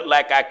even look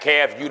like I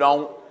care if you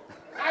don't?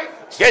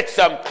 Get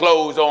some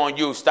clothes on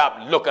you.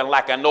 Stop looking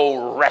like an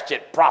old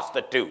wretched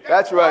prostitute.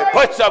 That's right.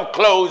 Put some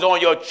clothes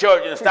on your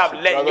children and stop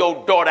Preach it, letting brother.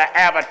 your daughter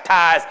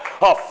advertise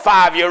her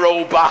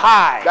 5-year-old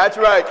behind. That's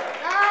right.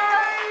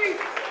 Nice.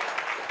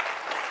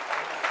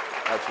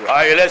 That's right.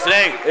 Are you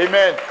listening?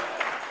 Amen.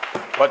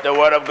 What the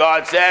word of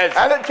God says.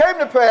 And it came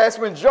to pass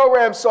when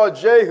Joram saw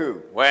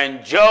Jehu,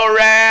 When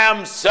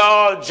Joram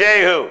saw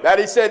Jehu. that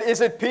he said, "Is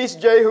it peace,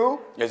 Jehu?"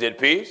 Is it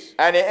peace?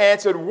 And he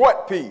answered,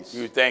 "What peace?"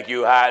 You think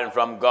you hiding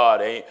from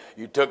God, eh?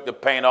 You took the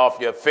paint off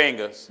your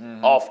fingers,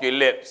 off your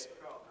lips,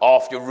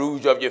 off your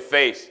rouge of your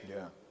face, Yeah.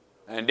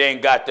 and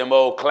then got them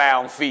old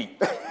clown feet.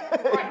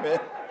 Amen.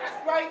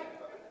 That's right.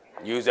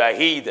 You's a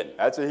heathen.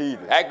 That's a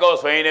heathen. That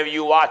goes for any of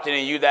you watching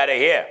and you that are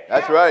here.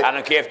 That's right. I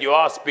don't care if you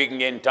are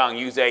speaking in tongue.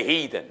 You's a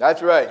heathen.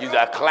 That's right. You's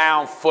a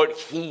clown foot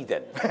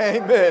heathen.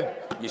 Amen.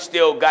 You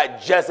still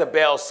got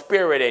Jezebel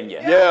spirit in you.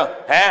 Yeah.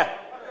 Huh?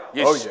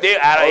 You Oh, yeah. still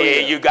out of Oh,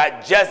 here. yeah. You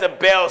got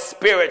Jezebel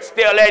spirit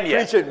still in you.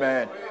 Preach it,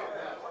 man.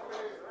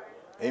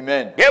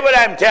 Amen. Get what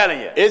I'm telling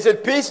you. Is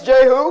it peace,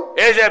 Jehu?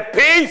 Is it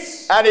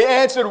peace? And he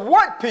answered,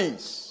 "What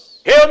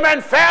peace?"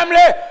 Human family,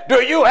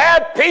 do you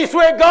have peace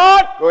with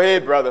God? Go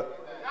ahead, brother.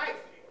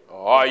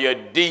 Or are your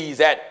deeds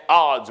at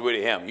odds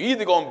with him? You're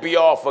either going to be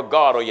all for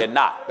God or you're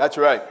not. That's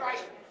right.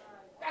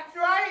 That's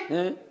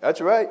right.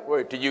 That's right.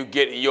 Wait till you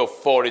get in your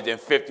 40s and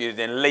 50s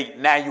and late.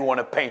 Now you want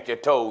to paint your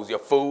toes, you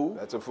fool.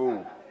 That's a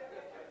fool.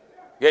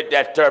 Get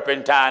that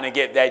turpentine and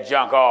get that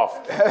junk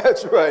off.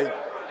 That's right.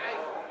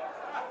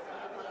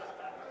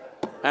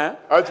 Huh?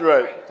 That's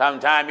right.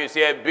 Sometimes you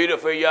see a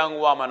beautiful young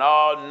woman,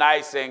 all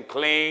nice and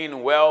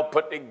clean, well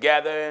put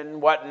together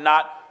and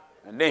whatnot,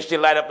 and then she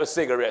light up a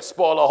cigarette,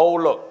 spoil the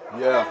whole look.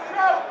 Yeah.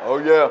 Oh,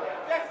 yeah.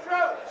 That's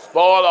true.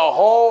 For the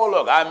whole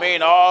look. I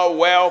mean, all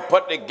well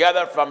put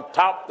together from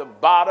top to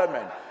bottom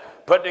and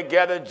put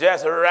together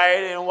just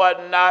right and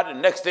whatnot.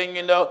 And next thing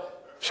you know,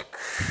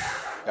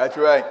 That's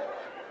right.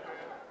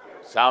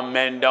 some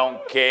men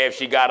don't care if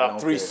she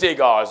got 3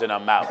 cigars in her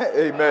mouth.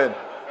 Amen.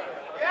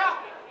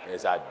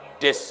 It's a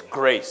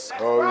disgrace.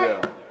 Oh,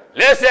 yeah.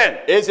 Listen.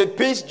 Is it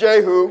peace,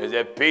 Jehu? Is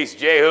it peace,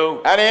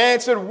 Jehu? And he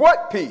answered,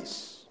 what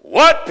peace?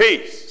 What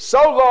peace? So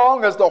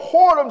long as the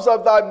whoredoms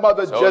of thy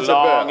mother Jezebel. So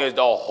long as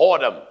the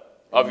whoredom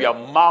of your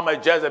mama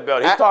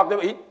Jezebel. He's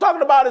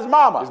talking about his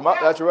mama.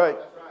 That's right.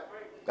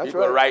 That's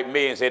People right. write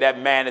me and say that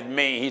man is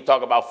mean. He's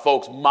talking about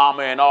folks'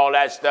 mama and all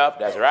that stuff.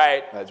 That's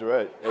right. That's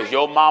right. Is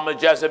your mama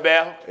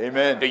Jezebel?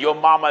 Amen. Do your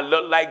mama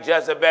look like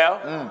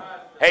Jezebel?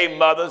 Hey,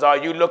 mothers, are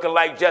you looking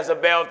like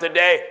Jezebel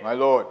today? My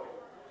Lord.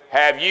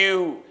 Have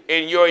you,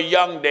 in your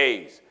young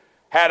days,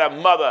 had a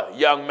mother,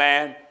 young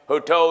man,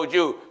 who told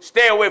you,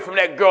 stay away from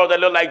that girl that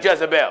look like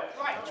Jezebel?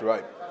 That's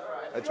right.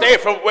 That's Stay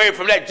right. away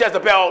from that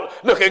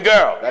Jezebel-looking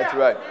girl. That's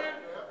right.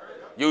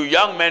 You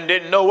young men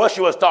didn't know what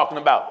she was talking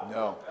about.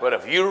 No. But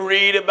if you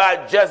read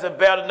about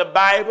Jezebel in the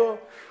Bible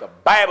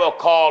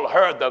called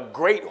her the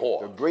great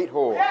whore. The great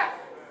whore.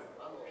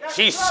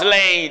 She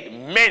slayed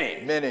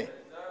many. Many.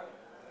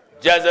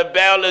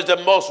 Jezebel is the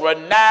most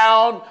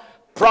renowned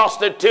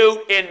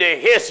prostitute in the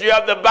history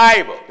of the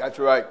Bible. That's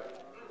right.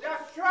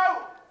 That's true.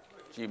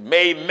 She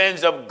made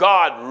men of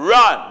God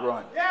run.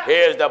 Run.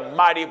 Here's the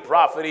mighty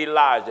prophet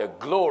Elijah.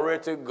 Glory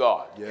to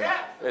God.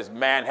 Yeah. This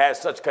man has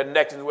such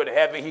connections with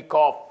heaven, he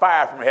called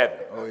fire from heaven.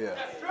 Oh, yeah.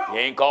 He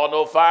ain't called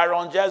no fire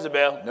on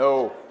Jezebel.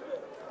 No.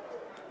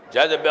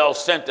 Jezebel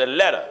sent a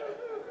letter.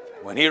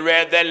 When he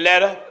read that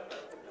letter,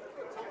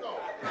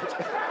 Come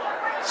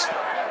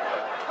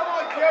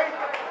on, Jay.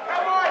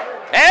 Come on.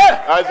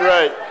 yeah, That's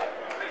right.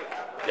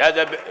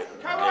 Jezebel,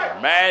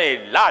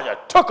 man, Elijah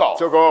took off.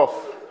 Took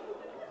off.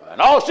 And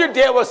all she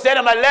did was send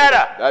him a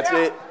letter. That's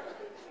it.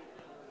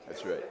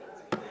 That's right.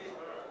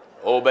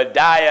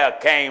 Obadiah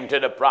came to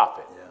the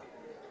prophet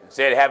and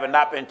said, have it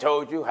not been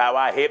told you how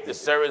I hid the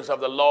servants of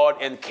the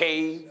Lord in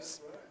caves?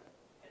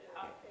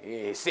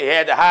 He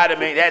had to hide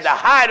them. He had to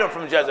hide them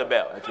from Jezebel.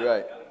 That's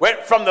right.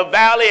 Went from the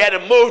valley, had to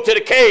move to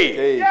the cave.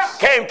 Caves.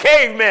 Came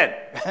cavemen,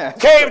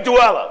 cave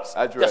dwellers.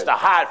 That's right. Just to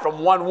hide from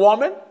one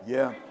woman.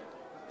 Yeah.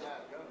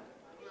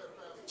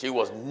 She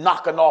was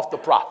knocking off the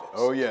prophets.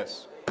 Oh,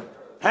 yes.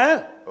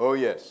 Huh? Oh,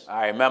 yes.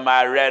 I remember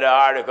I read an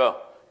article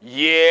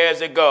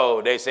years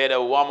ago. They said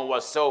a woman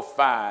was so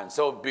fine,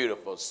 so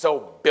beautiful,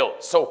 so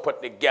built, so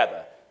put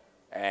together,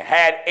 and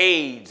had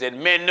AIDS,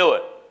 and men knew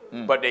it.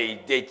 But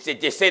they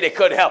say they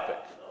couldn't help it.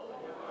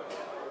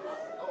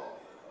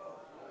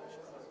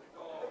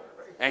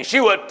 And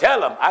she would tell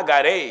them, I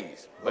got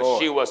AIDS. But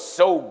Lord. she was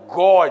so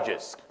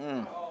gorgeous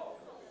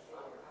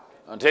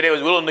until they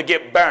was willing to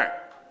get burnt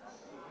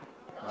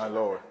My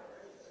Lord.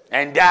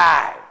 and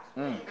die.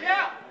 Yeah.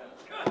 Yeah.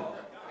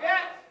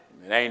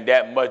 It ain't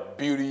that much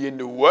beauty in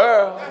the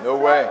world. No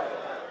way.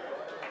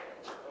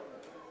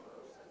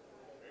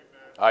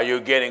 Are you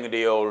getting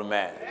the old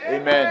man?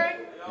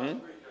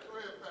 Amen.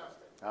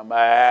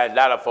 I had a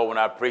lot of folks when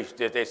I preach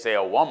this, they say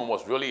a woman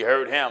must really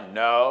hurt him.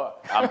 No,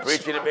 I'm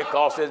preaching it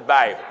because it's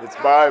Bible. It's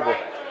Bible.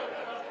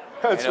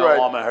 That's Ain't no right.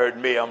 woman hurt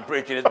me. I'm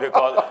preaching it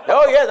because,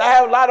 oh yes, I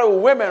have a lot of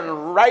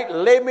women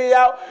lay me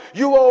out.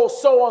 You old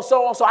so and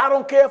so and so. I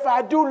don't care if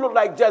I do look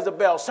like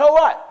Jezebel. So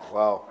what?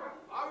 Wow.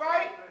 All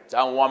right.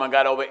 Some woman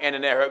got over the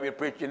internet, heard me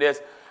preaching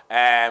this,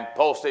 and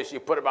posted. She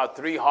put about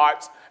 3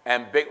 hearts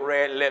and big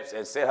red lips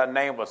and said her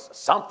name was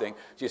something.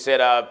 She said,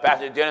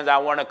 Pastor Jennings, I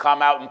want to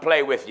come out and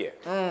play with you.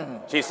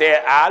 She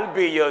said, I'll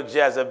be your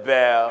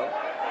Jezebel.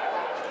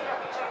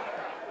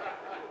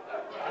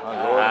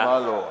 My Lord, my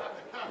Lord.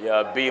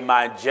 You'll be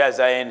my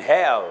Jezza in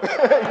hell.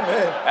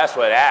 That's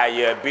what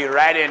you'll be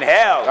right in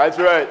hell. That's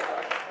right.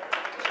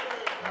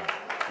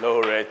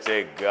 Glory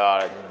to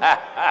God.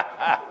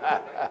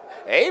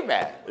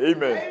 Amen.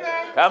 Amen.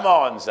 Come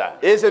on, son.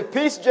 Is it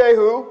peace,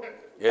 Jehu?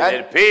 Is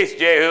it peace,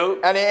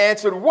 Jehu? And he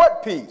answered,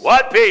 what peace?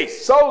 What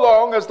peace? So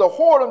long as the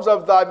whoredoms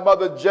of thy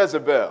mother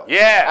Jezebel.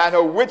 Yes. And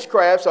her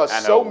witchcrafts are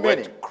And so her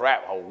many.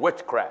 witchcraft.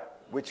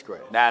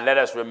 Witchcraft. Now let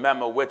us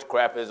remember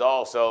witchcraft is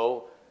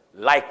also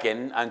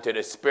likened unto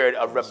the spirit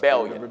of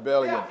rebellion.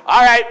 Rebellion.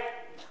 All right.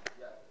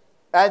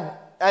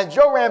 And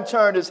Joram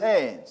turned his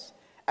hands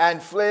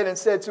and fled and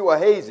said to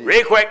Ahaziah,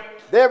 Real quick.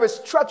 there is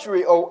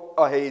treachery, O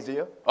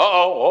Ahaziah.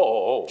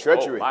 Oh,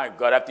 Treachery. my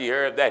God, after you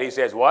heard that, he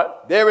says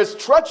what? There is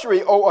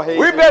treachery, O Ahaziah.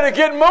 We better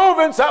get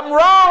moving. Something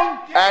wrong.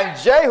 And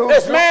Jehu.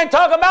 This man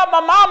talking about my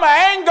mama.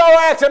 I ain't go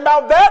ask him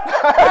about that.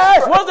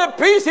 Ask, was it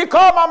peace? He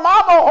called my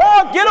mama a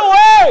whore. Get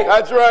away.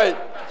 That's right.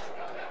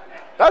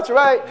 That's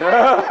right.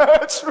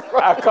 That's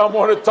right. I come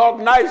want to talk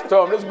nice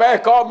to him. This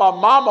man called my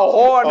mama a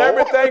whore and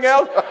everything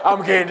else.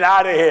 I'm getting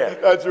out of here.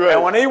 That's right.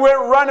 And when he went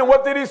running,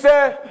 what did he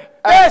say?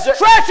 There's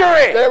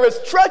treachery. There is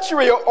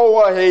treachery,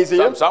 O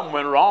Ahaziah. Something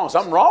went wrong.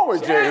 Something wrong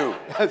with Jehu.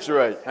 That's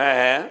right.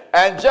 Uh-huh.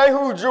 And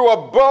Jehu drew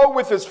a bow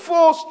with his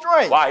full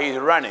strength. While he's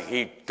running,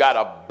 he got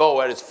a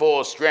bow at his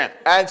full strength.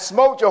 And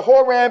smote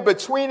Jehoram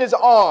between his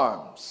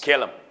arms.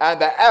 Kill him.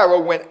 And the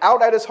arrow went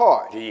out at his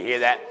heart. Do you hear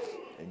that?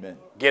 Amen.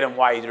 Get him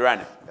while he's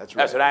running. That's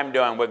right. That's what I'm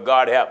doing with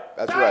God's help.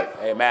 That's right.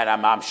 Amen.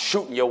 I'm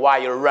shooting you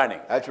while you're running.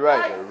 That's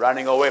right. You're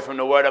running away from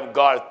the word of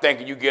God,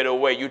 thinking you get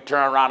away. You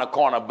turn around a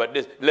corner, but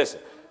listen,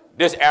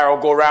 this arrow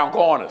go around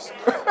corners.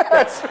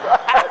 That's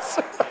right.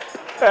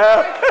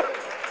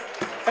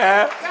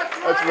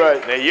 That's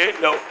right. Now,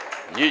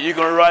 you're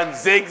going to run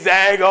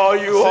zigzag all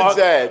you want.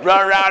 Zigzag.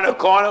 Run around the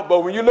corner,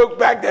 but when you look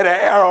back, there's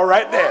an arrow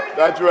right there.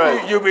 That's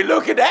right. You'll be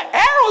looking at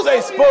arrows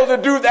ain't supposed to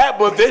do that,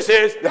 but this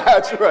is.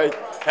 That's right.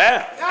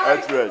 Huh?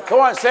 That's right. Come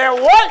on, say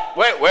what?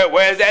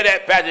 Where's that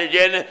at, Pastor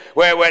Jennings?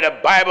 Where the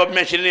Bible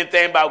mentioned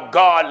anything about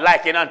God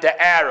likened unto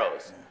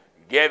arrows?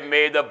 Give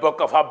me the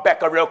book of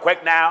Habakkuk real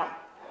quick now.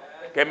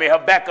 Give me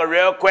Habakkuk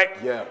real quick.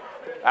 Yeah.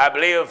 I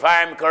believe if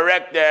I'm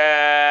correct,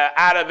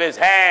 out of his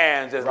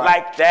hands is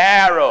like the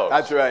arrows.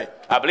 That's right.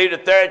 I believe the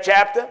 3rd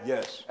chapter.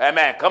 Yes.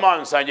 Amen. Come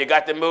on, son. You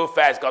got to move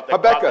fast. Got the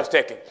Habakkuk. clock is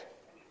ticking.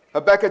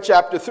 Habakkuk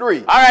chapter 3.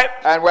 All right.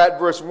 And we're at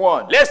verse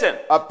 1. Listen.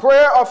 A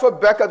prayer of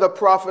Habakkuk the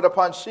prophet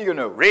upon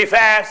Shiganu. Read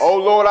fast. O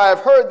Lord, I have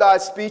heard thy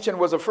speech and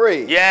was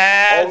afraid.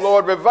 Yes. O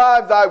Lord,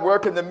 revive thy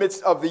work in the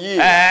midst of the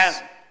years.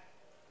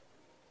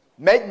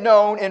 Make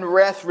known in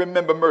wrath,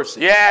 remember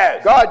mercy.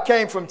 Yes. God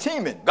came from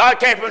Teman. God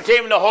came from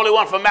Teman, the Holy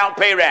One from Mount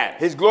Paran.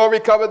 His glory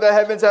covered the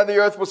heavens, and the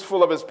earth was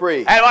full of his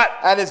praise. And what?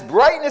 And his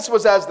brightness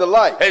was as the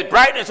light. His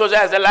brightness was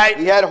as the light.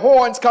 He had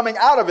horns coming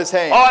out of his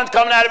hand. Horns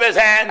coming out of his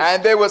hand.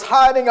 And there was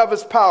hiding of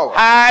his power.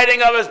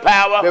 Hiding of his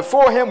power.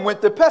 Before him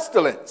went the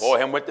pestilence. Before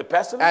him went the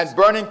pestilence. And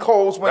burning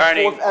coals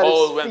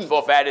went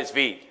forth at his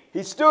feet.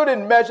 He stood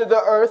and measured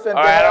the earth. And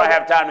all right, I don't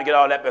have time to get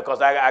all that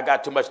because I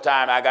got too much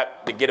time. I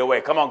got to get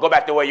away. Come on, go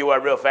back to where you were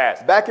real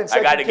fast. Back in 2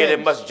 I got to Kings. get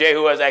as much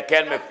Jehu as I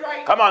can.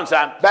 Right. Come on,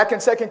 son. Back in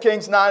 2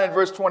 Kings 9 and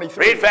verse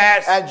 23. Read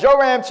fast. And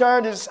Joram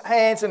turned his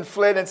hands and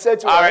fled and said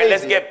to all right, Ahaziah,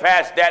 let's get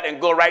past that and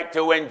go right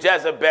to when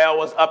Jezebel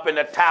was up in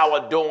the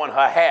tower doing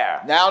her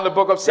hair. Now in the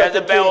book of 2 Kings.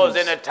 Jezebel was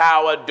in the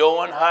tower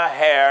doing her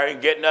hair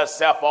and getting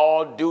herself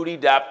all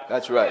dutied up.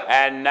 That's right.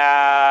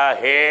 And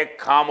here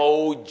come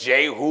old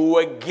Jehu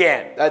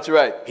again. That's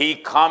right. He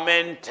come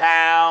in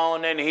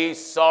town and he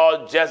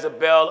saw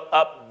Jezebel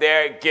up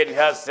there getting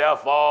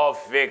herself all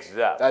fixed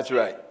up. That's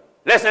right.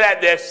 Listen at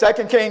this.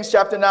 2 Kings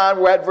chapter 9,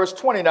 we're at verse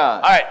 29.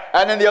 All right.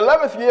 And in the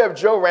 11th year of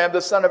Joram, the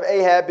son of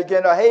Ahab,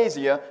 began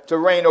Ahaziah to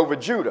reign over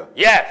Judah.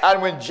 Yes.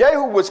 And when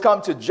Jehu was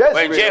come to Jezreel,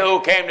 when Jehu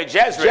came to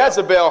Jezreel,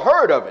 Jezebel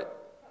heard of it.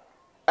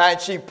 And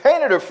she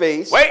painted her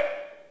face. Wait.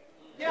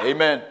 Yeah.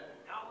 Amen.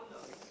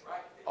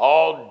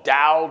 All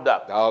dialed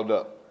up. Dialed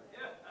up.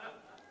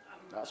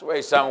 That's the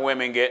way some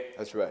women get.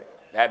 That's right.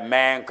 That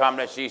man come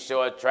that she's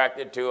so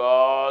attracted to,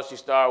 oh, she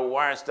started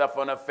wearing stuff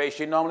on her face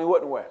she normally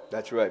wouldn't wear.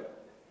 That's right.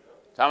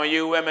 Some of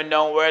you women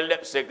don't wear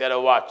lipstick that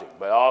are watching,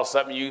 but all of a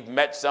sudden you've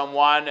met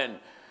someone and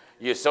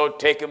you're so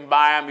taken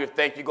by them, you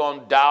think you're going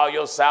to dial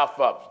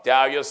yourself up.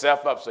 Dial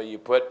yourself up, so you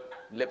put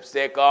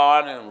lipstick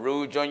on and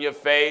rouge on your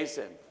face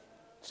and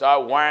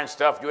start wearing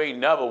stuff you ain't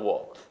never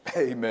wore.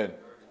 Amen.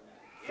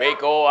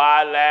 Fake old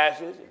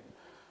eyelashes.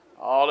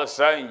 All of a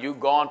sudden you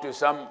gone to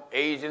some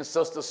Asian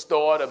sister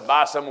store to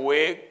buy some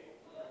wig.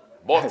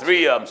 Bought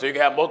 3 of them so you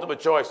can have multiple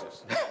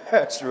choices.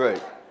 That's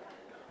right.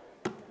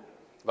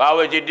 Why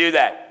would you do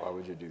that? Why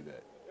would you do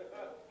that?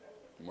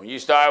 When you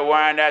start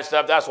wearing that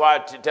stuff, that's why I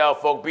tell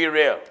folk, be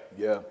real.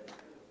 Yeah.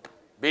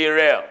 Be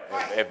real.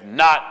 If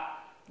not,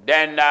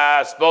 then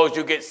suppose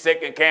you get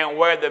sick and can't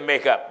wear the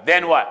makeup.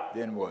 Then what?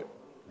 Then what?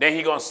 Then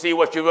he going to see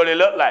what you really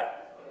look like.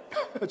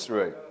 That's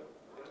right.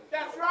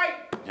 That's right.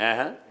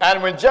 Uh-huh.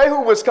 And when Jehu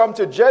was come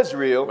to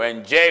Jezreel,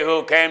 when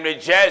Jehu came to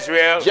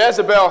Jezreel,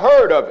 Jezebel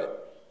heard of it.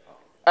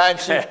 And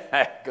she,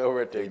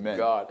 glory to Amen.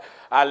 God.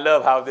 I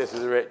love how this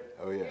is written.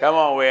 Oh, yeah. Come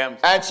on, Williams.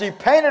 And she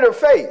painted her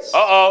face.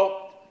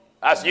 Uh-oh.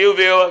 That's you,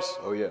 viewers.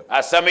 Oh, yeah.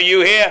 That's some of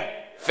you here,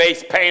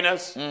 face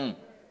painters. Mm.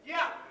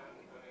 Yeah.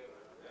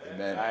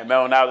 Amen. I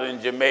remember when I was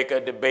in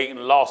Jamaica debating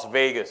Las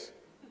Vegas.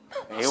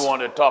 And he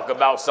wanted to talk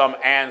about some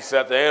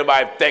ancestor.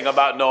 Everybody think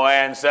about no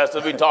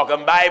ancestors. We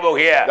talking Bible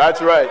here.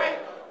 That's right.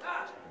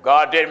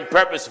 God didn't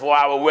purpose for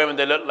our women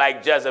to look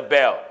like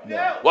Jezebel.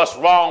 No. What's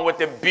wrong with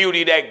the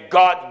beauty that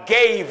God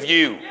gave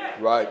you?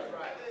 Right.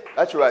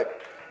 That's right.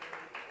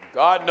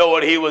 God know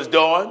what he was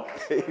doing.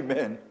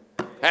 Amen.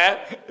 Huh?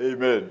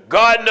 Amen.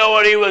 God know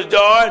what he was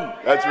doing.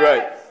 That's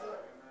right.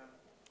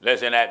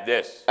 Listen at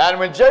this. And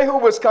when Jehu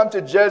was come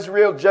to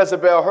Jezreel,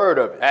 Jezebel heard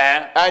of it.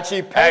 And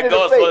she painted that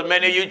goes her face. for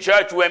many of you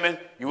church women.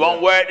 You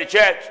won't wear it to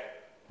church,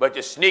 but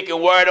you sneak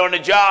and wear it on the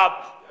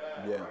job.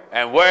 Yeah.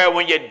 And wear it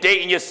when you're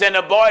dating your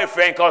sinner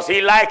boyfriend because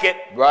he like it.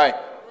 Right.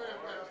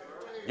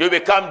 You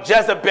become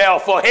Jezebel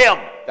for him.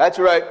 That's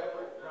right.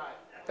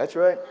 That's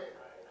right.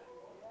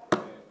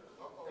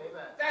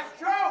 That's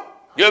true.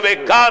 You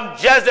become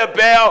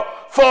Jezebel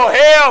for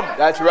him.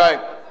 That's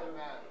right.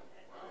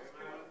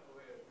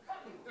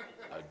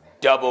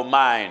 Double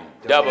mind.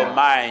 Double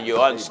mind.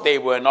 You're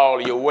unstable in all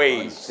your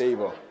ways.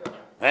 Unstable.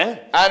 Huh?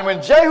 And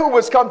when Jehu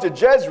was come to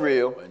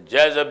Jezreel, When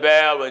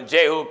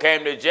Jehu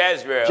came to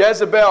Jezreel,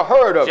 Jezebel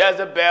heard of it,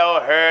 Jezebel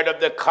heard of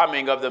the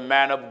coming of the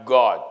man of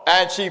God.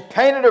 and she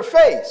painted her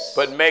face,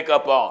 Put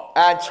makeup on.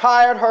 and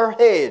tied her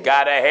head,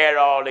 Got her hair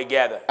all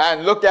together.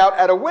 and looked out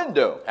at a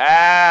window.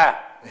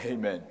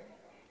 Amen.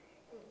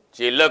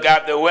 She looked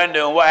out the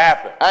window, and what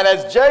happened? And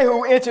as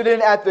Jehu entered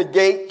in at the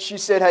gate, she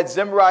said, had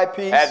Zimri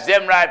peace, Had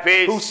Zimri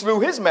peace. who slew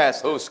his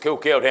master. Who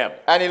killed him?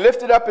 And he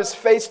lifted up his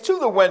face to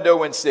the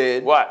window and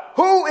said, What?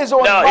 Who is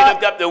on No, my... he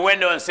looked up the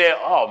window and said,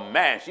 oh,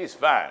 man, she's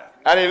fine.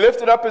 And he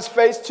lifted up his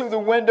face to the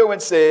window and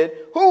said,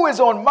 Who is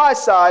on my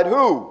side,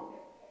 who?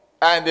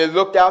 And they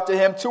looked out to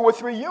him 2 or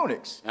 3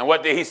 eunuchs. And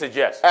what did he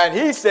suggest? And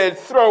he said,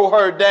 Throw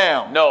her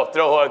down. No,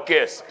 throw her a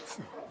kiss.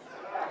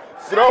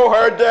 Throw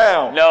her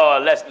down. No,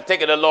 let's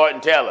take it to the Lord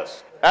and tell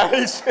us. And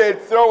he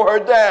said, Throw her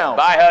down.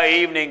 Buy her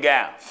evening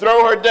gown.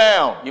 Throw her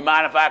down. You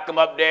mind if I come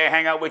up there and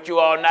hang out with you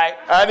all night?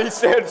 And he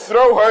said,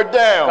 Throw her What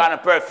down. kind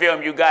of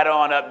perfume you got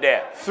on up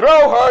there?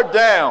 Throw her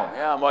down.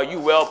 Yeah, well, you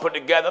well put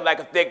together like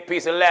a thick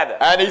piece of leather.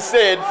 And he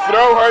said,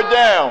 Throw her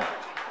down.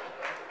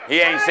 He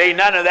ain't say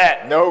none of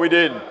that. No, he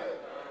didn't.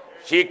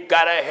 She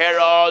got her hair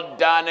all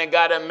done and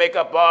got her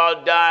makeup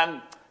all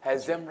done.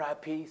 Has Zimri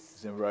peace?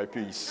 Zimri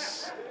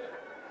peace.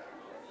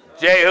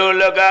 Jehu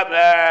look up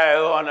there.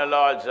 Who on the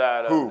Lord's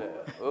side? Who?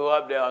 Up there? Who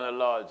up there on the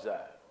Lord's side?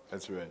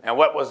 That's right. And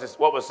what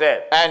was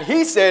said? And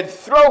he said,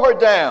 Throw her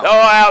down. Throw her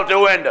out the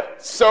window.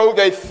 So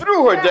they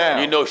threw her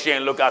down. You know she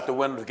ain't look out the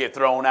window to get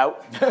thrown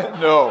out.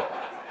 No.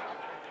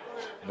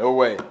 No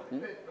way.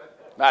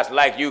 That's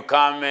like you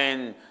come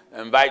and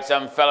invite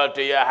some fella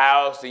to your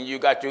house and you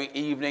got your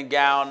evening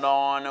gown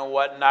on and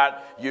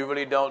whatnot. You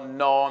really don't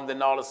know him.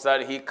 Then all of a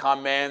sudden he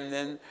come in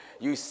and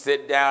you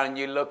sit down and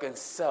you looking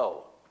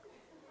so.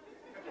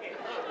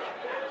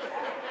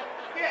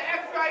 Yeah,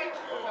 that's right.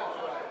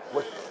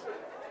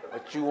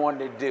 What you want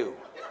to do?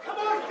 Come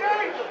on,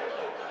 Jay.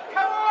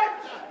 Come on.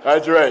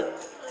 That's right.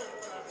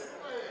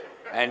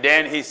 And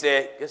then he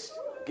said, just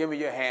give me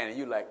your hand. And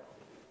you like,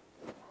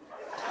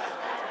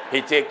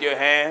 he take your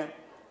hand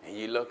and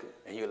you look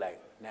and you like,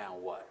 now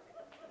what?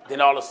 Then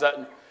all of a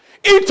sudden,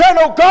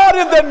 eternal God,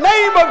 in the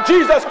name of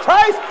Jesus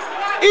Christ,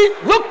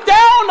 look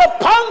down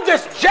upon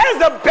this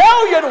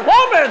Jezebelian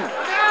woman.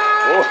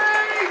 Oh.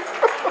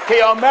 Can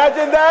you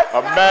imagine that?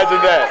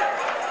 Imagine that.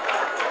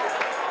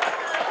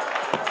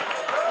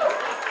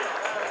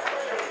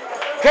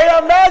 Can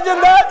you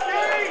imagine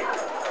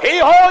that? He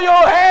hold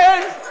your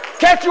hands,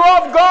 catch you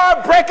off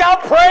guard, break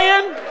out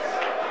praying.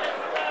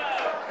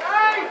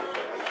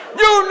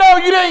 You know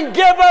you didn't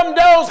give him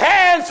those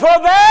hands for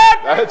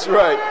that. That's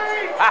right.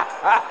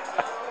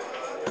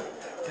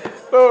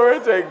 Glory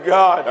to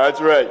God.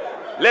 That's right.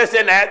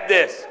 Listen at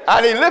this.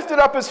 And he lifted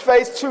up his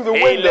face to the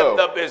He window.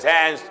 lifted up his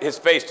hands, his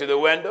face to the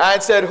window.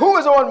 And said, Who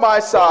is on my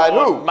side?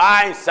 On Who?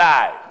 my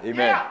side.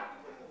 Amen.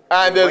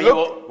 And they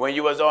looked. When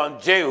you was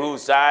on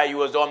Jehu's side, you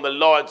was on the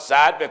Lord's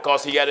side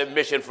because he had a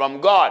mission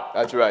from God.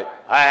 That's right.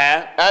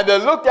 Uh-huh. And they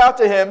looked out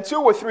to him 2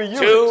 or 3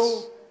 eunuchs.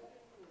 2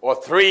 or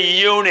 3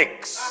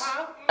 eunuchs.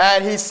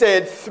 And he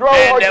said, Throw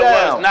And her that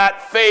down. was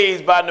not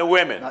fazed by the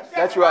women.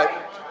 That's right.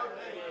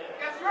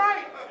 That's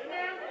right.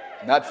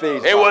 Not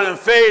fazed. They wasn't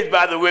fazed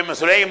by the women,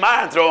 so they ain't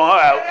mind throwing her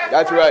out.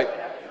 That's right.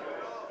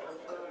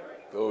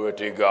 Glory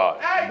to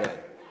God. Amen.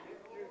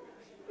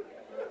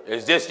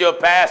 Is this your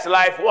past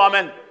life,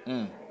 woman?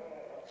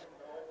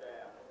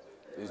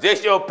 Is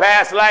this your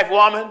past life,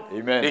 woman?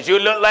 Amen. Did you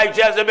look like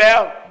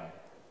Jezebel?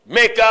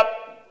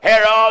 Makeup,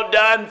 hair all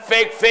done,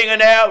 fake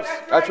fingernails,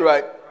 That's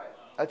right.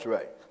 That's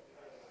right.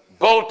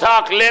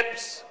 Botox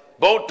lips,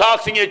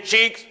 Botox in your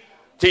cheeks,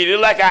 till you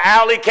look like an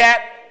alley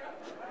cat?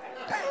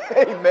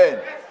 Amen.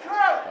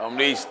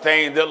 These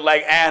things look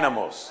like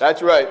animals.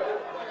 That's right.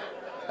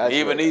 That's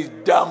Even right. these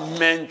dumb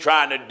men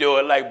trying to do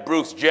it like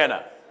Bruce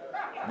Jenner.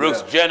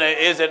 Bruce Jenner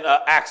isn't an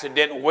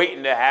accident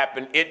waiting to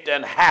happen. It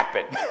done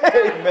happened.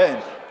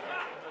 Amen.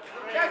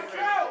 That's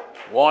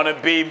true. Want to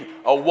be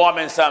a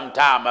woman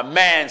sometime, a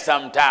man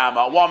sometime,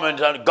 a woman.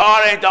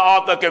 God ain't the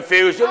author of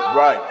confusion.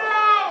 Right.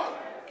 No.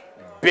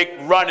 Big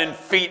running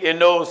feet in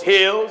those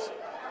heels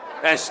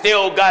and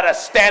still got to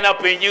stand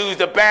up and use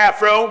the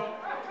bathroom.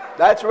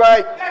 That's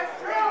right.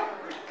 That's true.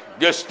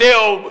 You're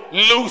still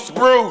loose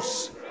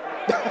Bruce.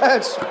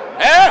 That's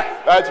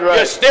You're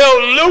right.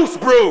 still loose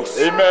Bruce.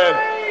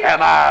 Amen. Am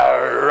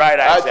I right,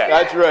 I said?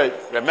 That's right.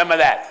 Remember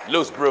that,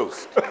 loose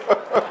Bruce.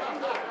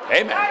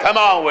 Amen. Come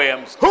on,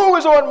 Williams. Who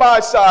is on my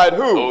side?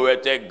 Who? Glory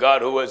to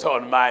God who is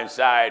on my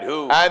side.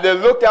 Who? And they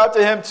looked out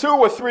to him 2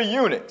 or 3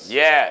 eunuchs.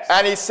 Yes.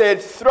 And he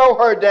said, Throw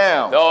her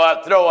down.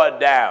 Throw her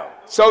down.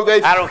 So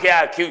they. I don't care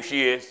how cute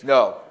she is.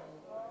 No.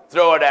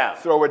 Throw her down.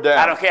 Throw her down.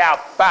 I don't care how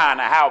fine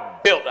or how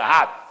built or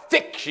how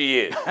thick she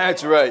is.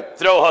 That's right.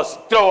 Throw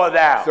her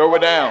down. Throw her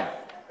down.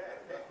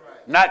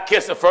 Not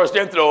kiss her first,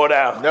 then throw her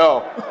down.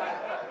 No.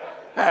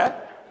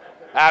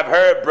 I've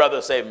heard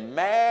brothers say,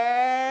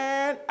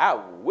 man, I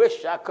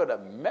wish I could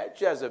have met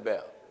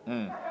Jezebel.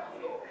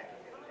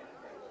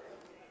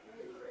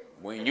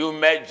 When you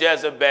met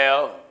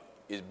Jezebel,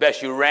 it's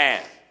best you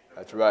ran.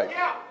 That's right.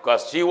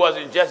 Because she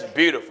wasn't just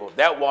beautiful.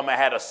 That woman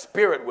had a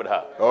spirit with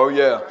her. Oh,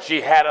 yeah.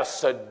 She had a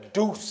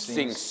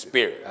seducing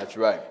spirit. That's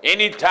right.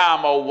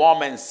 Anytime a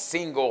woman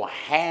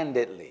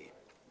single-handedly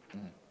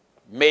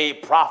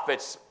made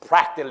prophets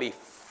practically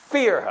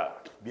fear her,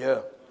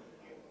 Yeah.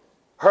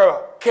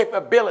 her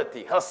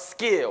capability, her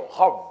skill,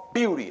 her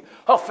beauty,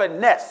 her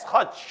finesse,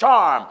 her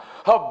charm,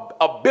 her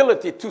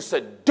ability to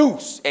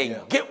seduce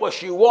and get what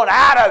she want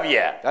out of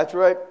you. That's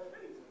right.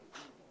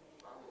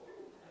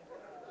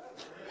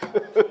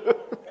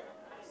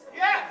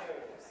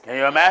 Can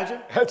you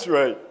imagine? That's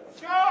right.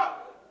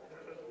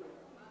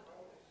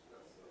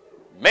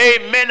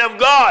 Made men of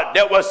God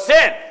that were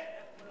sent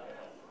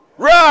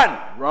run.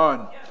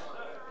 Run.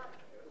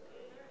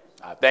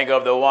 I think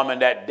of the woman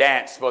that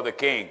danced for the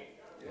king.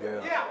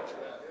 Yeah.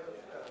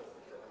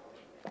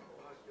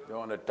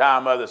 During the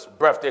time of this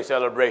birthday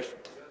celebration.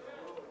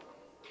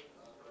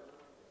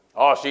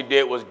 All she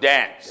did was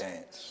dance.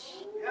 Dance.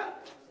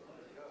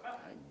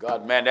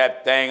 God, man,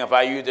 that thing, if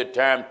I use the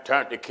term,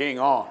 turned the king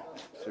on.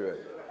 That's right.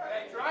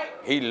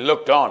 He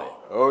looked on it.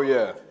 Oh,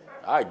 yeah.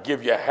 I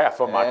give you half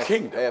of my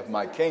kingdom. Half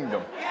my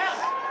kingdom.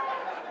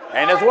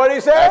 And that's what he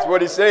said? That's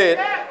what he said.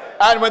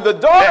 And when the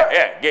daughter...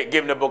 Give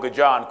him the book of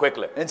John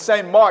quickly. In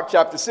St. Mark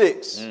chapter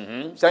 6.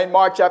 St.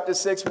 Mark chapter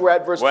 6, we're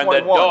at verse 21.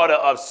 When the daughter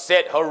of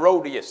Set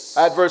Herodias.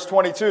 At verse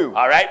 22.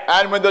 All right.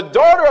 And when the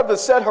daughter of the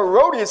said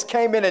Herodias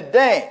came in and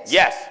danced.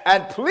 Yes.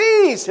 And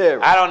pleased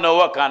Herod. I don't know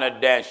what kind of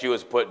dance she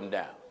was putting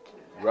down.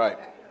 Right.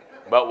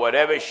 But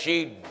whatever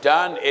she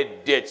done,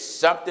 it did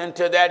something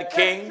to that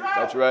king.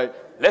 That's right.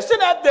 Listen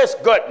at this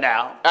good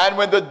now. And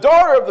when the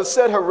daughter of the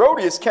said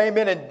Herodias came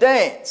in and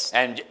danced.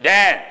 And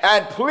danced.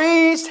 And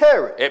pleased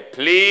Herod. It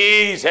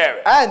pleased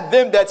Herod. And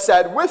them that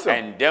sat with him.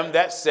 And them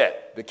that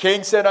sat. The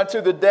king said unto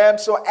the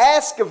damsel,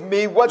 ask of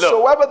me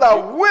whatsoever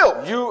thou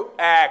wilt. You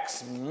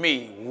ask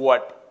me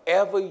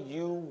whatever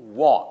you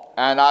want.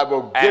 And I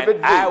will give it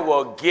thee. I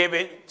will give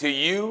it to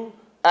you.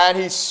 And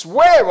he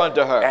sware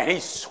unto her. And he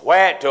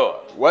swore to her.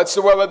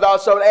 Whatsoever thou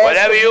shalt ask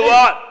whatever of you me,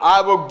 want. I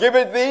will give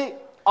it thee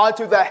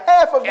unto the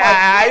half of my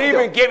I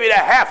kingdom. even give you the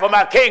half of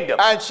my kingdom.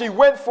 And she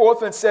went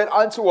forth and said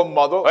unto her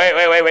mother.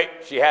 Wait.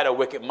 She had a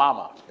wicked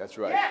mama. That's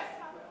right. Yes.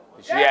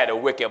 She had a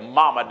wicked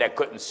mama that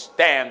couldn't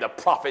stand the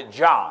prophet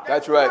John.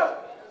 That's right.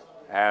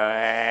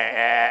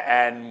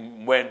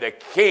 And when the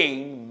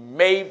king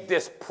made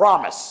this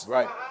promise,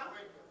 Right.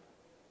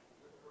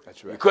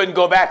 That's you right. couldn't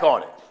go back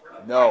on it.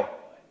 No.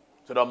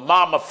 So the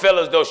mama felt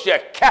as though she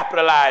had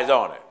capitalized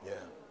on it. Yeah.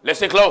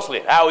 Listen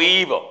closely. How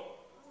evil.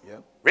 Yeah.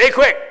 Real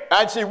quick.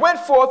 And she went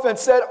forth and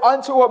said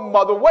unto her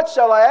mother, what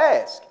shall I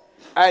ask?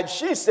 And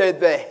she said,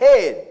 the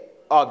head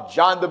of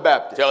John the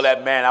Baptist. Tell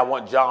that man I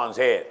want John's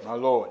head. My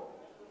Lord.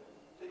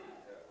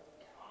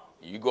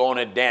 You go on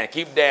and dance.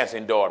 Keep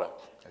dancing, daughter.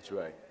 That's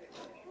right.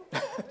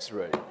 That's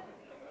right.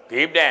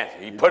 Keep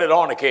dancing. You put it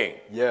on the king.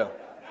 Yeah.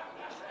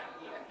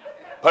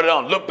 Put it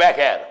on. Look back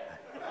at him.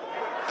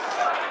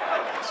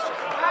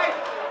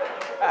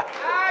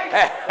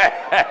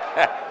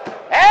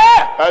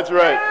 That's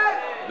right.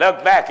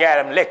 Look back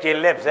at him. Lick your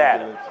lips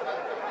at him.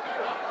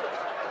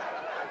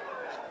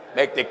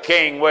 Make the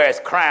king wear his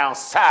crown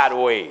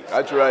sideways.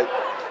 That's right.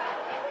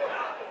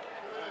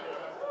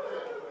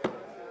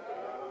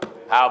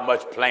 How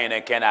much plainer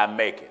can I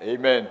make it?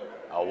 Amen.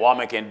 A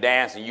woman can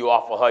dance and you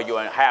offer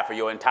her half of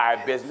your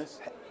entire business,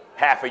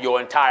 half of your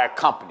entire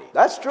company.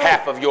 That's true.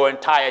 Half of your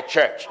entire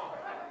church.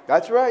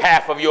 That's right.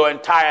 Half of your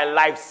entire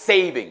life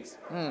savings.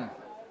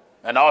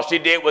 And all she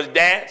did was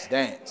dance.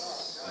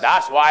 Dance.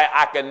 That's why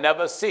I can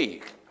never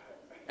see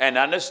and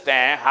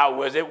understand how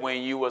was it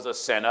when you was a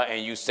sinner,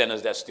 and you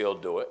sinners that still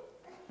do it,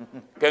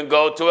 can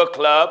go to a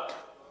club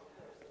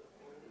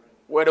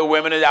where the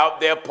women is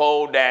out there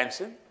pole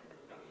dancing,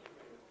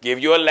 give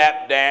you a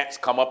lap dance,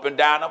 come up and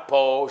down a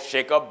pole,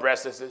 shake her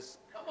breasts,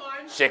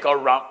 shake her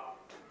rump,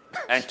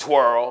 and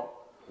twirl,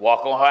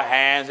 walk on her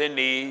hands and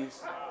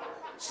knees,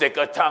 stick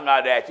her tongue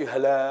out at you,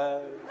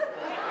 hello.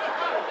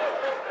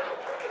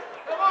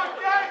 Come on,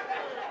 Jay.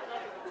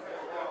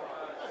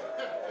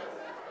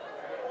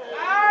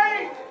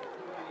 Hey.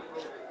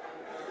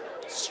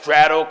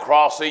 Straddle,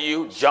 cross of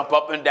you, jump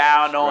up and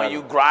down on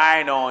you,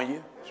 grind on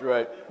you. That's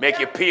right. Make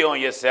you pee on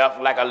yourself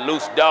like a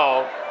loose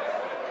dog.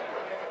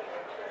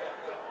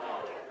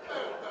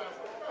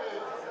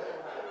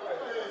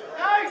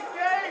 Nice,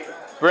 Jay.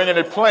 Bringing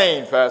it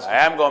plain, Pastor.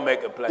 I am going to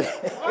make it plain.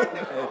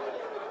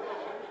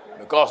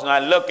 Because when I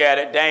look at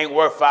it, they ain't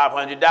worth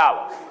 $500.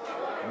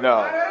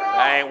 No.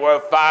 They ain't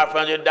worth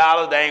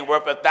 $500. They ain't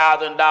worth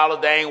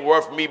 $1,000. They ain't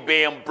worth me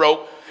being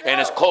broke and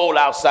it's cold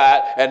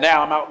outside and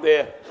now I'm out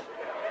there.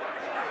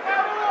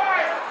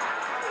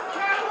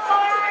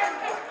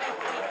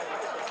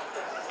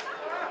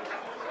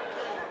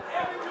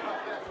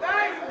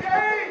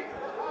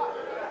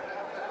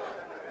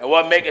 And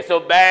what make it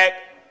so bad?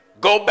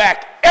 Go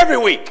back every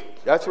week.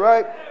 That's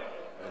right.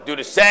 Do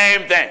the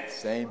same thing.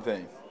 Same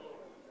thing.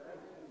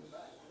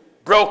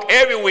 Broke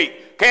every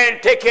week.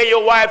 Can't take care of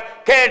your wife.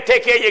 Can't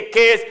take care of your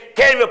kids.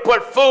 Can't even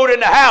put food in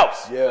the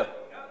house. Yeah.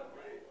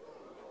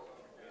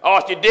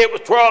 All she did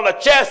was twirl her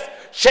chest,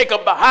 shake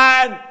her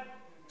behind,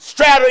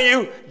 straddle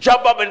you,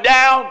 jump up and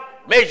down,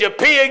 made you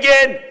pee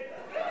again.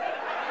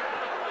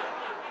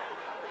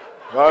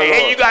 Right, and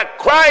here you got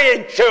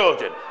crying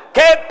children.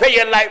 Can't pay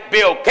your light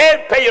bill,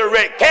 can't pay your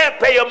rent, can't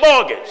pay your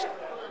mortgage.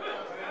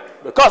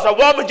 Because a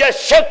woman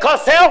just shook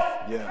herself?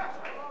 Yeah.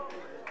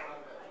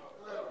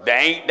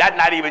 That's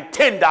not even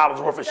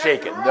 $10 worth of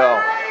shaking.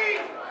 No.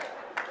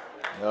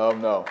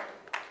 No.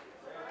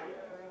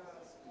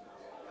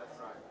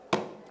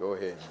 Go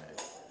ahead, man.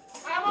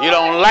 You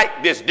don't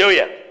like this, do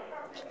you?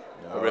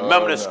 No,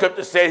 remember the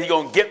scripture says he's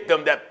going to get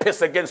them that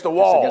piss against the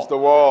wall. Piss against the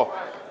wall.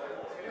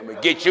 I'm going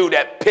to get you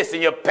that piss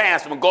in your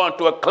pants from going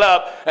to a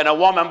club and a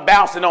woman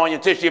bouncing on you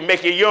until she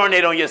make you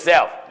urinate on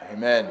yourself.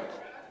 Amen.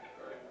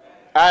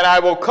 And I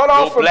will cut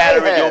off from your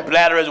head. Your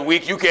bladder is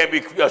weak. You can't be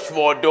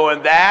for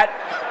doing that.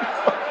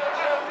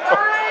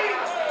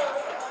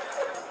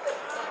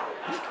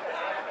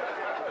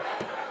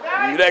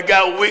 You that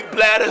got weak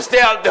bladder,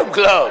 stay out them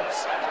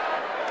clubs.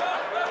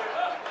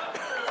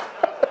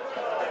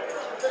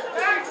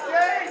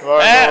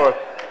 Lord.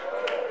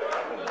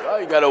 Oh,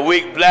 you got a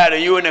weak bladder.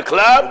 You in the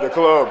club? The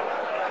club.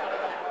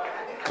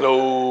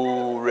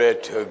 Glory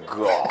to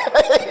God.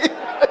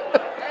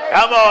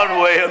 Come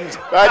on, Williams.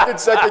 Back in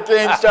 2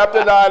 Kings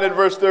chapter 9 and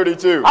verse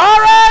 32. All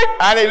right.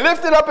 And he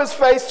lifted up his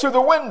face to the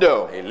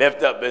window. He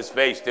lifted up his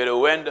face to the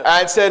window.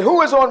 And said,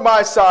 who is on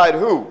my side,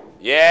 who?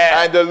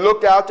 Yeah. And there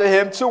looked out to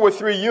him 2 or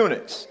 3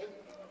 eunuchs.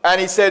 And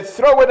he said,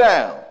 throw it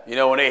down. You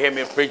know, when they hear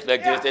me preach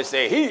like this, they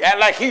say, he act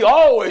like he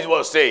always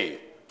was saved.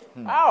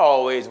 I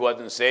always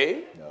wasn't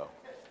saved. No.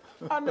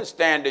 I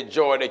understand the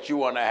joy that you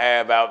want to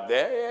have out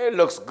there. It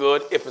looks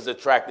good if it's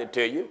attracted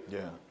to you.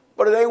 Yeah.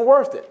 But it ain't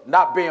worth it.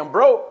 Not being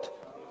broke.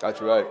 That's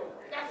right.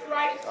 That's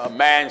right. A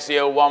man see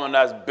a woman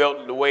that's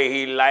built the way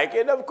he like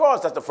it. Of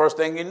course, that's the first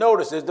thing you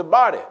notice is the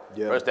body.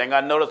 Yeah. First thing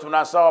I noticed when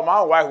I saw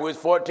my wife, who was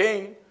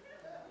 14,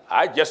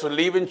 I just was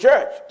leaving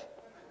church.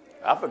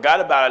 I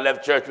forgot about I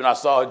left church when I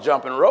saw her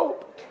jumping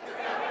rope.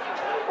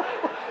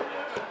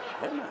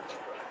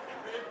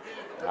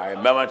 I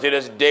remember to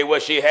this day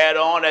what she had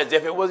on as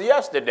if it was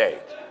yesterday.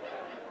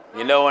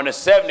 You know, in the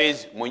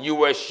 70s, when you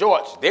wear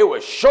shorts, they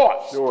were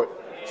shorts. Short.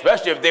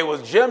 Especially if they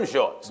was gym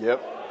shorts.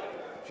 Yep.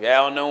 She had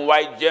on them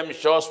white gym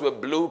shorts with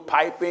blue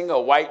piping, a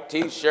white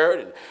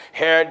T-shirt, and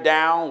hair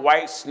down,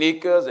 white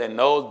sneakers, and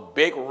those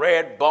big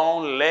red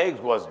bone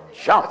legs was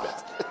jumping.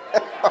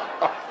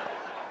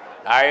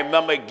 I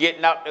remember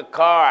getting out the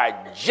car.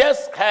 I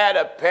just had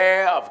a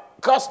pair of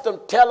custom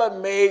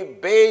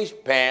tailor-made beige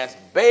pants,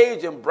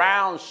 beige and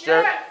brown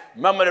shirt. Yes.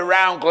 Remember the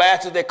round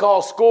glasses they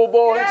call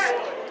schoolboys?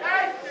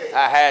 Yes.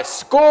 I had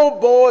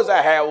schoolboys,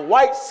 I had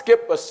white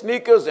skipper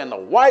sneakers, and a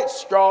white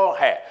straw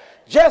hat.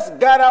 Just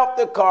got out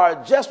the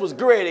car, just was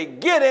ready to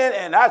get in,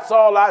 and that's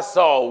all I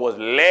saw was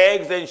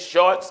legs and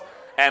shorts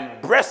and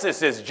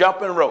breasts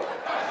jumping rope.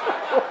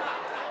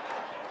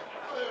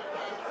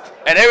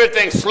 And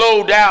everything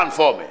slowed down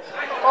for me.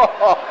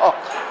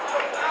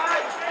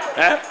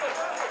 Huh?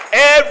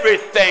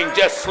 Everything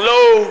just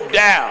slowed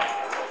down.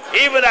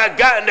 Even I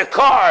got in the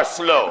car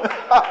slow.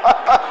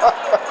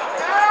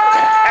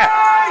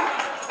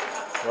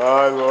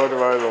 My Lord,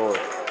 my Lord.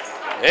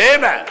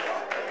 Amen.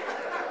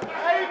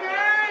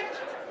 Amen.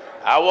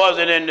 I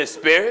wasn't in the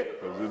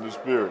spirit. I was in the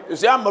spirit. You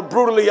see, I'm a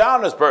brutally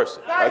honest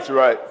person. That's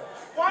right.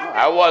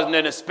 I wasn't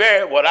in the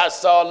spirit. What I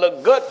saw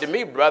looked good to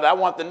me, brother. I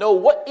want to know,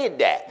 what is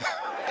that?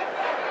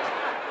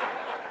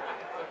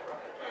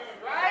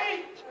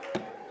 Right.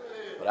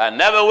 But I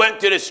never went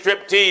to the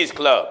striptease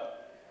club.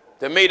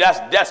 To me, that's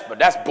desperate.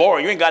 That's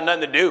boring. You ain't got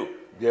nothing to do.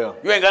 Yeah.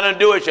 You ain't got nothing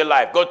to do with your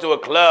life. Go to a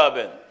club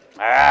and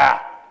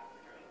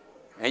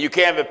you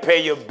can't even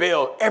pay your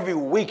bill. Every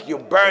week you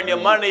burn your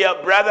money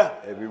up, brother.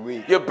 Every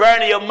week. You're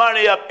burning your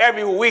money up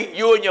every week.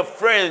 You and your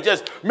friends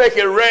just make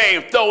it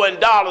rain, throwing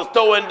dollars,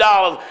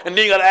 and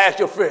then you gotta ask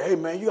your friend, hey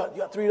man, you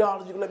got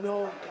 $3 you can let me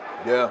hold?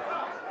 Yeah.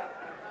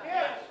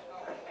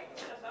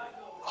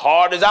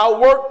 Hard as I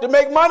work to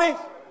make money,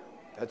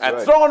 That's and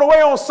right. throwing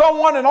away on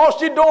someone and all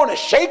she doing is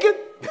shaking?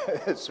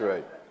 That's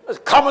right. It's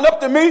coming up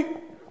to me.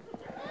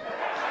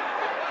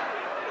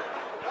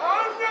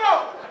 Oh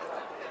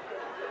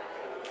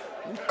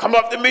Come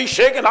up to me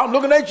shaking, I'm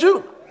looking at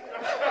you.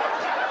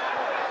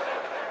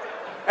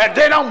 And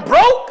then I'm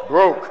broke.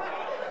 Broke.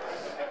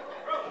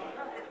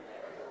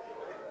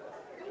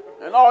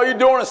 And all you're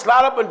doing is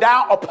slide up and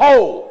down a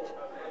pole.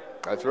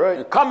 That's right.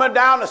 And coming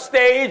down the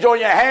stage on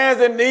your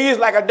hands and knees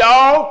like a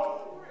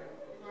dog.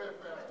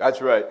 That's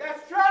right. no.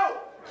 That's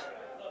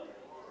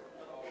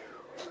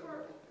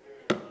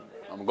true.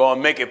 I'm going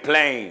to make it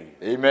plain.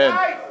 Amen.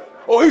 Right.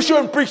 Oh, he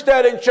shouldn't preach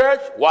that in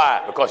church.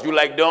 Why? Because you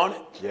like doing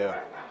it?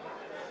 Yeah.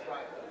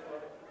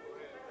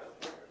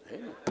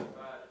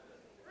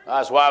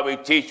 That's why we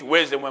teach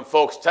wisdom when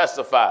folks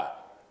testify.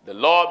 The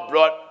Lord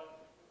brought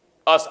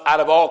us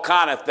out of all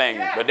kind of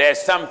things, but there's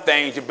some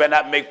things you better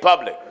not make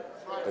public.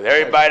 Because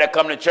everybody that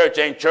come to church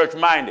ain't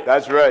church-minded.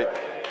 That's right.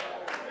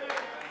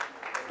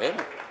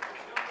 Amen.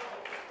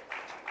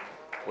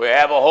 We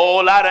have a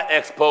whole lot of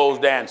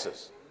exposed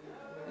dancers.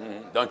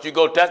 Mm-hmm. Don't you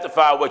go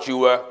testify what you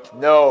were.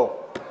 No.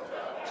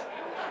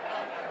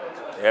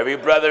 Every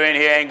brother in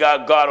here ain't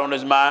got God on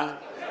his mind.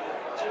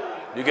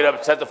 You get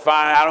up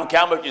testifying, I don't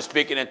care how much you're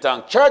speaking in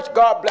tongues. Church,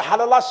 God bless,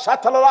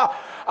 hallelujah,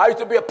 I used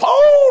to be a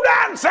pole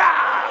dancer.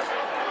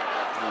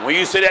 When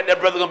you say that, that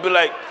brother gonna be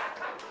like,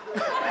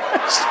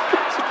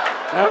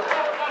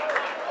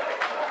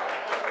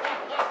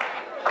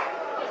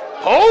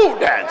 pole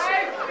dancer.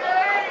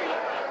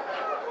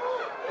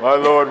 My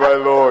Lord, my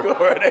Lord.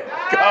 Glory to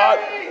God.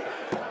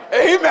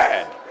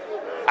 Amen.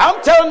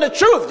 I'm telling the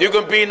truth. You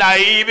can be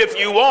naive if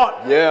you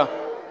want. Yeah.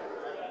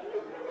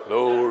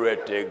 Glory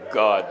to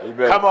God.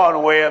 Amen. Come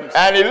on, Williams.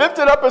 And he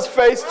lifted up his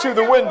face to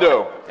the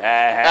window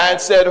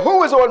and said,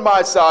 who is on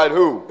my side,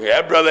 who?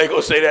 Yeah, brother ain't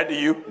going to say that to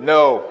you.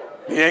 No.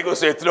 He ain't going to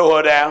say throw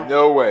her down.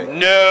 No way.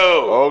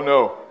 No. Oh,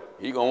 no.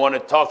 He going to want to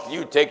talk to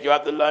you, take you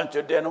out to lunch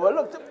or dinner. Well,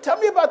 look, tell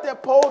me about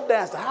that pole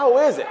dancer. How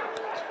is it?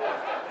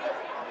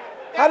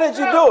 How did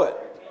you do it?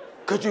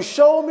 Could you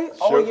show me?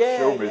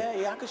 Show me.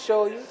 I can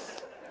show you.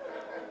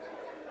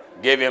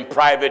 Give him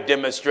private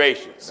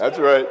demonstrations. That's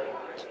right.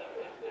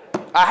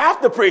 I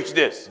have to preach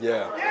this.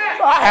 Yeah.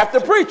 I have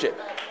to preach it.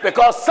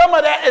 Because some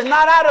of that is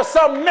not out of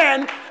some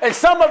men, and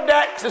some of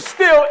that is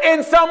still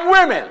in some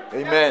women.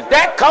 Amen.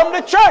 That come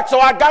to church,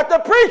 so I got to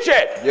preach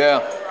it.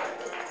 Yeah.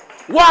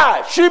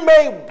 Why? She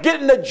may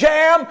get in the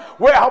jam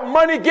where her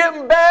money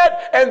getting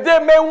bad, and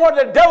then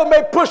the devil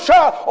may push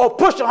her or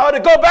pushing her to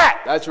go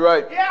back. That's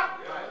right. Yeah.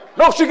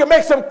 No, she can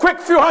make some quick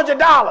few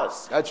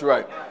 $100s. That's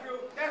right.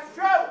 That's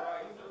true.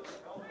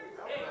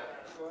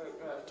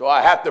 So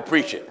I have to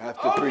preach it.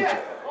 Have to preach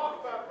it.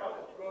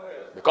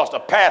 Because the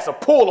past will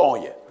pull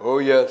on you. Oh,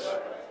 yes.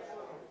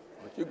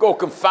 You go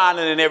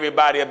confining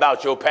everybody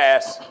about your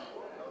past.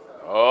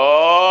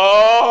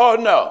 Oh,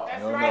 no.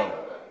 No, no.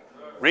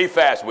 Read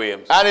fast,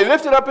 Williams. And he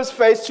lifted up his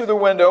face to the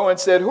window and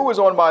said, who is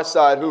on my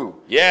side, who?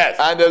 Yes.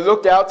 And there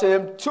looked out to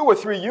him 2 or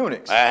 3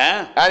 eunuchs.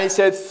 Uh-huh. And he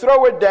said,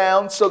 throw it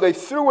down. So they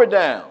threw her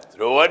down.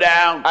 Throw her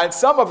down. And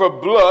some of her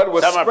blood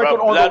was sprinkled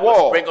on the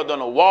wall. Sprinkled on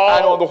the wall.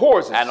 And on the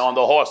horses. And on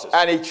the horses.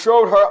 And he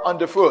trode her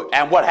underfoot.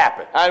 And what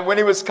happened? And when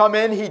he was come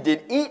in, he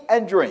did eat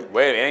and drink.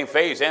 Wait, it ain't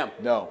phase him.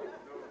 No.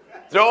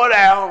 Throw her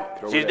down.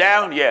 She's her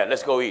down? Yeah,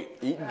 let's go eat.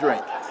 Eat and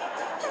drink.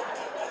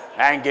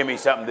 And give me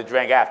something to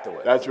drink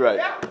afterwards. That's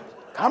right.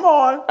 Come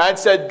on. And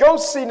said, go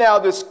see now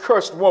this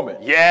cursed woman.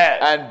 Yes.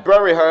 And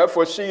bury her,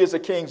 for she is a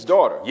king's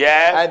daughter.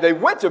 Yes. And they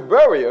went to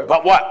bury her.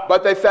 But what?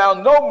 But they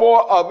found no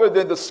more of her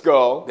than the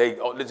skull.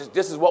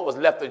 This is what was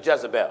left of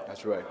Jezebel.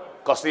 That's right.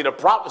 Because see, the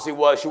prophecy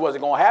was she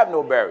wasn't going to have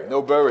no burial. No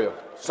burial.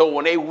 So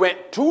when they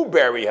went to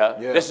bury her,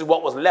 this is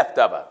what was left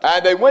of her.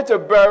 And they went to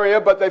bury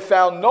her, but they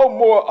found no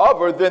more of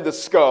her than the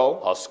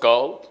skull. Her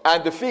skull.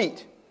 And the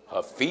feet.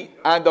 Her feet.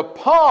 And the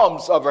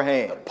palms of her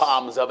hands. The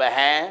palms of her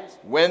hands.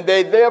 When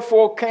they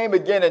therefore came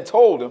again and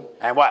told him.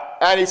 And what?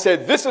 And he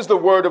said, this is the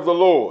word of the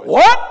Lord.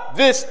 What?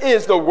 This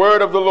is the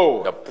word of the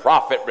Lord. The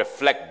prophet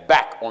reflect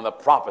back on the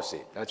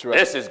prophecy. That's right.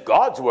 This is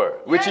God's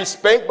word. Which he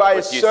spake by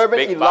his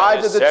servant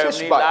Elijah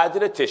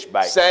the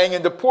Tishbite. Saying,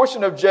 in the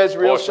portion of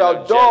Jezreel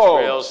shall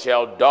dogs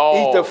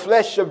eat the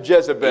flesh of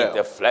Jezebel. Eat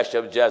the flesh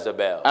of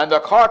Jezebel. And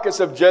the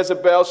carcass of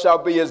Jezebel shall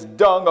be as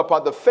dung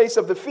upon the face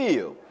of the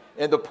field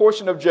in the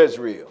portion of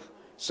Jezreel,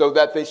 so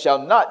that they shall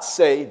not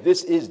say,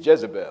 this is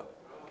Jezebel.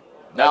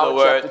 Now,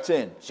 chapter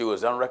 10. She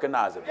was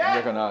unrecognizable.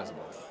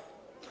 Unrecognizable.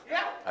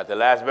 At the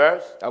last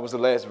verse? That was the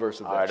last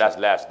verse of that. All right, that's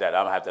last that.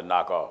 I'm going to have to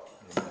knock off.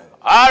 Amen.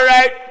 All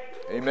right.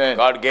 Amen.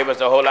 God gave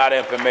us a whole lot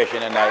of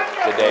information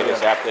today,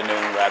 this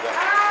afternoon, rather.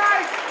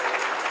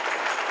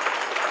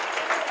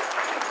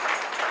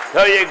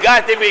 So you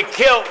got to be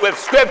killed with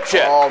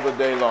scripture. All the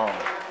day long.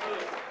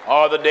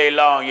 All the day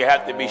long you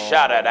have to be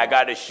shot at. I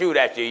got to shoot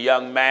at you,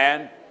 young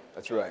man.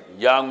 That's right.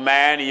 Young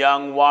man,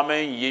 young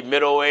woman, you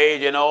middle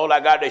age and old, I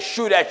got to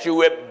shoot at you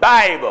with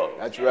Bible.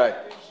 That's right.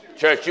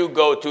 Church you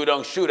go to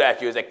don't shoot at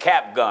you. It's a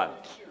cap gun.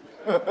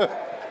 That's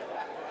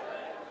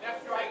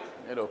right.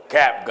 Little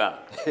cap gun.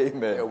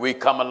 Amen. And we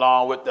come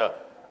along with the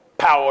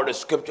power of the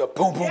scripture.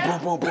 Boom, boom, boom,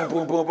 boom, boom,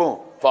 boom, boom, boom.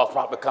 False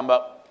prophet come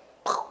up.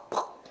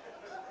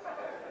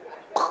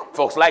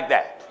 Folks like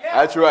that.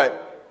 That's right.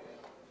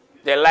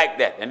 They like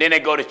that. And then they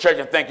go to church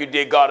and think you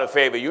did God a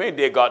favor. You ain't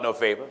did God no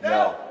favor.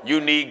 No. You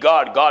need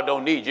God. God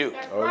don't need you.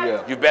 Oh,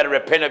 yeah. You better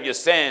repent of your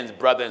sins,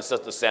 brother and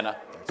sister sinner.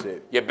 That's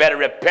it. You better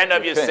repent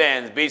of your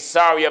sins. Be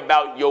sorry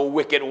about your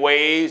wicked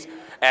ways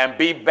and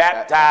be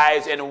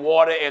baptized in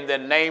water in the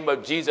name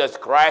of Jesus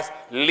Christ.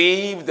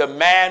 Leave the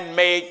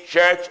man-made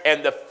church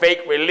and the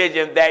fake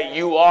religion that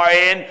you are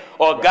in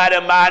or got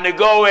in mind to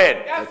go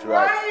in. That's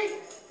right.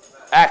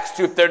 Acts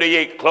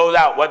 2:38, close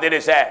out. What did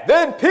it say?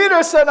 Then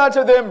Peter said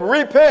unto them,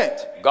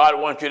 repent. God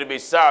wants you to be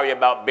sorry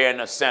about being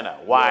a sinner.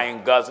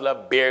 Wine guzzler,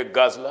 beer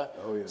guzzler,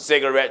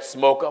 cigarette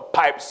smoker,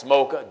 pipe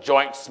smoker,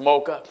 joint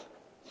smoker,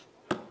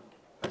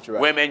 That's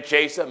right. women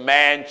chaser,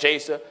 man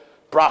chaser,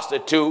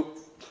 prostitute.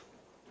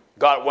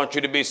 God wants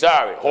you to be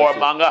sorry.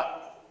 Whoremonger.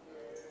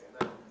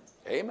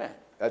 Amen.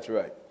 That's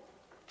right.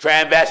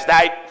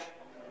 Transvestite.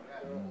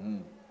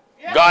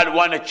 God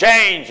want to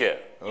change you.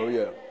 Oh,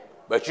 yeah.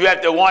 But you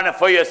have to want it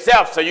for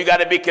yourself, so you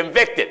got to be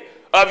convicted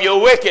of your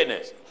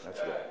wickedness. That's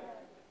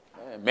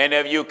right. Many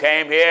of you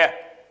came here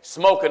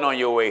smoking on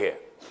your way here.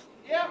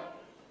 Yeah.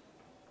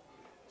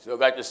 Still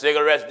got your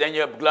cigarettes in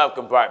your glove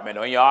compartment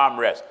or your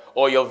armrest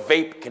or your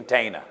vape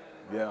container.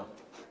 Yeah.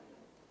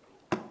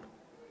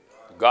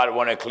 God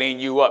want to clean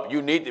you up.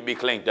 You need to be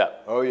cleaned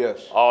up. Oh,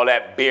 yes. All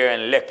that beer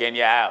and liquor in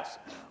your house.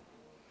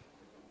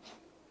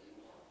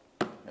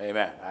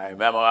 Amen. I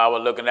remember I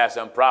was looking at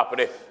some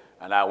property,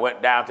 and I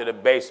went down to the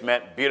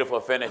basement, beautiful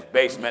finished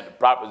basement. The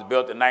property was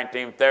built in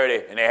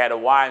 1930, and they had a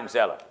wine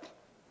cellar.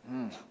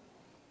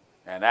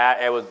 And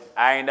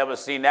I ain't never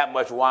seen that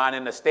much wine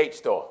in the state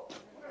store.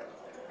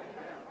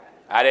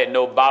 I didn't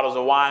know bottles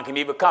of wine can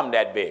even come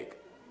that big.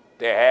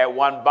 They had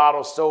one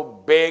bottle so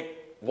big,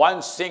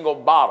 one single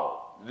bottle,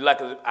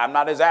 I'm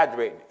not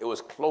exaggerating, it was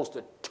close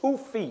to 2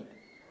 feet,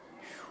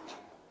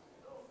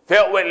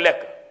 filled with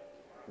liquor.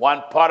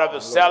 One part of the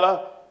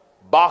cellar,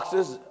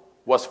 boxes,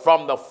 was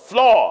from the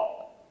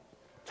floor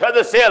to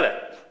the ceiling.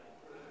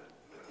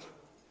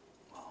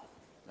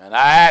 And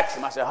I asked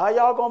him, I said, how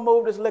y'all gonna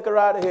move this liquor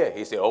out of here?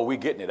 He said, oh, we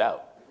getting it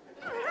out.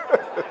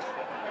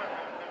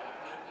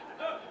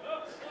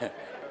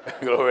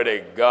 Glory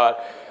to God.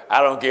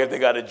 I don't care if they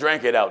got to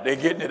drink it out. They're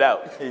getting it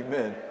out.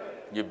 Amen.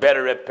 You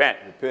better repent.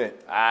 Repent.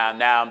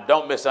 Now,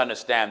 don't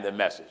misunderstand the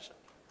message.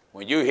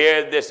 When you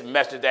hear this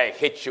message that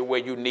hits you where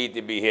you need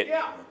to be hit,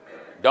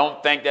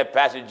 don't think that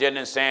Pastor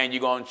Jennings saying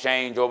you're going to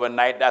change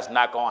overnight. That's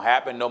not going to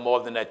happen no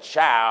more than a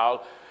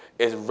child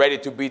is ready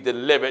to be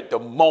delivered the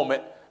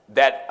moment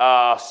that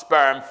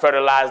sperm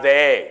fertilized the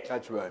egg.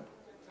 That's right.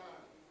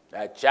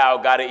 That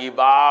child got to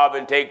evolve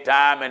and take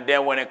time, and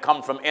then when it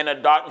comes from inner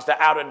darkness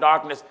to outer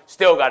darkness,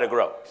 still got to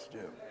grow.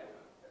 Still.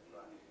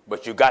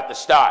 But you got to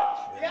start.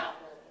 Yeah.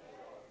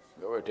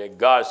 Glory to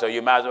God. So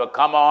you might as well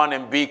come on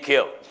and be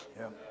killed.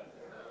 Yeah.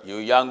 You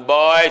young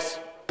boys,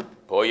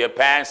 pull your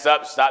pants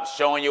up. Stop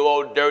showing your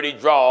old dirty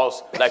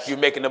drawers like you're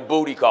making a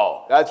booty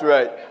call. That's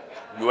right.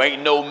 You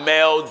ain't no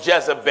male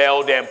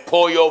Jezebel, then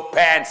pull your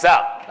pants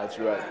up. That's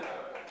right.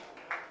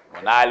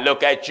 When I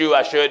look at you,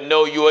 I should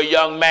know you're a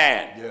young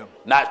man. Yeah.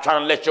 Not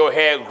trying to let your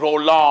hair grow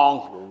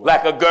long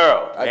like a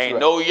girl. That's Ain't right.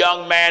 no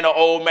young man or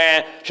old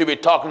man should be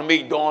talking to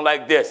me doing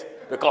like this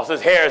because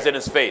his hair is in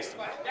his face.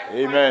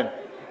 Amen.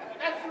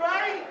 That's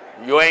right.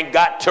 You ain't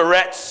got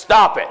Tourette's.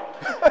 Stop it.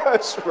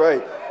 That's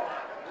right. Am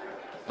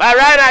I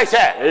right, I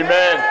said?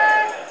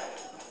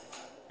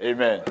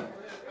 Amen. Amen.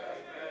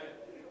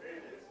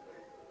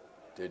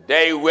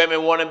 Today,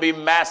 women want to be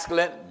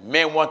masculine.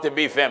 Men want to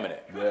be feminine.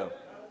 Yeah.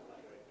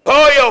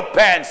 Pull your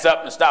pants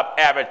up and stop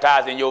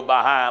advertising your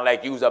behind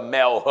like you's a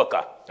male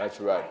hooker.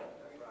 That's right.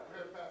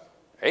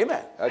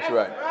 Amen. That's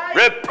right.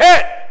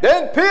 Repent.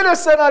 Then Peter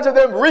said unto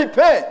them,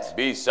 repent.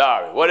 Be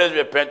sorry. What is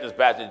repentance,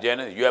 Pastor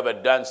Jennings? You ever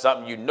done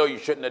something you know you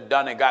shouldn't have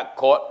done and got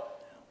caught?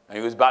 And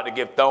you was about to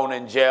get thrown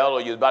in jail, or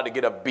you was about to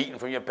get a beating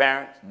from your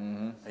parents?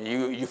 And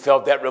you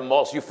felt that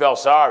remorse. You felt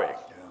sorry. Yeah.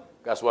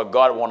 That's what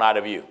God wants out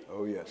of you.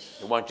 Oh, yes.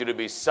 He wants you to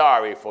be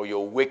sorry for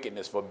your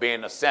wickedness, for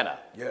being a sinner.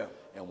 Yeah.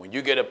 And when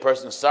you get a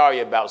person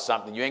sorry about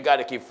something, you ain't got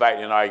to keep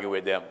fighting and arguing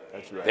with them.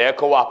 That's right. They'll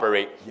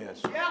cooperate.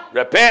 Yes. Yeah.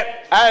 Repent.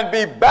 And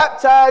be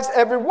baptized,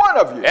 every one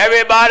of you.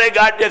 Everybody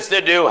got this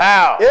to do.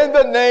 How? In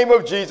the name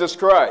of Jesus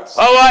Christ.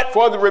 For what?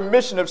 For the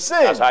remission of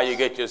sins. That's how you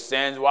get your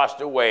sins washed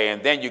away.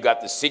 And then you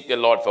got to seek the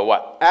Lord for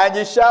what? And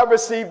ye shall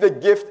receive the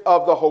gift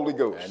of the Holy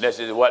Ghost. And this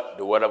is what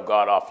the Word of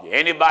God offers you.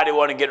 Anybody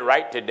want to get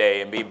right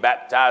today and be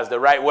baptized the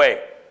right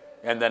way?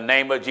 In the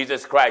name of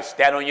Jesus Christ.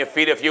 Stand on your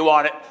feet if you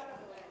want it.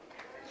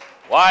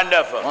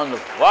 Wonderful.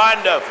 Wonderful.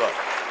 Wonderful.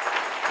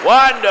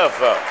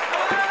 Wonderful.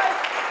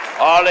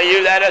 All of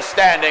you that are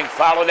standing,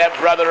 follow that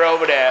brother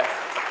over there.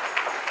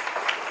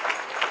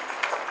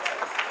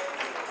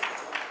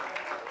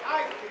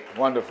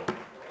 Wonderful.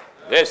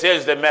 This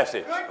is the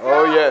message.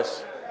 Oh,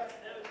 yes.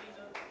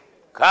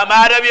 Come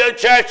out of your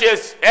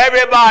churches,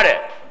 everybody.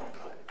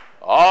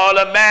 All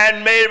the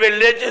man-made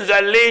religions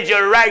that lead you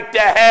right to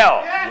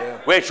hell. Yeah.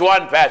 Which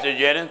one, Pastor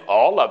Jennings?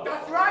 All of them.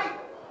 That's right.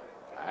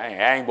 I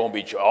ain't going to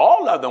beat you.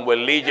 All of them will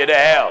lead you to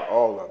hell.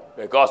 All of them.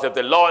 Because if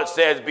the Lord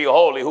says be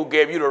holy, who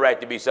gave you the right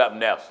to be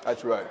something else?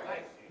 That's right.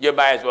 You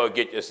might as well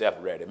get yourself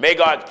ready. May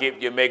God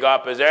keep you. May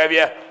God preserve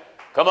you.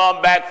 Come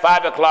on back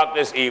 5 o'clock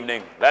this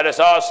evening. Let us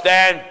all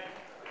stand.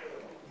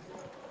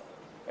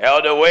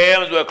 Elder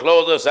Williams will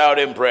close us out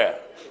in prayer.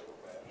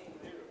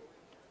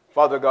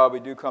 Father God, we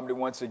do come to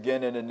once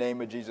again in the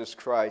name of Jesus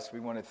Christ. We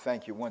want to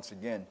thank you once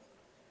again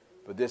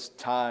for this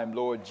time,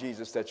 Lord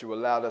Jesus, that you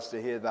allowed us to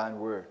hear thine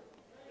word.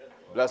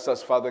 Bless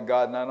us, Father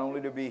God, not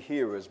only to be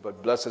hearers,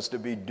 but bless us to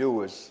be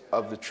doers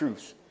of the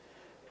truth.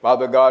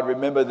 Father God,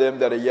 remember them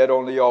that are yet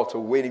on the altar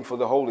waiting for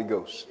the Holy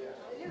Ghost.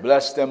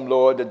 Bless them,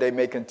 Lord, that they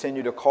may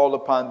continue to call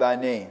upon thy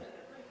name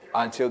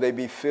until they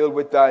be filled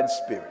with thine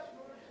spirit.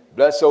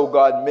 Bless, oh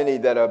God, many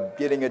that are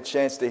getting a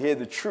chance to hear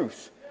the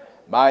truth.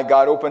 My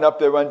God, open up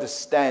their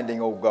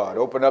understanding, oh God.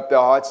 Open up their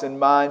hearts and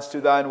minds to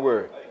thine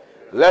word.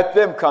 Let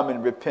them come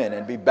and repent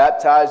and be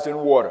baptized in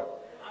water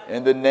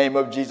in the name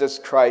of Jesus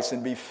Christ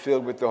and be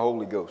filled with the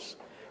Holy Ghost.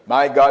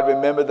 My God,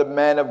 remember the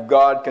man of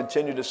God.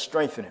 Continue to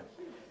strengthen him.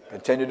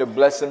 Continue to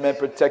bless him and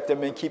protect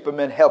him and keep him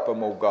and help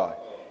him, O God.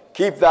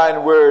 Keep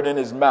thine word in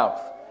his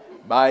mouth.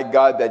 My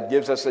God, that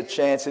gives us a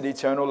chance at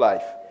eternal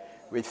life.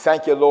 We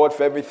thank you, Lord,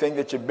 for everything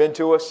that you've been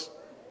to us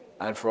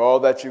and for all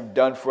that you've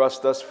done for us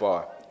thus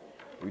far.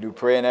 We do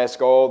pray and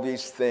ask all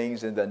these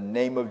things in the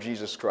name of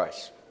Jesus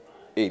Christ.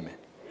 Amen.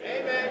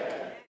 Amen.